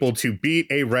people to beat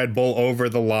a Red Bull over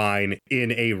the line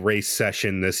in a race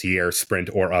session this year, sprint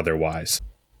or otherwise.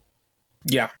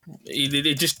 Yeah,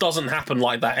 it just doesn't happen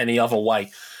like that any other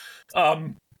way.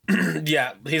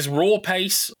 Yeah, his raw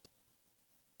pace,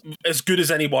 as good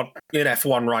as anyone in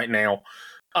F1 right now.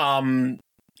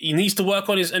 He needs to work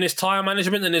on his tire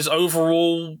management and his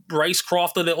overall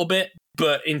racecraft a little bit,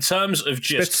 but in terms of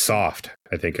just... It's soft,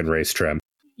 I think, in race trim.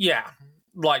 Yeah,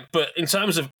 but in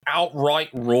terms of outright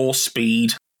raw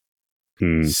speed,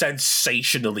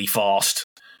 sensationally fast.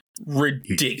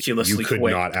 Ridiculously quick. You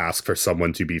could not ask for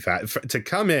someone to be fast. To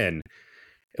come in,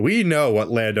 we know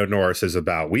what Lando Norris is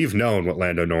about. We've known what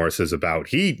Lando Norris is about.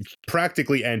 He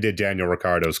practically ended Daniel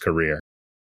Ricciardo's career.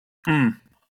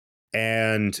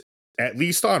 And at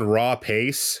least on raw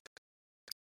pace,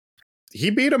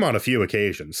 he beat him on a few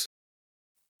occasions.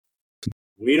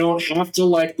 We don't have to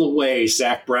like the way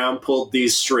Zach Brown pulled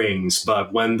these strings,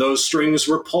 but when those strings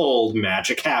were pulled,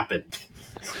 magic happened.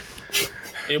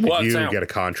 It works out. You get a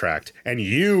contract, and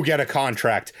you get a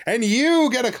contract, and you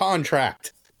get a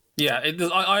contract. Yeah,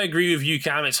 I agree with you,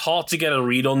 Cam. It's hard to get a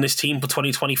read on this team for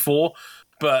 2024,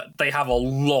 but they have a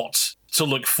lot to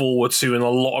look forward to and a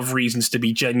lot of reasons to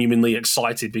be genuinely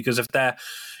excited, because if they're,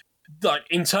 like,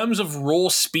 in terms of raw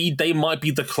speed, they might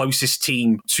be the closest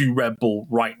team to Red Bull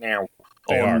right now.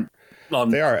 They are.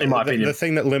 In my opinion. The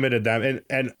thing that limited them,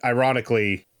 and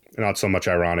ironically, not so much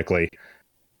ironically,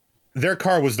 their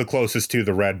car was the closest to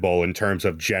the Red Bull in terms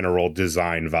of general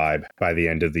design vibe by the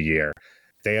end of the year.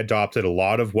 They adopted a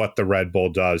lot of what the Red Bull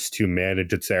does to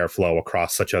manage its airflow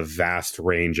across such a vast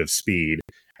range of speed.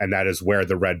 And that is where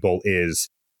the Red Bull is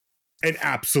an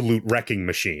absolute wrecking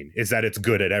machine, is that it's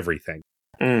good at everything.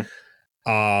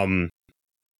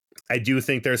 I do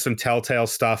think there's some telltale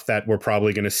stuff that we're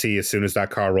probably going to see as soon as that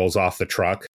car rolls off the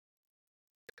truck,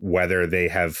 whether they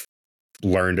have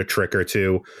learned a trick or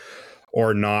two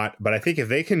or not. But I think if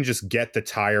they can just get the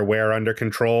tire wear under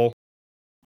control,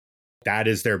 that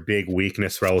is their big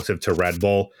weakness relative to Red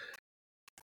Bull.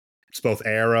 It's both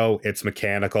aero, it's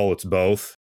mechanical, it's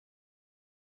both.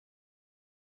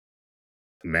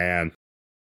 Man,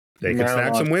 they could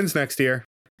snag some wins next year.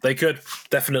 They could,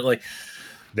 definitely.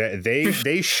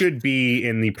 They should be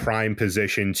in the prime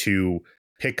position to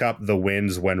pick up the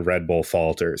wins when Red Bull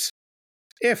falters.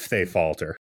 If they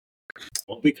falter.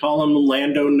 Well, we call them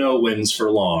Lando no-wins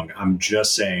for long. I'm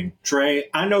just saying. Trey,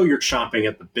 I know you're chomping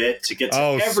at the bit to get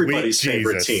to everybody's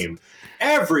favorite team.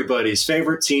 Everybody's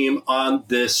favorite team on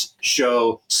this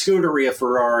show, Scuderia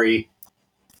Ferrari.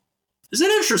 It's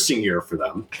an interesting year for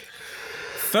them.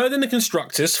 Third in the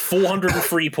Constructors,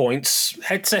 403 points.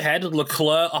 Head-to-head,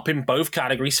 Leclerc up in both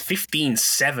categories,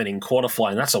 15-7 in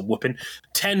qualifying. That's a whooping.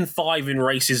 10-5 in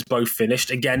races, both finished.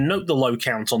 Again, note the low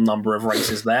count on number of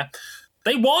races there.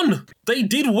 They won. They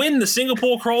did win the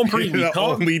Singapore Grand Prix. The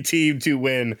only team to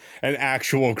win an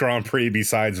actual Grand Prix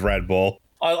besides Red Bull.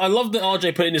 I love that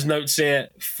RJ put in his notes here.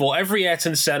 For every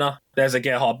Ayrton Senna, there's a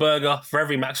Gerhard Berger. For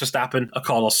every Max Verstappen, a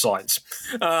Carlos Sainz,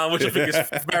 which I think is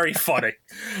very funny.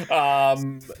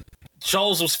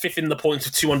 Charles was fifth in the points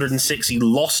with 206. He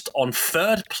lost on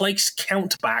third place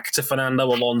count back to Fernando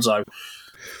Alonso.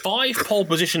 5 pole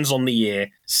positions on the year,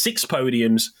 6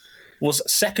 podiums. Was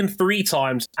second 3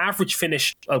 times, average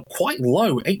finish quite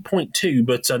low, 8.2,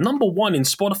 but number 1 in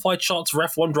Spotify charts for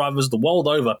F1 drivers the world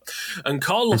over. And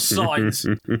Carlos Sainz,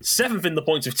 7th in the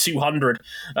points of 200,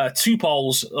 2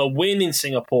 poles, a win in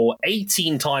Singapore,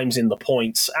 18 times in the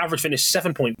points, average finish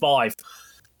 7.5.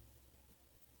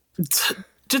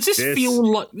 Does this feel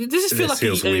like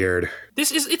weird?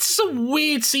 It's a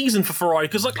weird season for Ferrari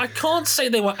because I can't say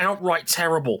they were outright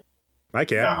terrible. I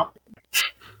can. No.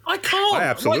 I can't. I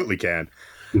absolutely can.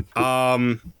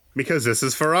 Because this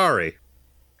is Ferrari.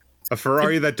 A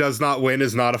Ferrari that does not win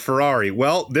is not a Ferrari.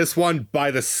 Well, this one,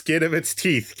 by the skin of its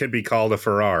teeth, can be called a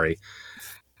Ferrari.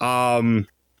 On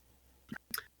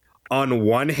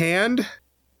one hand,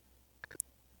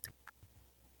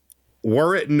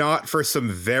 were it not for some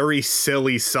very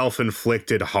silly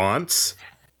self-inflicted haunts,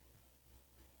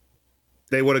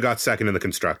 they would have got second in the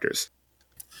Constructors.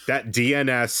 That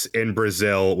DNS in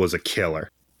Brazil was a killer.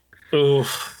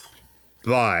 Oof.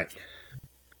 But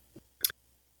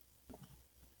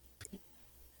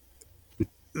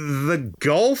the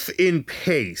gulf in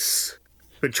pace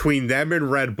between them and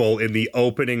Red Bull in the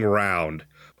opening round,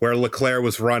 where Leclerc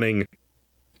was running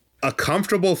a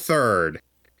comfortable third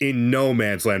in no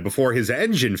man's land before his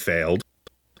engine failed,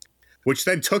 which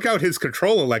then took out his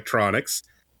control electronics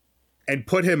and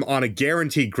put him on a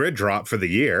guaranteed grid drop for the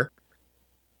year,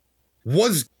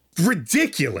 was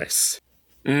ridiculous.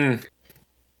 And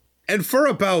for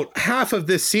about half of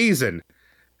this season,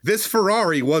 this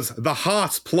Ferrari was the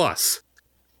Haas plus.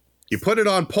 You put it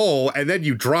on pole, and then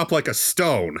you drop like a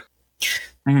stone.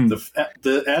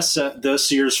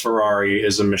 This year's Ferrari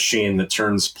is a machine that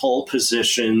turns pole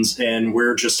positions, and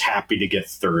we're just happy to get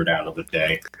third out of the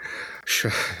day.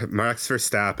 Max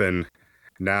Verstappen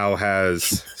now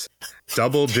has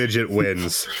double-digit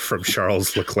wins from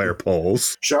Charles Leclerc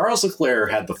poles. Charles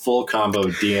Leclerc had the full combo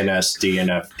DNS,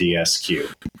 DNF,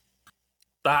 DSQ.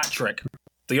 The hat trick.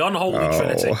 The unholy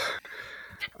trinity.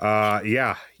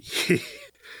 Yeah.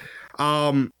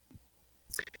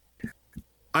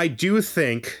 I do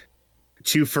think,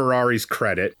 to Ferrari's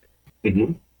credit,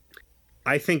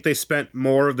 I think they spent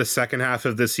more of the second half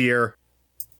of this year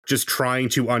just trying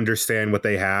to understand what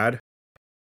they had.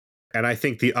 And I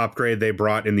think the upgrade they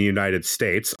brought in the United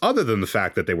States, other than the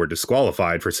fact that they were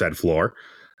disqualified for said floor,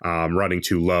 running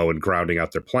too low and grounding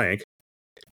out their plank,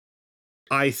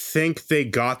 I think they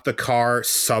got the car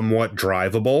somewhat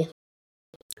drivable.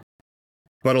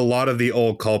 But a lot of the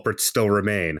old culprits still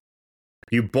remain.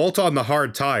 You bolt on the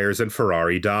hard tires and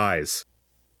Ferrari dies.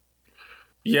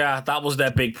 Yeah, that was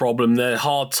their big problem. Their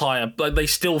hard tire, they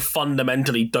still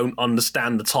fundamentally don't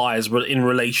understand the tires in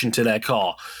relation to their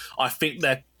car. I think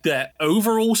their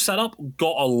overall setup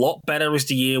got a lot better as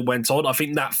the year went on. I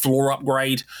think that floor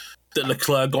upgrade that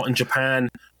Leclerc got in Japan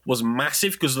was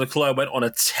massive because Leclerc went on a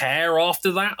tear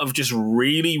after that of just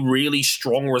really, really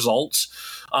strong results,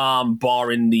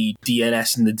 barring the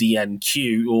DNS and the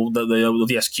DNQ, or the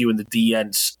DSQ and the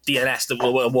DNS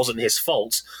that wasn't his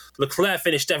fault. Leclerc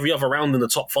finished every other round in the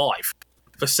top 5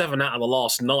 for 7 out of the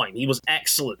last 9. He was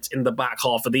excellent in the back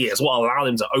half of the year, as well, allowed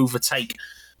him to overtake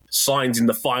Sainz in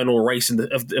the final race of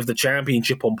the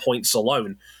championship on points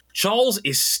alone. Charles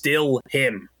is still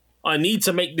him. I need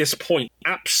to make this point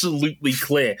absolutely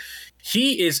clear.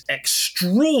 He is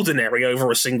extraordinary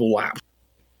over a single lap.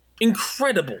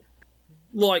 Incredible.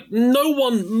 No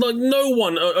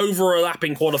one over a lap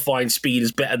in qualifying speed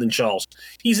is better than Charles.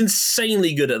 He's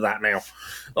insanely good at that now.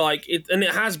 And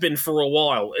it has been for a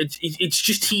while. It's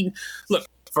just look,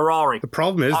 Ferrari. The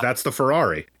problem is that's the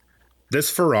Ferrari. This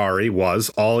Ferrari was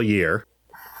all year.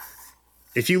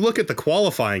 If you look at the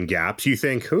qualifying gaps, you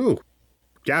think,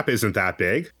 gap isn't that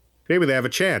big. Maybe they have a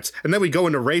chance. And then we go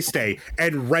into race day,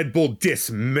 and Red Bull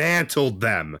dismantled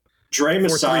them for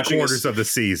 3/4 of the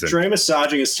season. Dre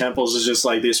massaging his temples is just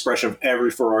like the expression of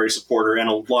every Ferrari supporter, and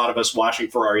a lot of us watching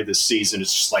Ferrari this season.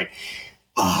 It's just like,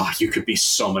 you could be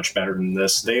so much better than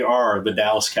this. They are the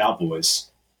Dallas Cowboys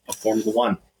of Formula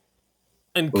One.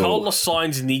 And Carlos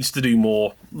Sainz needs to do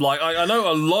more. I know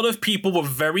a lot of people were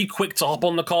very quick to hop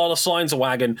on the Carlos Sainz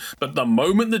wagon, but the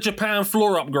moment the Japan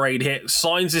floor upgrade hit,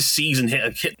 Sainz's season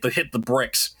hit the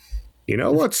bricks. You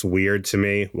know what's weird to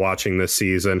me watching this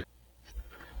season?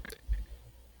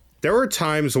 There were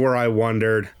times where I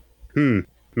wondered,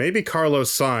 maybe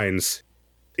Carlos Sainz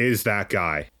is that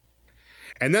guy.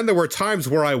 And then there were times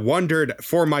where I wondered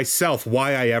for myself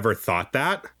why I ever thought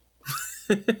that.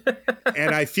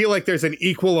 And I feel like there's an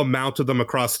equal amount of them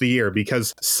across the year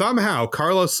because somehow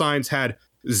Carlos Sainz had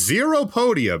 0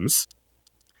 podiums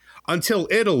until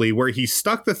Italy, where he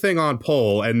stuck the thing on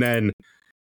pole and then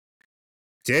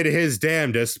did his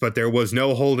damnedest, but there was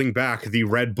no holding back the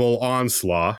Red Bull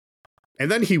onslaught.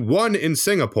 And then he won in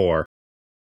Singapore.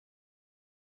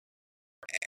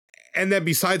 And then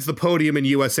besides the podium in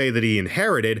USA that he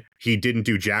inherited, he didn't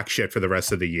do jack shit for the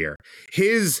rest of the year.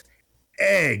 His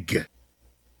egg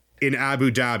in Abu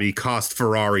Dhabi cost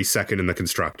Ferrari second in the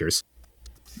Constructors.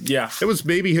 Yeah. It was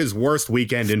maybe his worst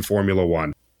weekend in Formula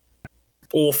One.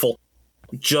 Awful.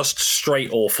 Just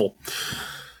straight awful.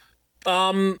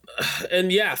 And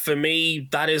yeah, for me,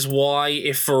 that is why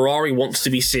if Ferrari wants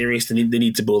to be serious, they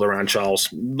need to build around Charles.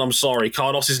 I'm sorry,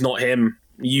 Carlos is not him.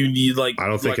 You like. I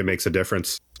don't think it makes a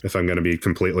difference, if I'm going to be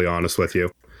completely honest with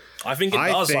you. I think it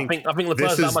does. I think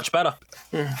Leclerc's that much better.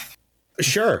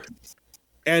 Sure.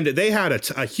 And they had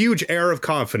a huge air of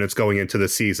confidence going into the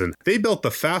season. They built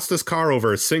the fastest car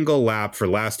over a single lap for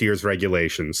last year's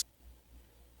regulations.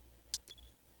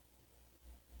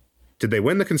 Did they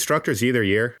win the Constructors either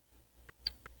year?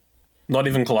 Not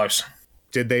even close.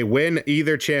 Did they win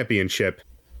either championship?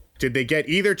 Did they get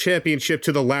either championship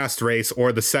to the last race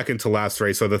or the second to last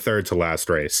race or the third to last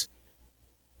race?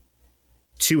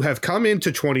 To have come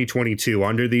into 2022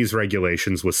 under these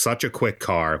regulations with such a quick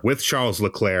car, with Charles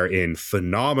Leclerc in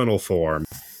phenomenal form,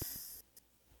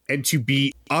 and to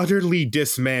be utterly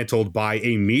dismantled by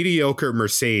a mediocre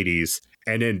Mercedes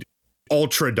and an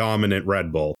ultra-dominant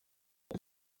Red Bull.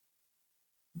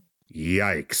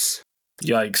 Yikes.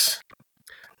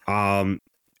 And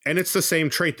it's the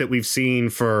same trait that we've seen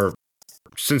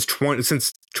since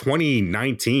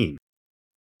 2019.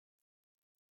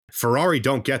 Ferrari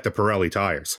don't get the Pirelli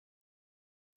tires.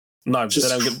 No, just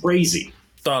they don't get crazy.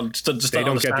 They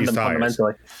don't get these tires.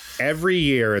 Every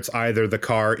year, it's either the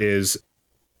car is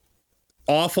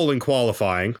awful in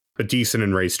qualifying, but decent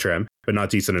in race trim, but not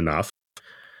decent enough,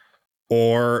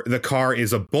 or the car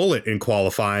is a bullet in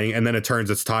qualifying, and then it turns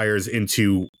its tires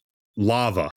into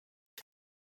lava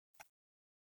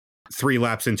 3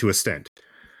 laps into a stint.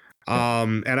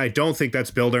 And I don't think that's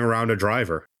building around a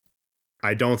driver.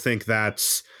 I don't think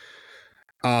that's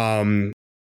something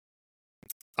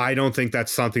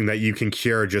that you can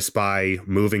cure just by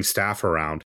moving staff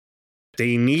around.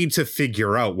 They need to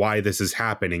figure out why this is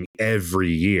happening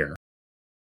every year.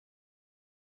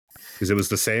 Because it was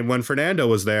the same when Fernando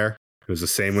was there. It was the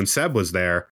same when Seb was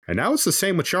there. And now it's the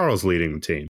same with Charles leading the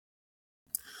team.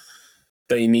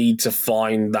 They need to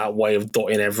find that way of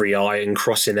dotting every I and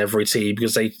crossing every T,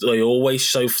 because they always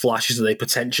show flashes that they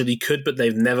potentially could, but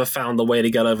they've never found a way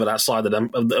to get over that side of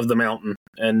the mountain.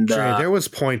 And there was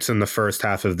points in the first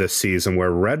half of this season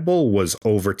where Red Bull was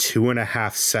over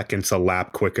 2.5 seconds a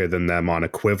lap quicker than them on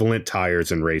equivalent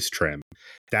tires and race trim.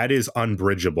 That is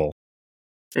unbridgeable.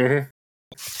 Mm-hmm.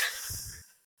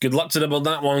 Good luck to them on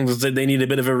that one, because they need a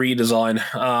bit of a redesign.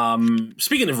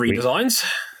 Speaking of redesigns...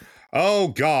 Oh,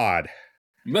 God.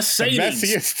 Mercedes. The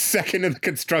messiest second in the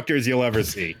Constructors you'll ever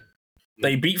see.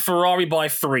 They beat Ferrari by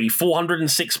 3,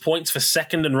 406 points for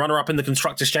second and runner-up in the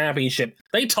Constructors' Championship.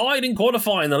 They tied in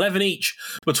qualifying, 11 each,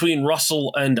 between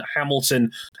Russell and Hamilton.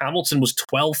 Hamilton was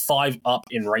 12-5 up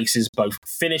in races, both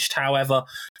finished, however.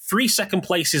 3 second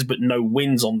places, but no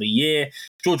wins on the year.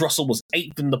 George Russell was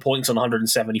 8th in the points on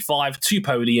 175, 2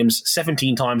 podiums,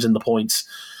 17 times in the points.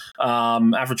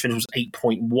 Average finish was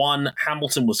 8.1.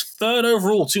 Hamilton was 3rd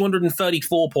overall,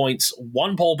 234 points,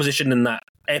 1 pole position in that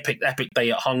epic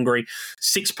day at Hungary,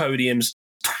 6 podiums,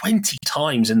 20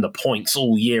 times in the points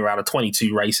all year out of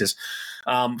 22 races.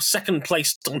 Second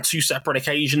place on 2 separate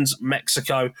occasions,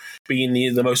 Mexico being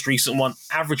the most recent one.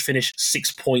 Average finish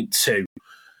 6.2.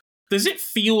 Does it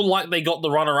feel like they got the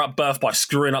runner-up berth by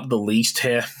screwing up the least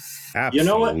here? Absolutely. You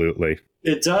know what?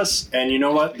 It does. And you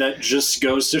know what? That just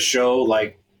goes to show,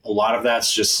 like, a lot of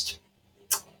that's just...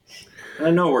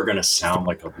 I know we're going to sound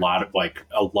like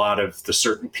a lot of the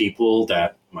certain people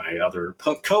that my other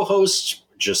co-hosts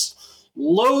just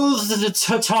loathe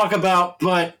to talk about,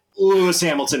 but Lewis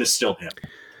Hamilton is still him.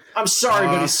 I'm sorry,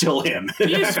 but he's still him.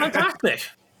 He's fantastic.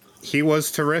 He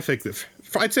was terrific.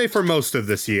 I'd say for most of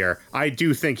this year. I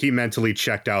do think he mentally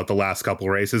checked out the last couple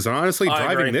races, and honestly,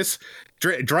 driving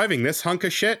this hunk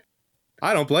of shit,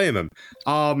 I don't blame him.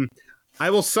 I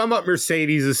will sum up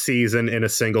Mercedes' season in a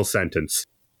single sentence.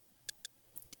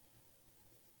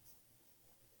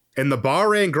 In the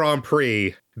Bahrain Grand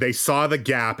Prix, they saw the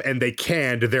gap and they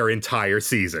canned their entire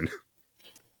season.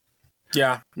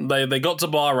 Yeah, they got to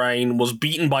Bahrain, was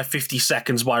beaten by 50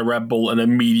 seconds by Red Bull, and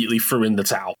immediately threw in the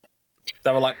towel.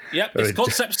 They were like, yep, this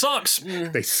concept sucks.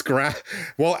 They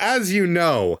Well, as you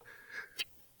know,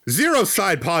 Zero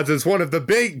side pods is one of the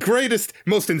greatest,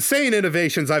 most insane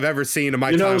innovations I've ever seen in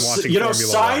my time watching Formula One.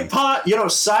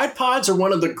 Side pods are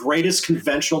one of the greatest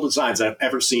conventional designs I've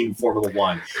ever seen in Formula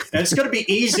One. And it's going to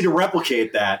be easy to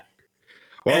replicate that.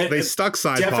 Well, they stuck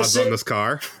side pods on this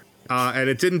car, and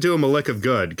it didn't do them a lick of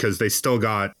good because they still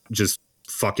got just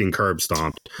fucking curb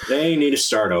stomped. They need to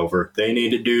start over. They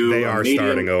need to do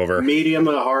starting over. Medium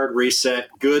and a hard reset.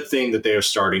 Good thing that they are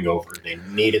starting over. They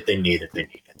need it.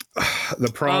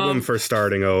 The problem for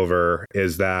starting over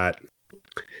is that,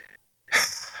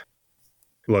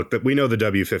 look, we know the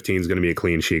W15 is going to be a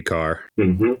clean sheet car.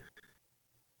 Mm-hmm.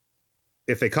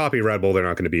 If they copy Red Bull, they're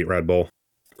not going to beat Red Bull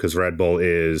because Red Bull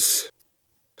is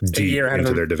deep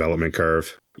into their development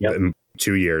curve. Yep.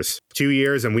 2 years. 2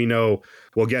 years, and we know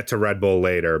we'll get to Red Bull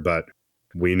later, but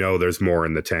we know there's more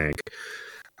in the tank.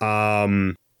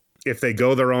 If they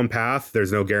go their own path,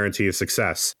 there's no guarantee of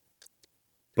success.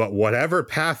 But whatever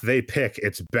path they pick,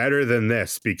 it's better than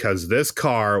this, because this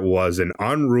car was an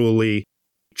unruly,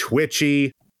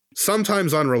 twitchy,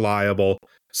 sometimes unreliable,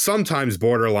 sometimes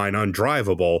borderline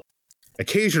undrivable,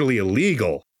 occasionally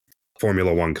illegal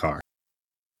Formula One car.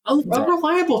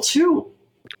 Unreliable too.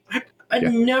 I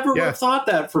never would have thought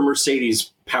that for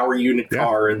Mercedes power unit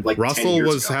car. And like Russell 10 years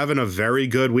was ago. having a very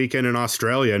good weekend in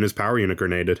Australia, and his power unit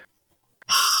grenaded.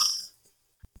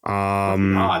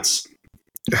 Odds.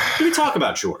 Can we talk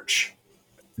about George?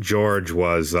 George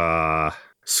was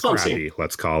scrappy,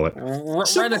 let's call it.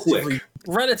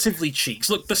 Relatively cheeks.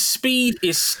 Look, the speed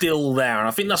is still there, and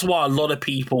I think that's why a lot of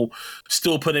people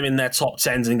still put him in their top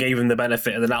 10s and gave him the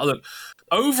benefit of the doubt. Look,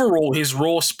 overall, his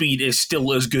raw speed is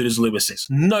still as good as Lewis's.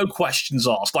 No questions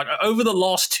asked. Like, over the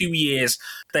last 2 years,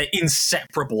 they're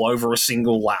inseparable over a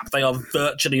single lap. They are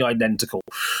virtually identical.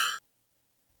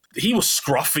 He was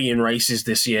scruffy in races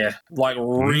this year. Like,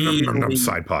 really...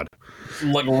 Side pod.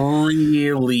 Like,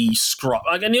 really scruff.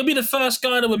 Like, and he'll be the first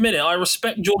guy to admit it. I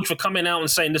respect George for coming out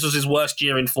and saying this was his worst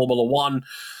year in Formula One.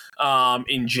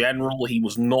 In general, he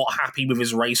was not happy with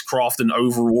his racecraft and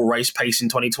overall race pace in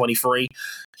 2023.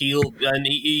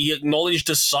 He acknowledged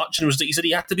as such, and he said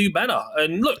he had to do better.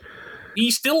 And look, he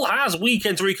still has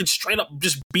weekends where he could straight up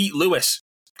just beat Lewis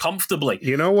comfortably.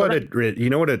 You know what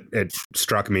it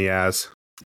struck me as?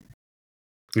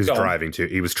 He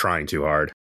was trying too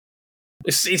hard.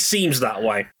 It seems that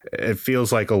way. It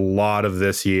feels like a lot of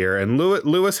this year, and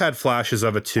Lewis had flashes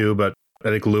of it too, but I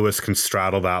think Lewis can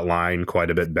straddle that line quite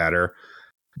a bit better.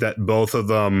 That both of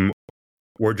them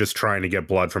were just trying to get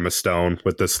blood from a stone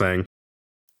with this thing.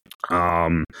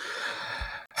 The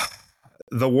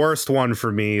worst one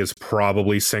for me is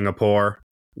probably Singapore,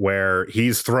 where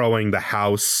he's throwing the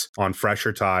house on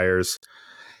fresher tires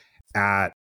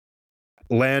at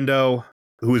Lando,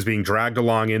 who is being dragged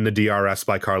along in the DRS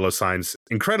by Carlos Sainz.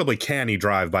 Incredibly canny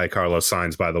drive by Carlos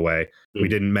Sainz, by the way. We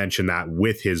didn't mention that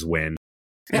with his win.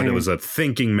 But it was a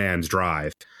thinking man's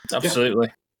drive. Absolutely.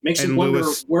 Yeah. Makes you wonder,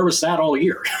 where was that all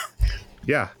year?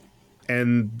 Yeah.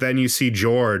 And then you see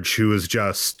George, who is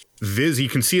just you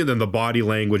can see it in the body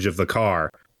language of the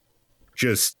car,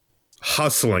 just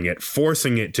hustling it,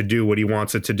 forcing it to do what he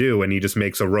wants it to do, and he just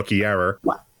makes a rookie error,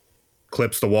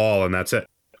 clips the wall, and that's it.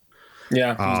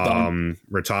 Yeah, he's done.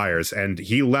 Retires. And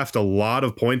he left a lot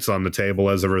of points on the table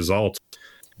as a result,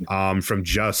 from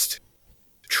just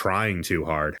trying too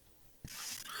hard.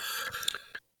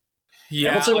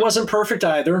 Yeah, Hamilton wasn't perfect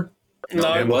either.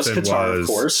 No, it was Qatar, of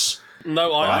course.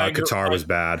 No, Qatar was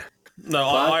bad. No,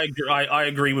 I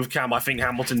agree with Cam. I think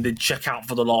Hamilton did check out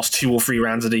for the last 2 or 3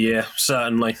 rounds of the year,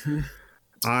 certainly.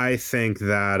 I think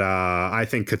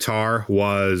Qatar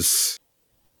was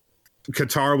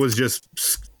just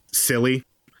silly.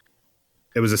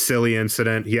 It was a silly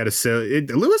incident.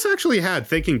 Lewis actually had,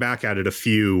 thinking back at it, a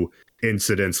few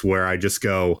incidents where I just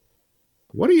go,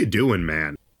 what are you doing,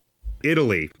 man?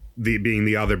 Italy being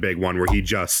the other big one where he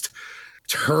just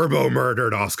turbo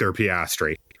murdered Oscar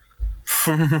Piastri.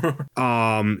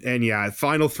 And yeah,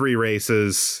 final 3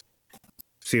 races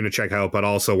seem to check out, but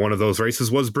also one of those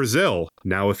races was Brazil.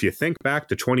 Now, if you think back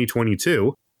to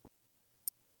 2022,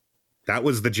 that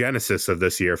was the genesis of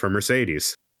this year for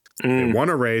Mercedes. They won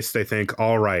a race. They think,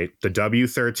 all right, the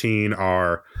W13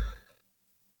 are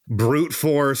brute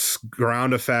force,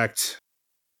 ground effect,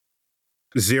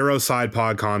 zero side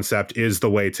pod concept is the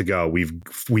way to go.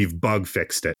 We've bug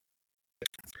fixed it.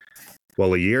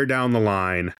 Well, a year down the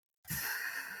line,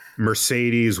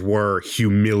 Mercedes were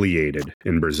humiliated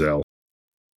in Brazil.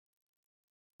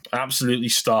 Absolutely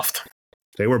stuffed.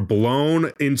 They were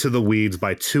blown into the weeds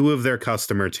by 2 of their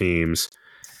customer teams.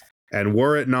 And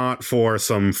were it not for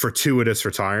some fortuitous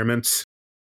retirements,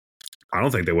 I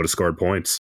don't think they would have scored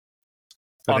points.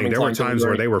 I think there were times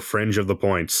where they were fringe of the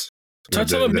points.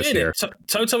 Toto admitted it.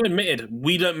 Toto admitted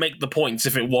we don't make the points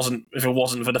if it wasn't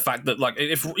for the fact that, like,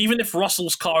 even if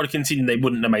Russell's car had continued, they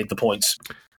wouldn't have made the points.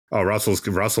 Oh,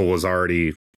 Russell was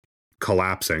already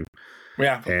collapsing.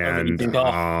 Yeah,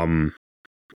 and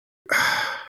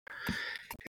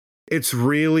it's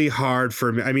really hard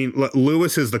for me. I mean,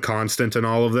 Lewis is the constant in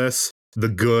all of this. The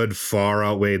good far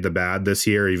outweighed the bad this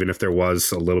year, even if there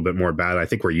was a little bit more bad I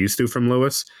think we're used to from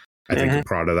Lewis. I think the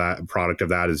product of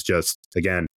that is just,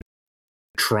 again,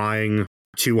 trying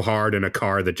too hard in a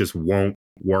car that just won't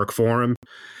work for him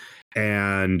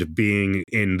and being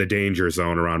in the danger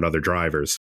zone around other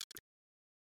drivers.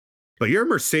 But your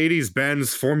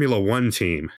Mercedes-Benz Formula One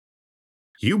team,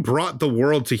 you brought the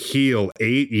world to heel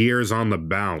 8 years on the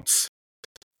bounce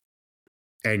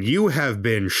and you have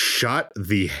been shut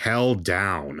the hell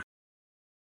down.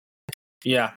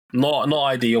 Yeah, not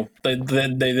ideal. They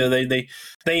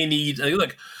need,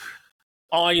 look.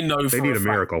 I know they need a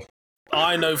miracle.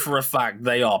 I know for a fact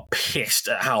they are pissed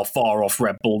at how far off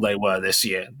Red Bull they were this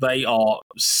year. They are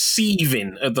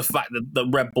seething at the fact that the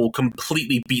Red Bull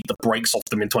completely beat the brakes off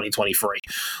them in 2023.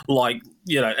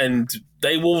 And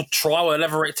they will try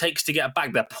whatever it takes to get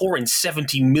back. They're pouring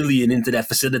 70 million into their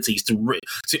facilities to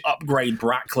upgrade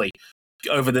Brackley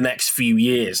over the next few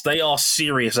years. They are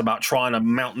serious about trying to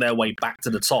mount their way back to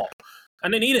the top.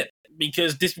 And they need it,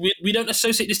 because we don't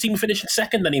associate this team finishing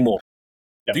second anymore.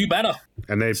 Yep. Do better.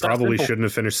 And they probably shouldn't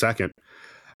have finished second.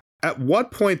 At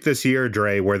what point this year,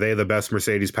 Dre, were they the best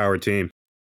Mercedes-powered team?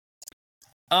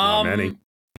 Not many.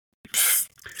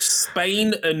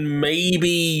 Spain and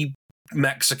maybe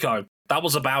Mexico. That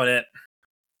was about it.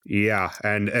 Yeah,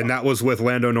 and that was with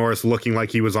Lando Norris looking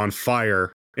like he was on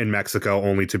fire in Mexico,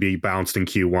 only to be bounced in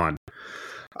Q1.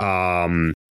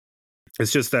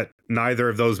 It's just that neither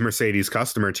of those Mercedes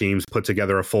customer teams put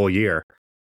together a full year.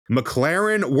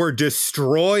 McLaren were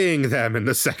destroying them in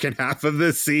the second half of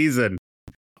this season.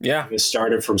 Yeah. They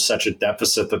started from such a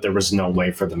deficit that there was no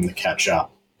way for them to catch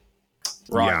up.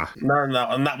 Right. Yeah. No,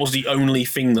 and that was the only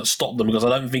thing that stopped them, because I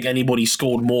don't think anybody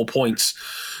scored more points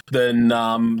than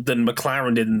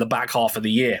McLaren did in the back half of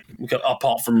the year,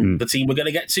 apart from the team we're going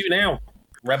to get to now,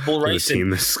 Red Bull Racing. The team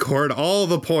that scored all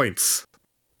the points.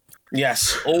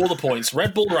 Yes, all the points.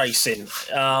 Red Bull Racing,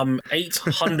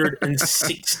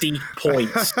 860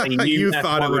 points. You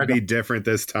thought it would be different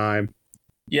this time.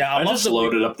 Yeah, I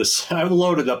loaded up this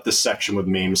section with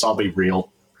memes. I'll be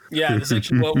real. Yeah, the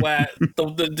section where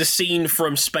the scene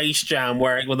from Space Jam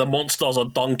where the monsters are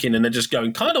dunking and they're just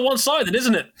going kind of one-sided,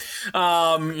 isn't it?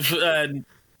 I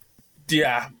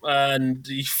am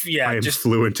just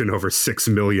fluent in over 6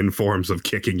 million forms of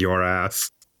kicking your ass.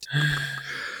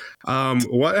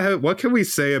 What can we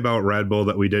say about Red Bull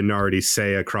that we didn't already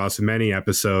say across many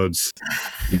episodes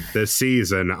this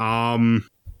season?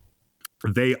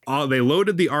 They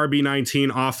loaded the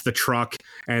RB19 off the truck,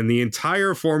 and the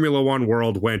entire Formula One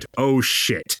world went, oh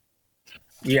shit.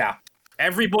 Yeah.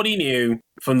 Everybody knew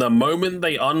from the moment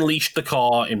they unleashed the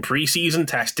car in preseason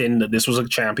testing that this was a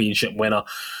championship winner.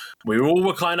 We all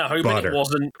were kind of hoping it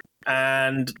wasn't.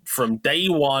 And from day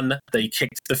one, they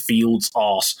kicked the field's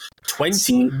ass.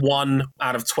 21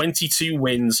 out of 22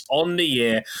 wins on the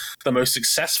year. The most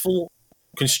successful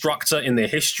constructor in the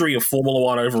history of Formula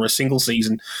One over a single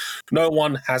season. No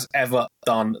one has ever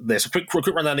done this. Quick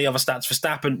run down the other stats.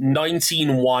 Verstappen,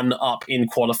 19-1 up in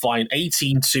qualifying,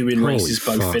 18-2 in races,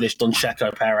 both finished on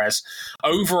Checo Perez.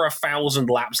 Over 1,000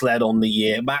 laps led on the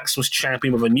year. Max was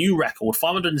champion with a new record,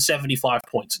 575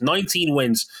 points, 19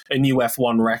 wins, a new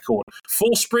F1 record.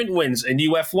 4 sprint wins, a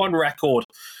new F1 record.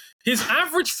 His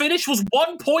average finish was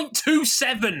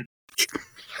 1.27.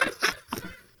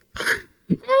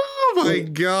 Oh my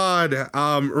God.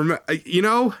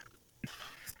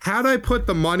 Had I put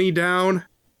the money down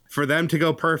for them to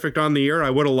go perfect on the year, I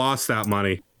would have lost that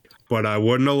money. But I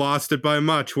wouldn't have lost it by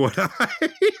much, would I?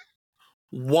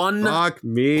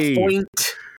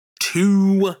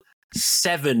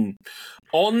 1.27.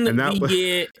 On the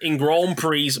year in Grand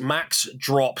Prix, Max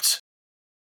dropped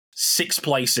 6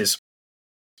 places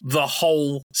the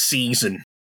whole season.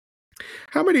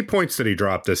 How many points did he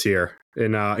drop this year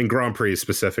in Grand Prix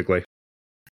specifically?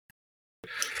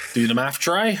 Do the math,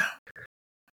 Trey.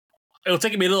 It'll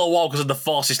take me a little while because of the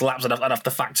fastest laps. I'd have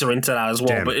to factor into that as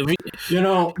well. But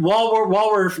while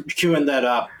we're queuing that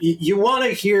up, you want to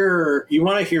hear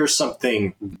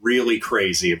something really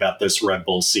crazy about this Red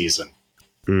Bull season.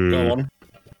 Go on.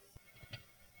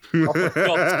 Oh, for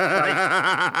God's sake.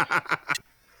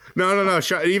 No.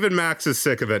 Even Max is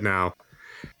sick of it now.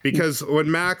 Because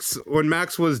when Max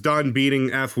was done beating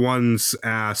F1's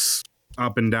ass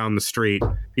up and down the street,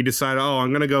 he decided, I'm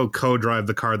going to go co-drive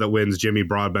the car that wins Jimmy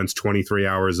Broadbent's 23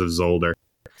 Hours of Zolder.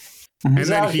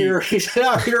 He's out here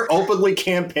openly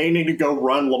campaigning to go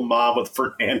run Le Mans with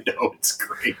Fernando. It's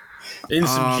great. In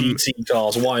some GT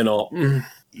cars, why not?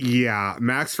 Yeah,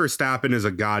 Max Verstappen is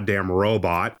a goddamn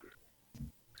robot,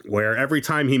 where every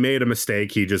time he made a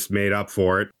mistake, he just made up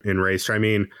for it in race. I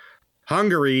mean,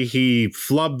 Hungary, he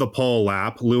flubbed the pole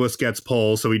lap. Lewis gets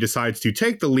pole, so he decides to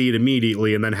take the lead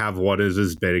immediately and then have what is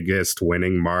his biggest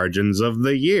winning margins of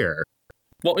the year.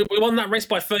 Well, we won that race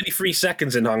by 33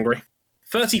 seconds in Hungary.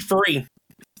 33.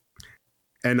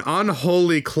 An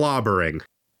unholy clobbering.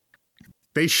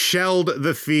 They shelled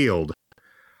the field.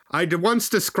 I once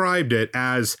described it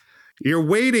as, You're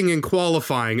waiting in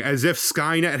qualifying as if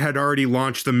Skynet had already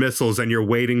launched the missiles and you're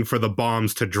waiting for the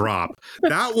bombs to drop.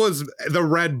 That was the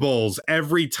Red Bulls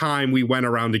every time we went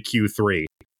around to Q3.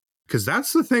 Because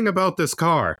that's the thing about this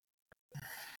car.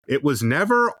 It was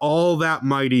never all that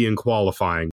mighty in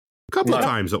qualifying. A couple of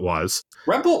times it was.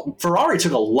 Ferrari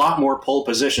took a lot more pole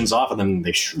positions off of them than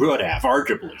they should have,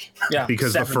 arguably. Yeah,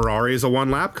 because the Ferrari is a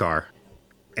one-lap car.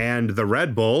 And the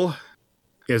Red Bull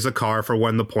is a car for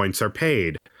when the points are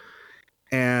paid.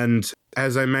 And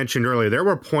as I mentioned earlier, there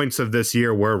were points of this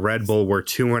year where Red Bull were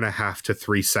 2.5 to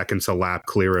 3 seconds a lap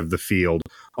clear of the field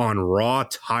on raw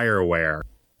tire wear.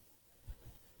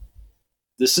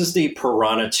 This is the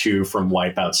Piranha 2 from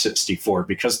Wipeout 64,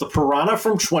 because the Piranha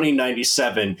from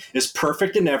 2097 is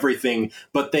perfect in everything,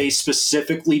 but they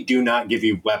specifically do not give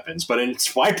you weapons. But in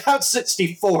Wipeout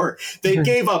 64, they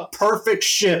gave a perfect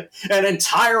ship, an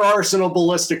entire arsenal of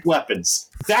ballistic weapons.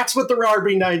 That's what the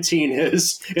RB19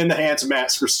 is in the hands of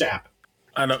Max Verstappen.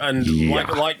 And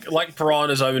like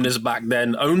Piranha's owners back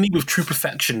then, only with true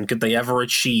perfection could they ever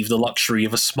achieve the luxury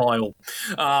of a smile.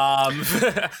 Shout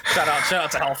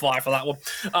out to Hellfire for that one.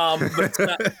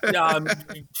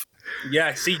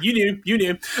 Yeah, see, you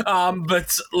knew.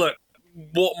 But look,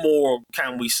 what more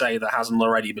can we say that hasn't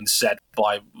already been said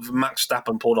by Max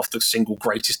Verstappen? Pulled off the single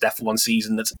greatest F1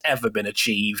 season that's ever been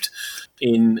achieved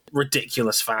in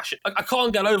ridiculous fashion. I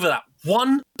can't get over that.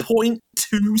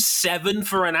 1.27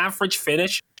 for an average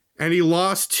finish. And he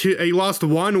lost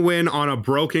one win on a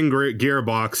broken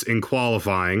gearbox in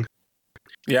qualifying.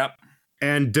 Yep.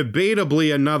 And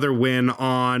debatably another win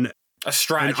on a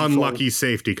strategy an unlucky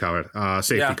safety car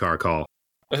call.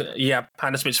 Yeah,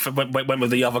 Hannah Smith went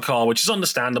with the other car, which is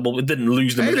understandable. It didn't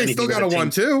lose them. Hey, they still got a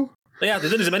 1-2. Yeah, they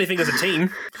didn't lose them anything as a team.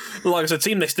 Like as a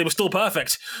team, they were still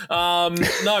perfect. And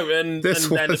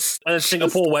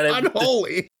Singapore where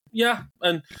unholy. Yeah,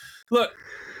 and look,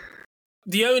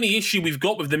 the only issue we've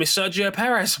got with them is Sergio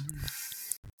Perez.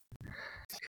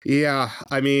 Yeah,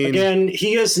 I mean, again,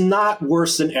 he is not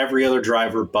worse than every other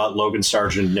driver but Logan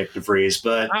Sargent and Nick DeVries.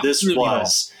 But this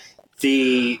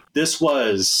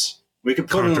was. We could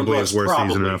put it in the his worst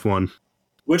season in F1.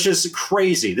 Which is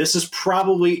crazy. This is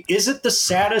probably... Is it the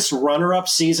saddest runner-up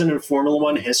season in Formula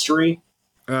One history?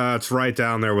 It's right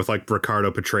down there with like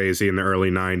Riccardo Patrese in the early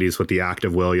 90s with the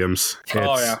active Williams.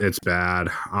 It's bad.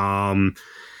 And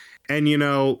you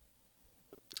know,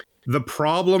 the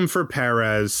problem for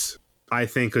Perez, I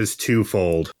think, is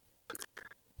twofold.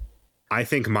 I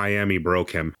think Miami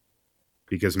broke him.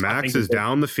 Because Max is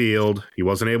down the field. He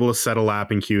wasn't able to set a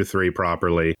lap in Q3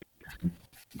 properly.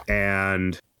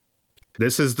 And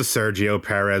this is the Sergio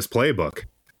Perez playbook.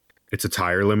 It's a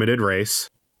tire limited race.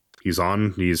 He's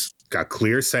got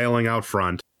clear sailing out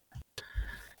front.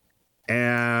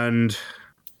 And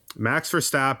Max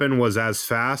Verstappen was as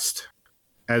fast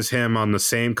as him on the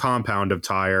same compound of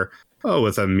tire,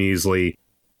 with a measly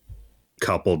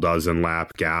couple dozen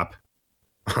lap gap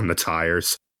on the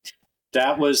tires.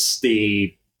 That was,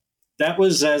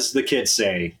 as the kids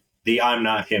say, the I'm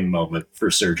not him moment for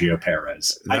Sergio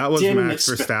Perez. That was Max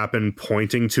Verstappen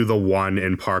pointing to the one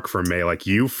in Parc Fermé, like,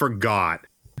 you forgot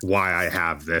why I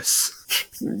have this.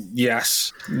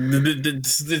 Yes.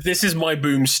 This is my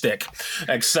boomstick,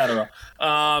 etc.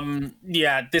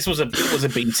 Yeah, this was a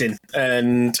beating.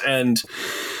 And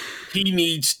he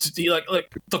needs to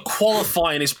like the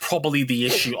qualifying is probably the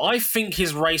issue. I think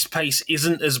his race pace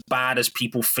isn't as bad as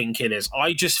people think it is.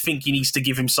 I just think he needs to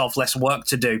give himself less work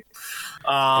to do.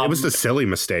 It was the silly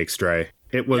mistakes, Dre.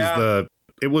 It was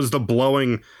the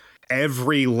blowing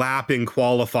every lap in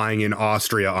qualifying in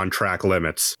Austria on track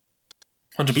limits.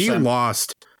 100%. He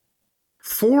lost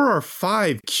 4 or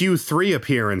 5 Q3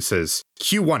 appearances,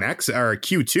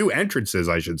 Q2 entrances,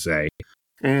 I should say,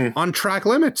 on track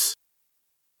limits.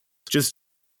 Just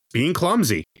being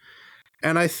clumsy.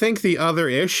 And I think the other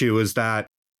issue is that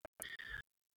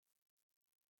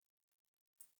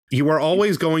you are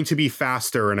always going to be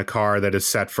faster in a car that is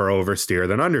set for oversteer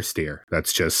than understeer.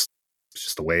 That's just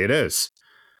the way it is.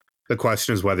 The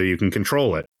question is whether you can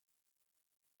control it.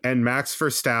 And Max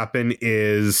Verstappen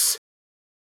is,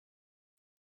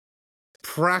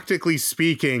 practically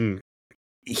speaking,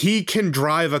 he can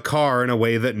drive a car in a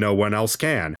way that no one else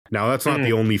can. Now, that's not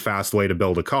the only fast way to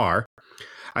build a car.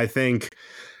 I think...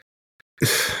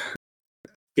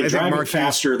 He can drive it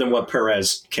faster than what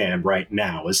Perez can right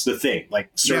now is the thing.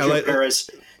 Like, Sergio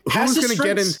Perez has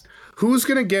who's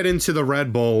going to get into the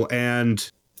Red Bull and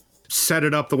set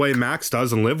it up the way Max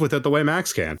does and live with it the way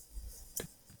Max can?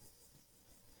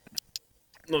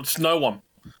 It's no one.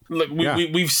 Look,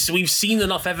 we've seen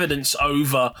enough evidence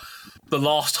over the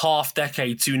last half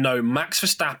decade to know Max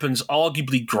Verstappen's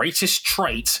arguably greatest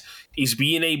trait is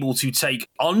being able to take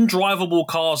undrivable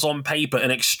cars on paper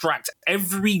and extract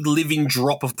every living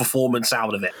drop of performance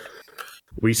out of it.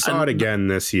 We saw it again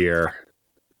this year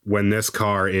when this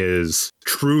car is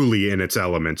truly in its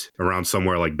element around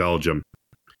somewhere like Belgium,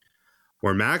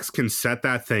 where Max can set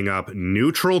that thing up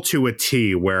neutral to a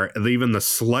T, where even the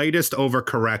slightest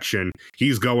overcorrection,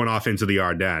 he's going off into the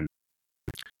Ardennes.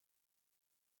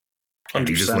 And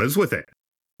he just lives with it.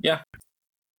 Yeah.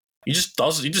 He just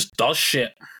does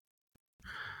shit.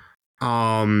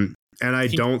 And I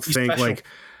don't think special. like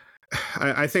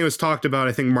I think it was talked about,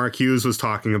 I think Mark Hughes was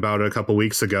talking about it a couple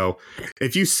weeks ago.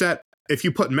 If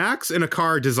you put Max in a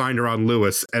car designed around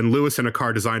Lewis and Lewis in a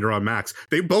car designed around Max,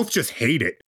 they both just hate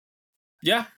it.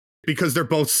 Yeah. Because they're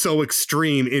both so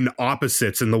extreme in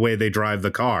opposites in the way they drive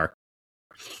the car.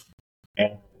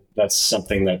 And that's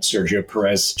something that Sergio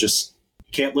Perez just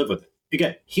can't live with.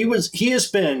 Again, he has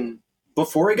been,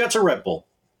 before he got to Red Bull,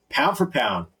 pound for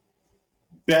pound,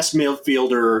 best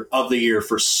midfielder of the year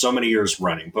for so many years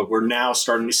running. But we're now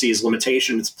starting to see his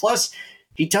limitations. Plus,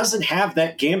 he doesn't have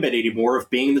that gambit anymore of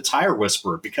being the tire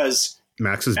whisperer because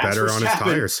Max is better on his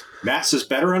tires. Max is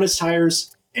better on his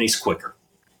tires, and he's quicker.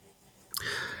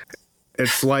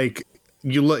 It's like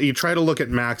you try to look at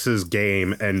Max's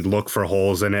game and look for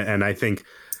holes in it, and I think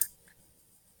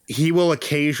he will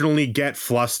occasionally get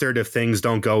flustered if things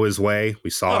don't go his way. We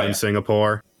saw it in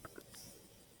Singapore.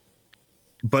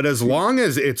 But as long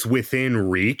as it's within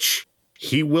reach,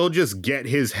 he will just get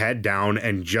his head down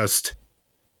and just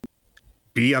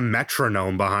be a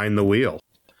metronome behind the wheel.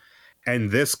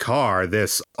 And this car,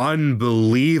 this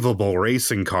unbelievable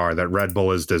racing car that Red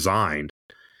Bull has designed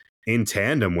in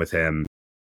tandem with him,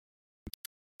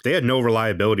 they had no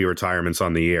reliability retirements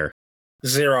on the year.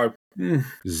 Zero.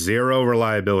 Zero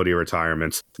reliability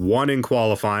retirements. One in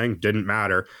qualifying, didn't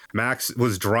matter. Max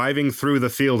was driving through the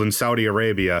field in Saudi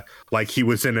Arabia like he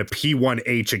was in a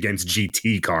P1H against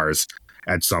GT cars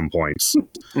at some points.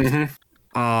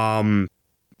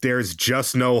 There's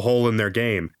just no hole in their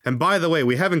game. And by the way,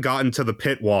 we haven't gotten to the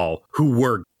pit wall, who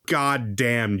were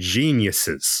goddamn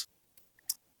geniuses.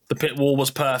 The pit wall was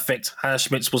perfect. Hannah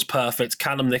Schmitz was perfect.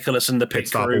 Callum Nicholas and the pit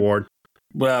Stop crew award.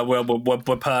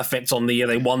 Were perfect on the year.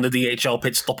 They won the DHL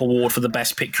pit stop award for the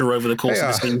best pit crew over the course of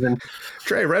the season.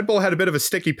 Trey, Red Bull had a bit of a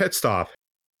sticky pit stop.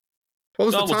 What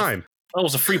was the time? That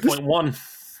was a 3.1.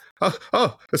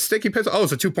 A sticky pit stop? Oh,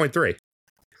 it's a 2.3.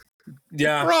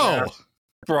 Yeah.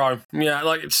 Bro. Yeah,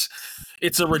 like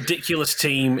it's a ridiculous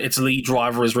team. Its lead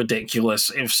driver is ridiculous.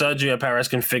 If Sergio Perez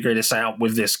can figure this out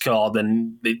with this car,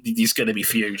 then he's going to be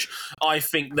huge. I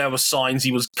think there were signs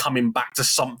he was coming back to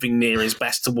something near his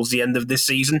best towards the end of this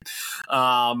season.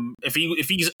 If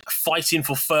he's fighting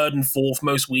for third and fourth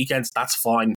most weekends, that's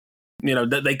fine. You know,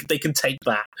 they can take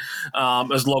that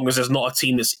as long as there's not a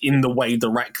team that's in the way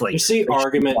directly. You see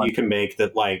argument you can make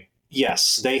that, like,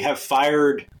 yes, they have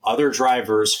fired other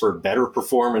drivers for better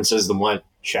performances than what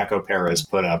Checo Perez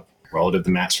put up relative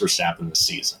to Max Verstappen this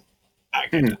season. I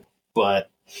get it. But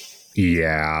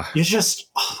yeah, you just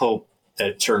hope that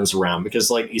it turns around because,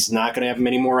 like, he's not going to have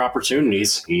many more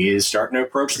opportunities. He is starting to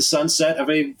approach the sunset of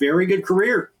a very good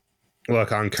career.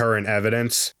 Look, on current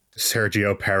evidence,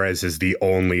 Sergio Perez is the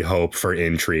only hope for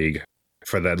intrigue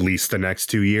for at least the next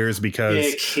 2 years, because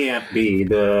it can't be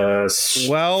this.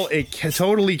 Well, it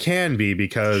totally can be,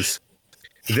 because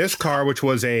this car, which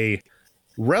was a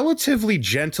relatively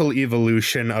gentle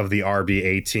evolution of the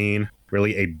RB18,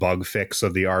 really a bug fix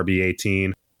of the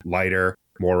RB18, lighter,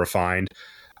 more refined,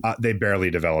 they barely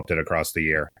developed it across the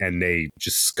year, and they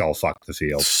just skull fucked the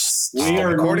field.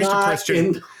 According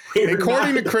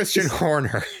to Christian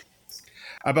Horner,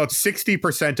 about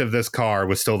 60% of this car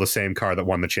was still the same car that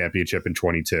won the championship in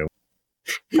 22.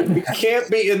 You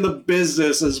can't be in the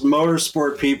business as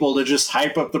motorsport people to just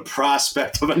hype up the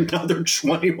prospect of another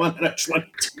 21 and a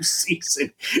 22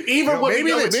 season. Even when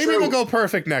maybe they'll go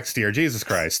perfect next year. Jesus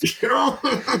Christ.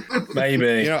 Maybe.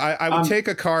 You know, I would take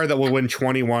a car that will win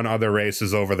 21 other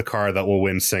races over the car that will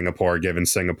win Singapore, given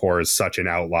Singapore is such an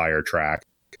outlier track.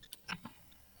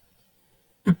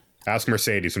 Ask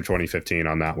Mercedes from 2015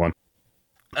 on that one.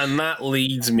 And that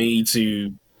leads me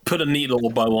to put a neat little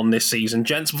bow on this season.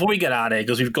 Gents, before we get out of here,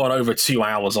 because we've gone over 2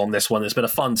 hours on this one, it's been a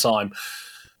fun time.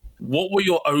 What were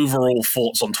your overall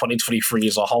thoughts on 2023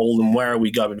 as a whole, and where are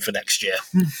we going for next year?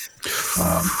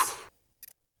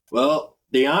 Well,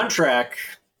 the on-track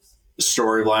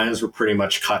storylines were pretty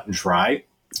much cut and dry.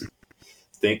 I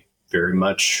think very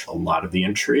much a lot of the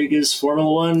intrigue is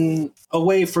Formula One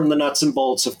away from the nuts and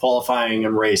bolts of qualifying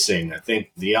and racing. I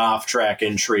think the off-track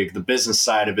intrigue, the business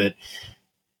side of it,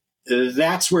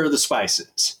 that's where the spice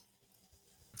is.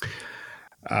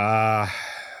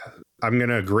 I'm going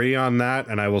to agree on that,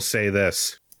 and I will say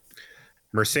this.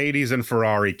 Mercedes and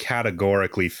Ferrari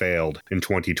categorically failed in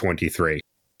 2023.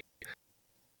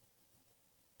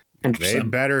 100%. They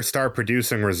better start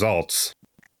producing results,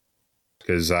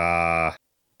 because I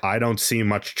don't see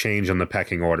much change in the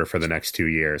pecking order for the next 2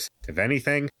 years. If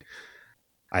anything,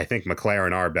 I think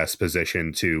McLaren are best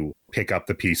positioned to pick up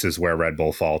the pieces where Red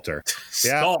Bull falter.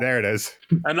 Yeah, there it is.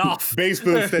 Enough. Base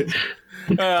boosted.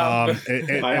 My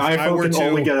iPhone can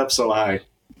only get up so high.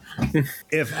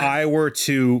 If I were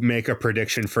to make a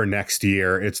prediction for next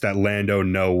year, it's that Lando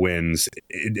no wins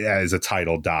as a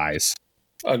title dies.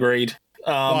 Agreed.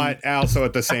 But also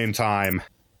at the same time,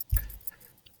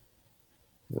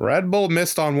 Red Bull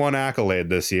missed on one accolade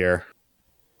this year.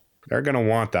 They're going to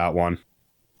want that one.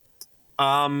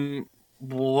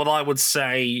 What I would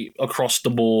say across the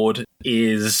board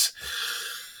is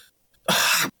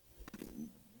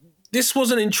this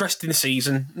was an interesting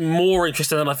season, more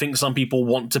interesting than I think some people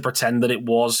want to pretend that it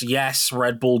was. Yes,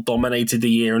 Red Bull dominated the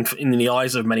year, and in the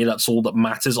eyes of many, that's all that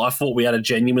matters. I thought we had a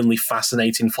genuinely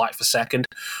fascinating fight for second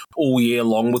all year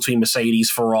long between Mercedes,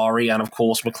 Ferrari, and of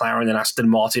course McLaren and Aston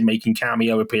Martin making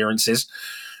cameo appearances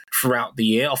throughout the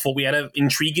year. I thought we had an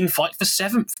intriguing fight for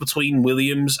seventh between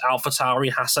Williams, AlphaTauri,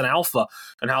 Haas, and Alfa,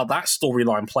 and how that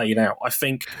storyline played out. I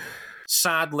think,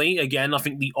 sadly, again, I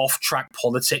think the off-track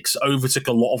politics overtook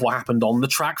a lot of what happened on the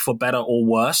track, for better or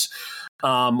worse.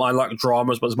 I like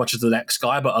drama as much as the next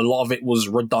guy, but a lot of it was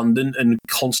redundant and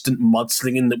constant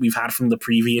mudslinging that we've had from the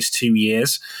previous 2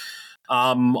 years.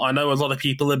 I know a lot of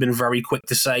people have been very quick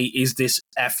to say, is this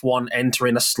F1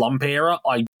 entering a slump era?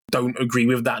 I don't agree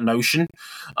with that notion.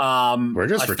 We're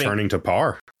just returning to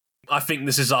par. I think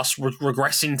this is us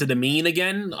regressing to the mean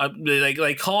again.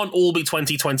 They can't all be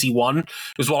 2021.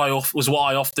 Was what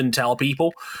I often tell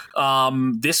people.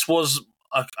 This was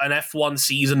an F1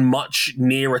 season much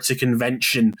nearer to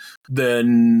convention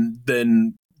than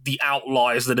the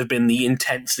outliers that have been the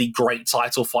intensely great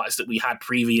title fights that we had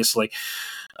previously.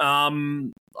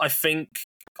 I think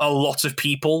a lot of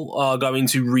people are going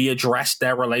to readdress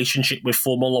their relationship with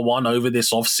Formula One over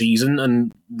this off-season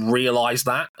and realize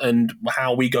that, and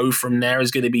how we go from there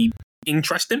is going to be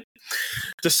interesting,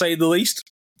 to say the least.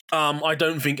 I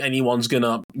don't think anyone's going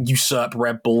to usurp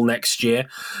Red Bull next year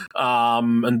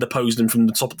and depose them from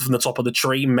the top of the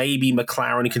tree. Maybe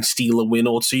McLaren can steal a win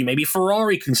or two. Maybe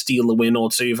Ferrari can steal a win or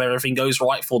two if everything goes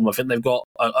right for them. I think they've got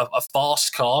a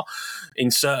fast car in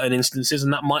certain instances,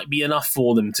 and that might be enough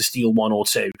for them to steal one or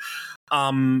two.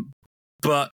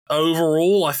 But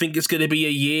overall, I think it's going to be a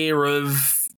year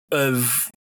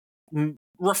of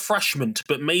refreshment,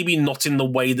 but maybe not in the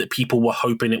way that people were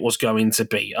hoping it was going to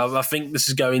be. I think this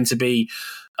is going to be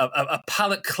a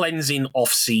palate cleansing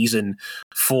off season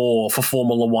for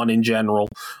Formula One in general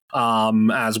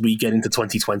as we get into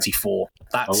 2024.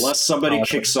 Unless somebody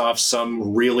kicks off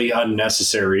some really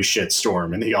unnecessary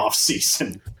shitstorm in the off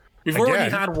season. We've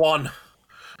already had one.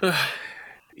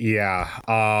 Yeah.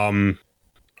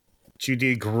 To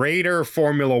the greater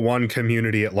Formula One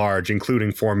community at large,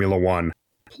 including Formula One,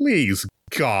 please,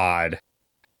 God,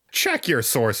 check your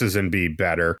sources and be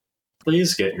better.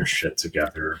 Please get your shit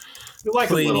together. We like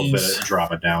a little bit of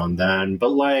drama now and then, but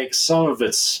like some of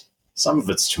it's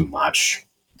too much.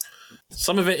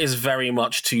 Some of it is very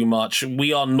much too much.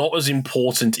 We are not as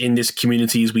important in this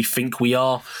community as we think we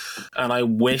are, and I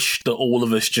wish that all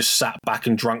of us just sat back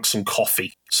and drank some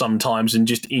coffee sometimes and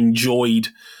just enjoyed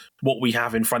what we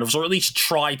have in front of us, or at least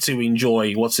try to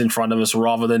enjoy what's in front of us,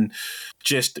 rather than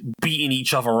just beating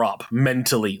each other up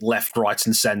mentally, left, right,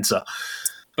 and centre.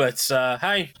 But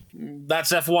hey,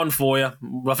 that's F1 for you.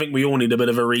 I think we all need a bit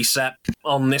of a reset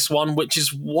on this one, which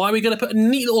is why we're going to put a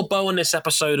neat little bow on this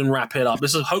episode and wrap it up.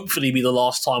 This will hopefully be the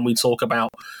last time we talk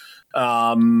about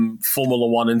Formula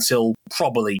One until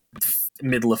probably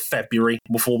middle of February,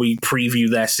 before we preview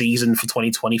their season for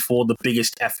 2024, the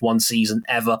biggest F1 season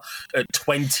ever at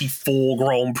 24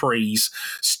 Grand Prix,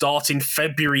 starting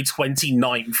February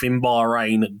 29th in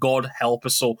Bahrain. God help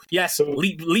us all. Yes,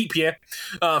 leap year,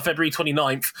 February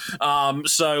 29th.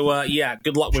 So yeah,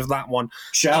 good luck with that one.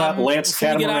 Shout out Lance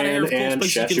Catamaran and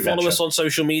you can follow us on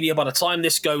social media. By the time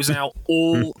this goes out,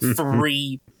 all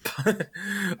three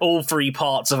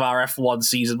parts of our F1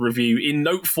 season review in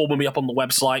note form will be up on the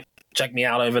website. Check me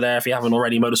out over there if you haven't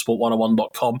already,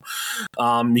 motorsport101.com.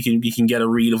 You can get a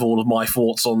read of all of my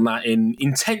thoughts on that in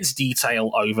intense detail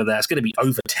over there. It's going to be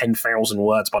over 10,000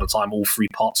 words by the time all three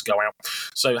parts go out.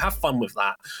 So have fun with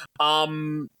that.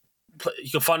 You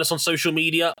can find us on social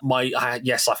media.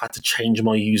 Yes, I've had to change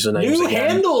my username. New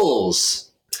handles!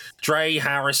 Dre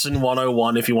Harrison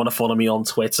 101 if you want to follow me on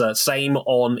Twitter. Same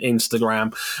on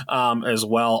Instagram as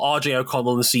well. RJ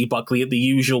O'Connell and C Buckley at the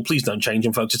usual. Please don't change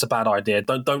them, folks. It's a bad idea.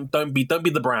 Don't be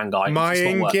the brand guy. My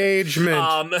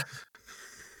engagement.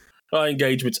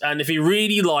 Engagements. And if you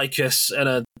really like us,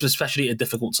 and especially at a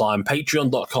difficult time,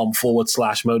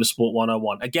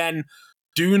 patreon.com/motorsport101. Again,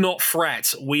 do not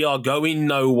fret. We are going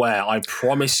nowhere. I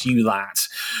promise you that.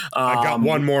 I got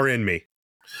one more in me.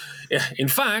 In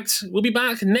fact, we'll be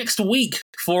back next week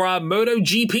for our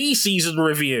MotoGP season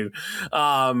review.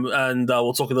 And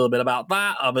we'll talk a little bit about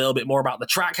that, a little bit more about the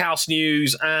Trackhouse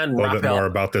news, and a little bit more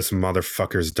about this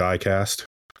motherfucker's diecast.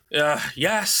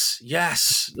 Yes.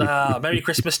 Merry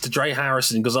Christmas to Dre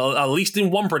Harrison, because at least in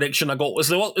one prediction I got, it's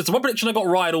the one prediction I got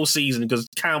right all season, because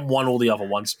Cam won all the other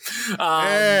ones.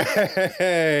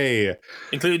 Hey!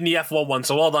 Including the F1 one,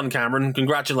 so well done, Cameron.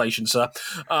 Congratulations, sir.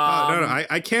 No,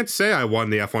 I can't say I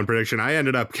won the F1 prediction. I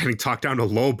ended up getting talked down to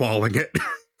lowballing it.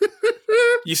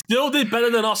 You still did better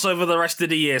than us over the rest of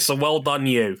the year, so well done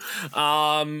you.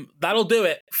 That'll do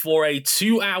it for a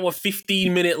 2-hour,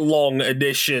 15-minute long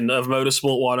edition of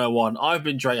Motorsport 101. I've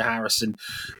been Dre Harrison.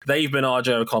 They've been RJ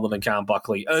O'Connell and Cam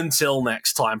Buckley. Until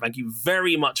next time, thank you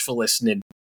very much for listening,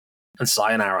 and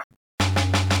sayonara.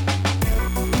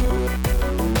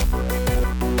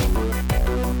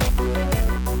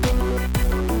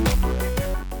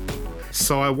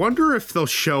 So I wonder if they'll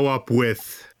show up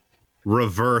with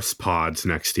reverse pods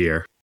next year.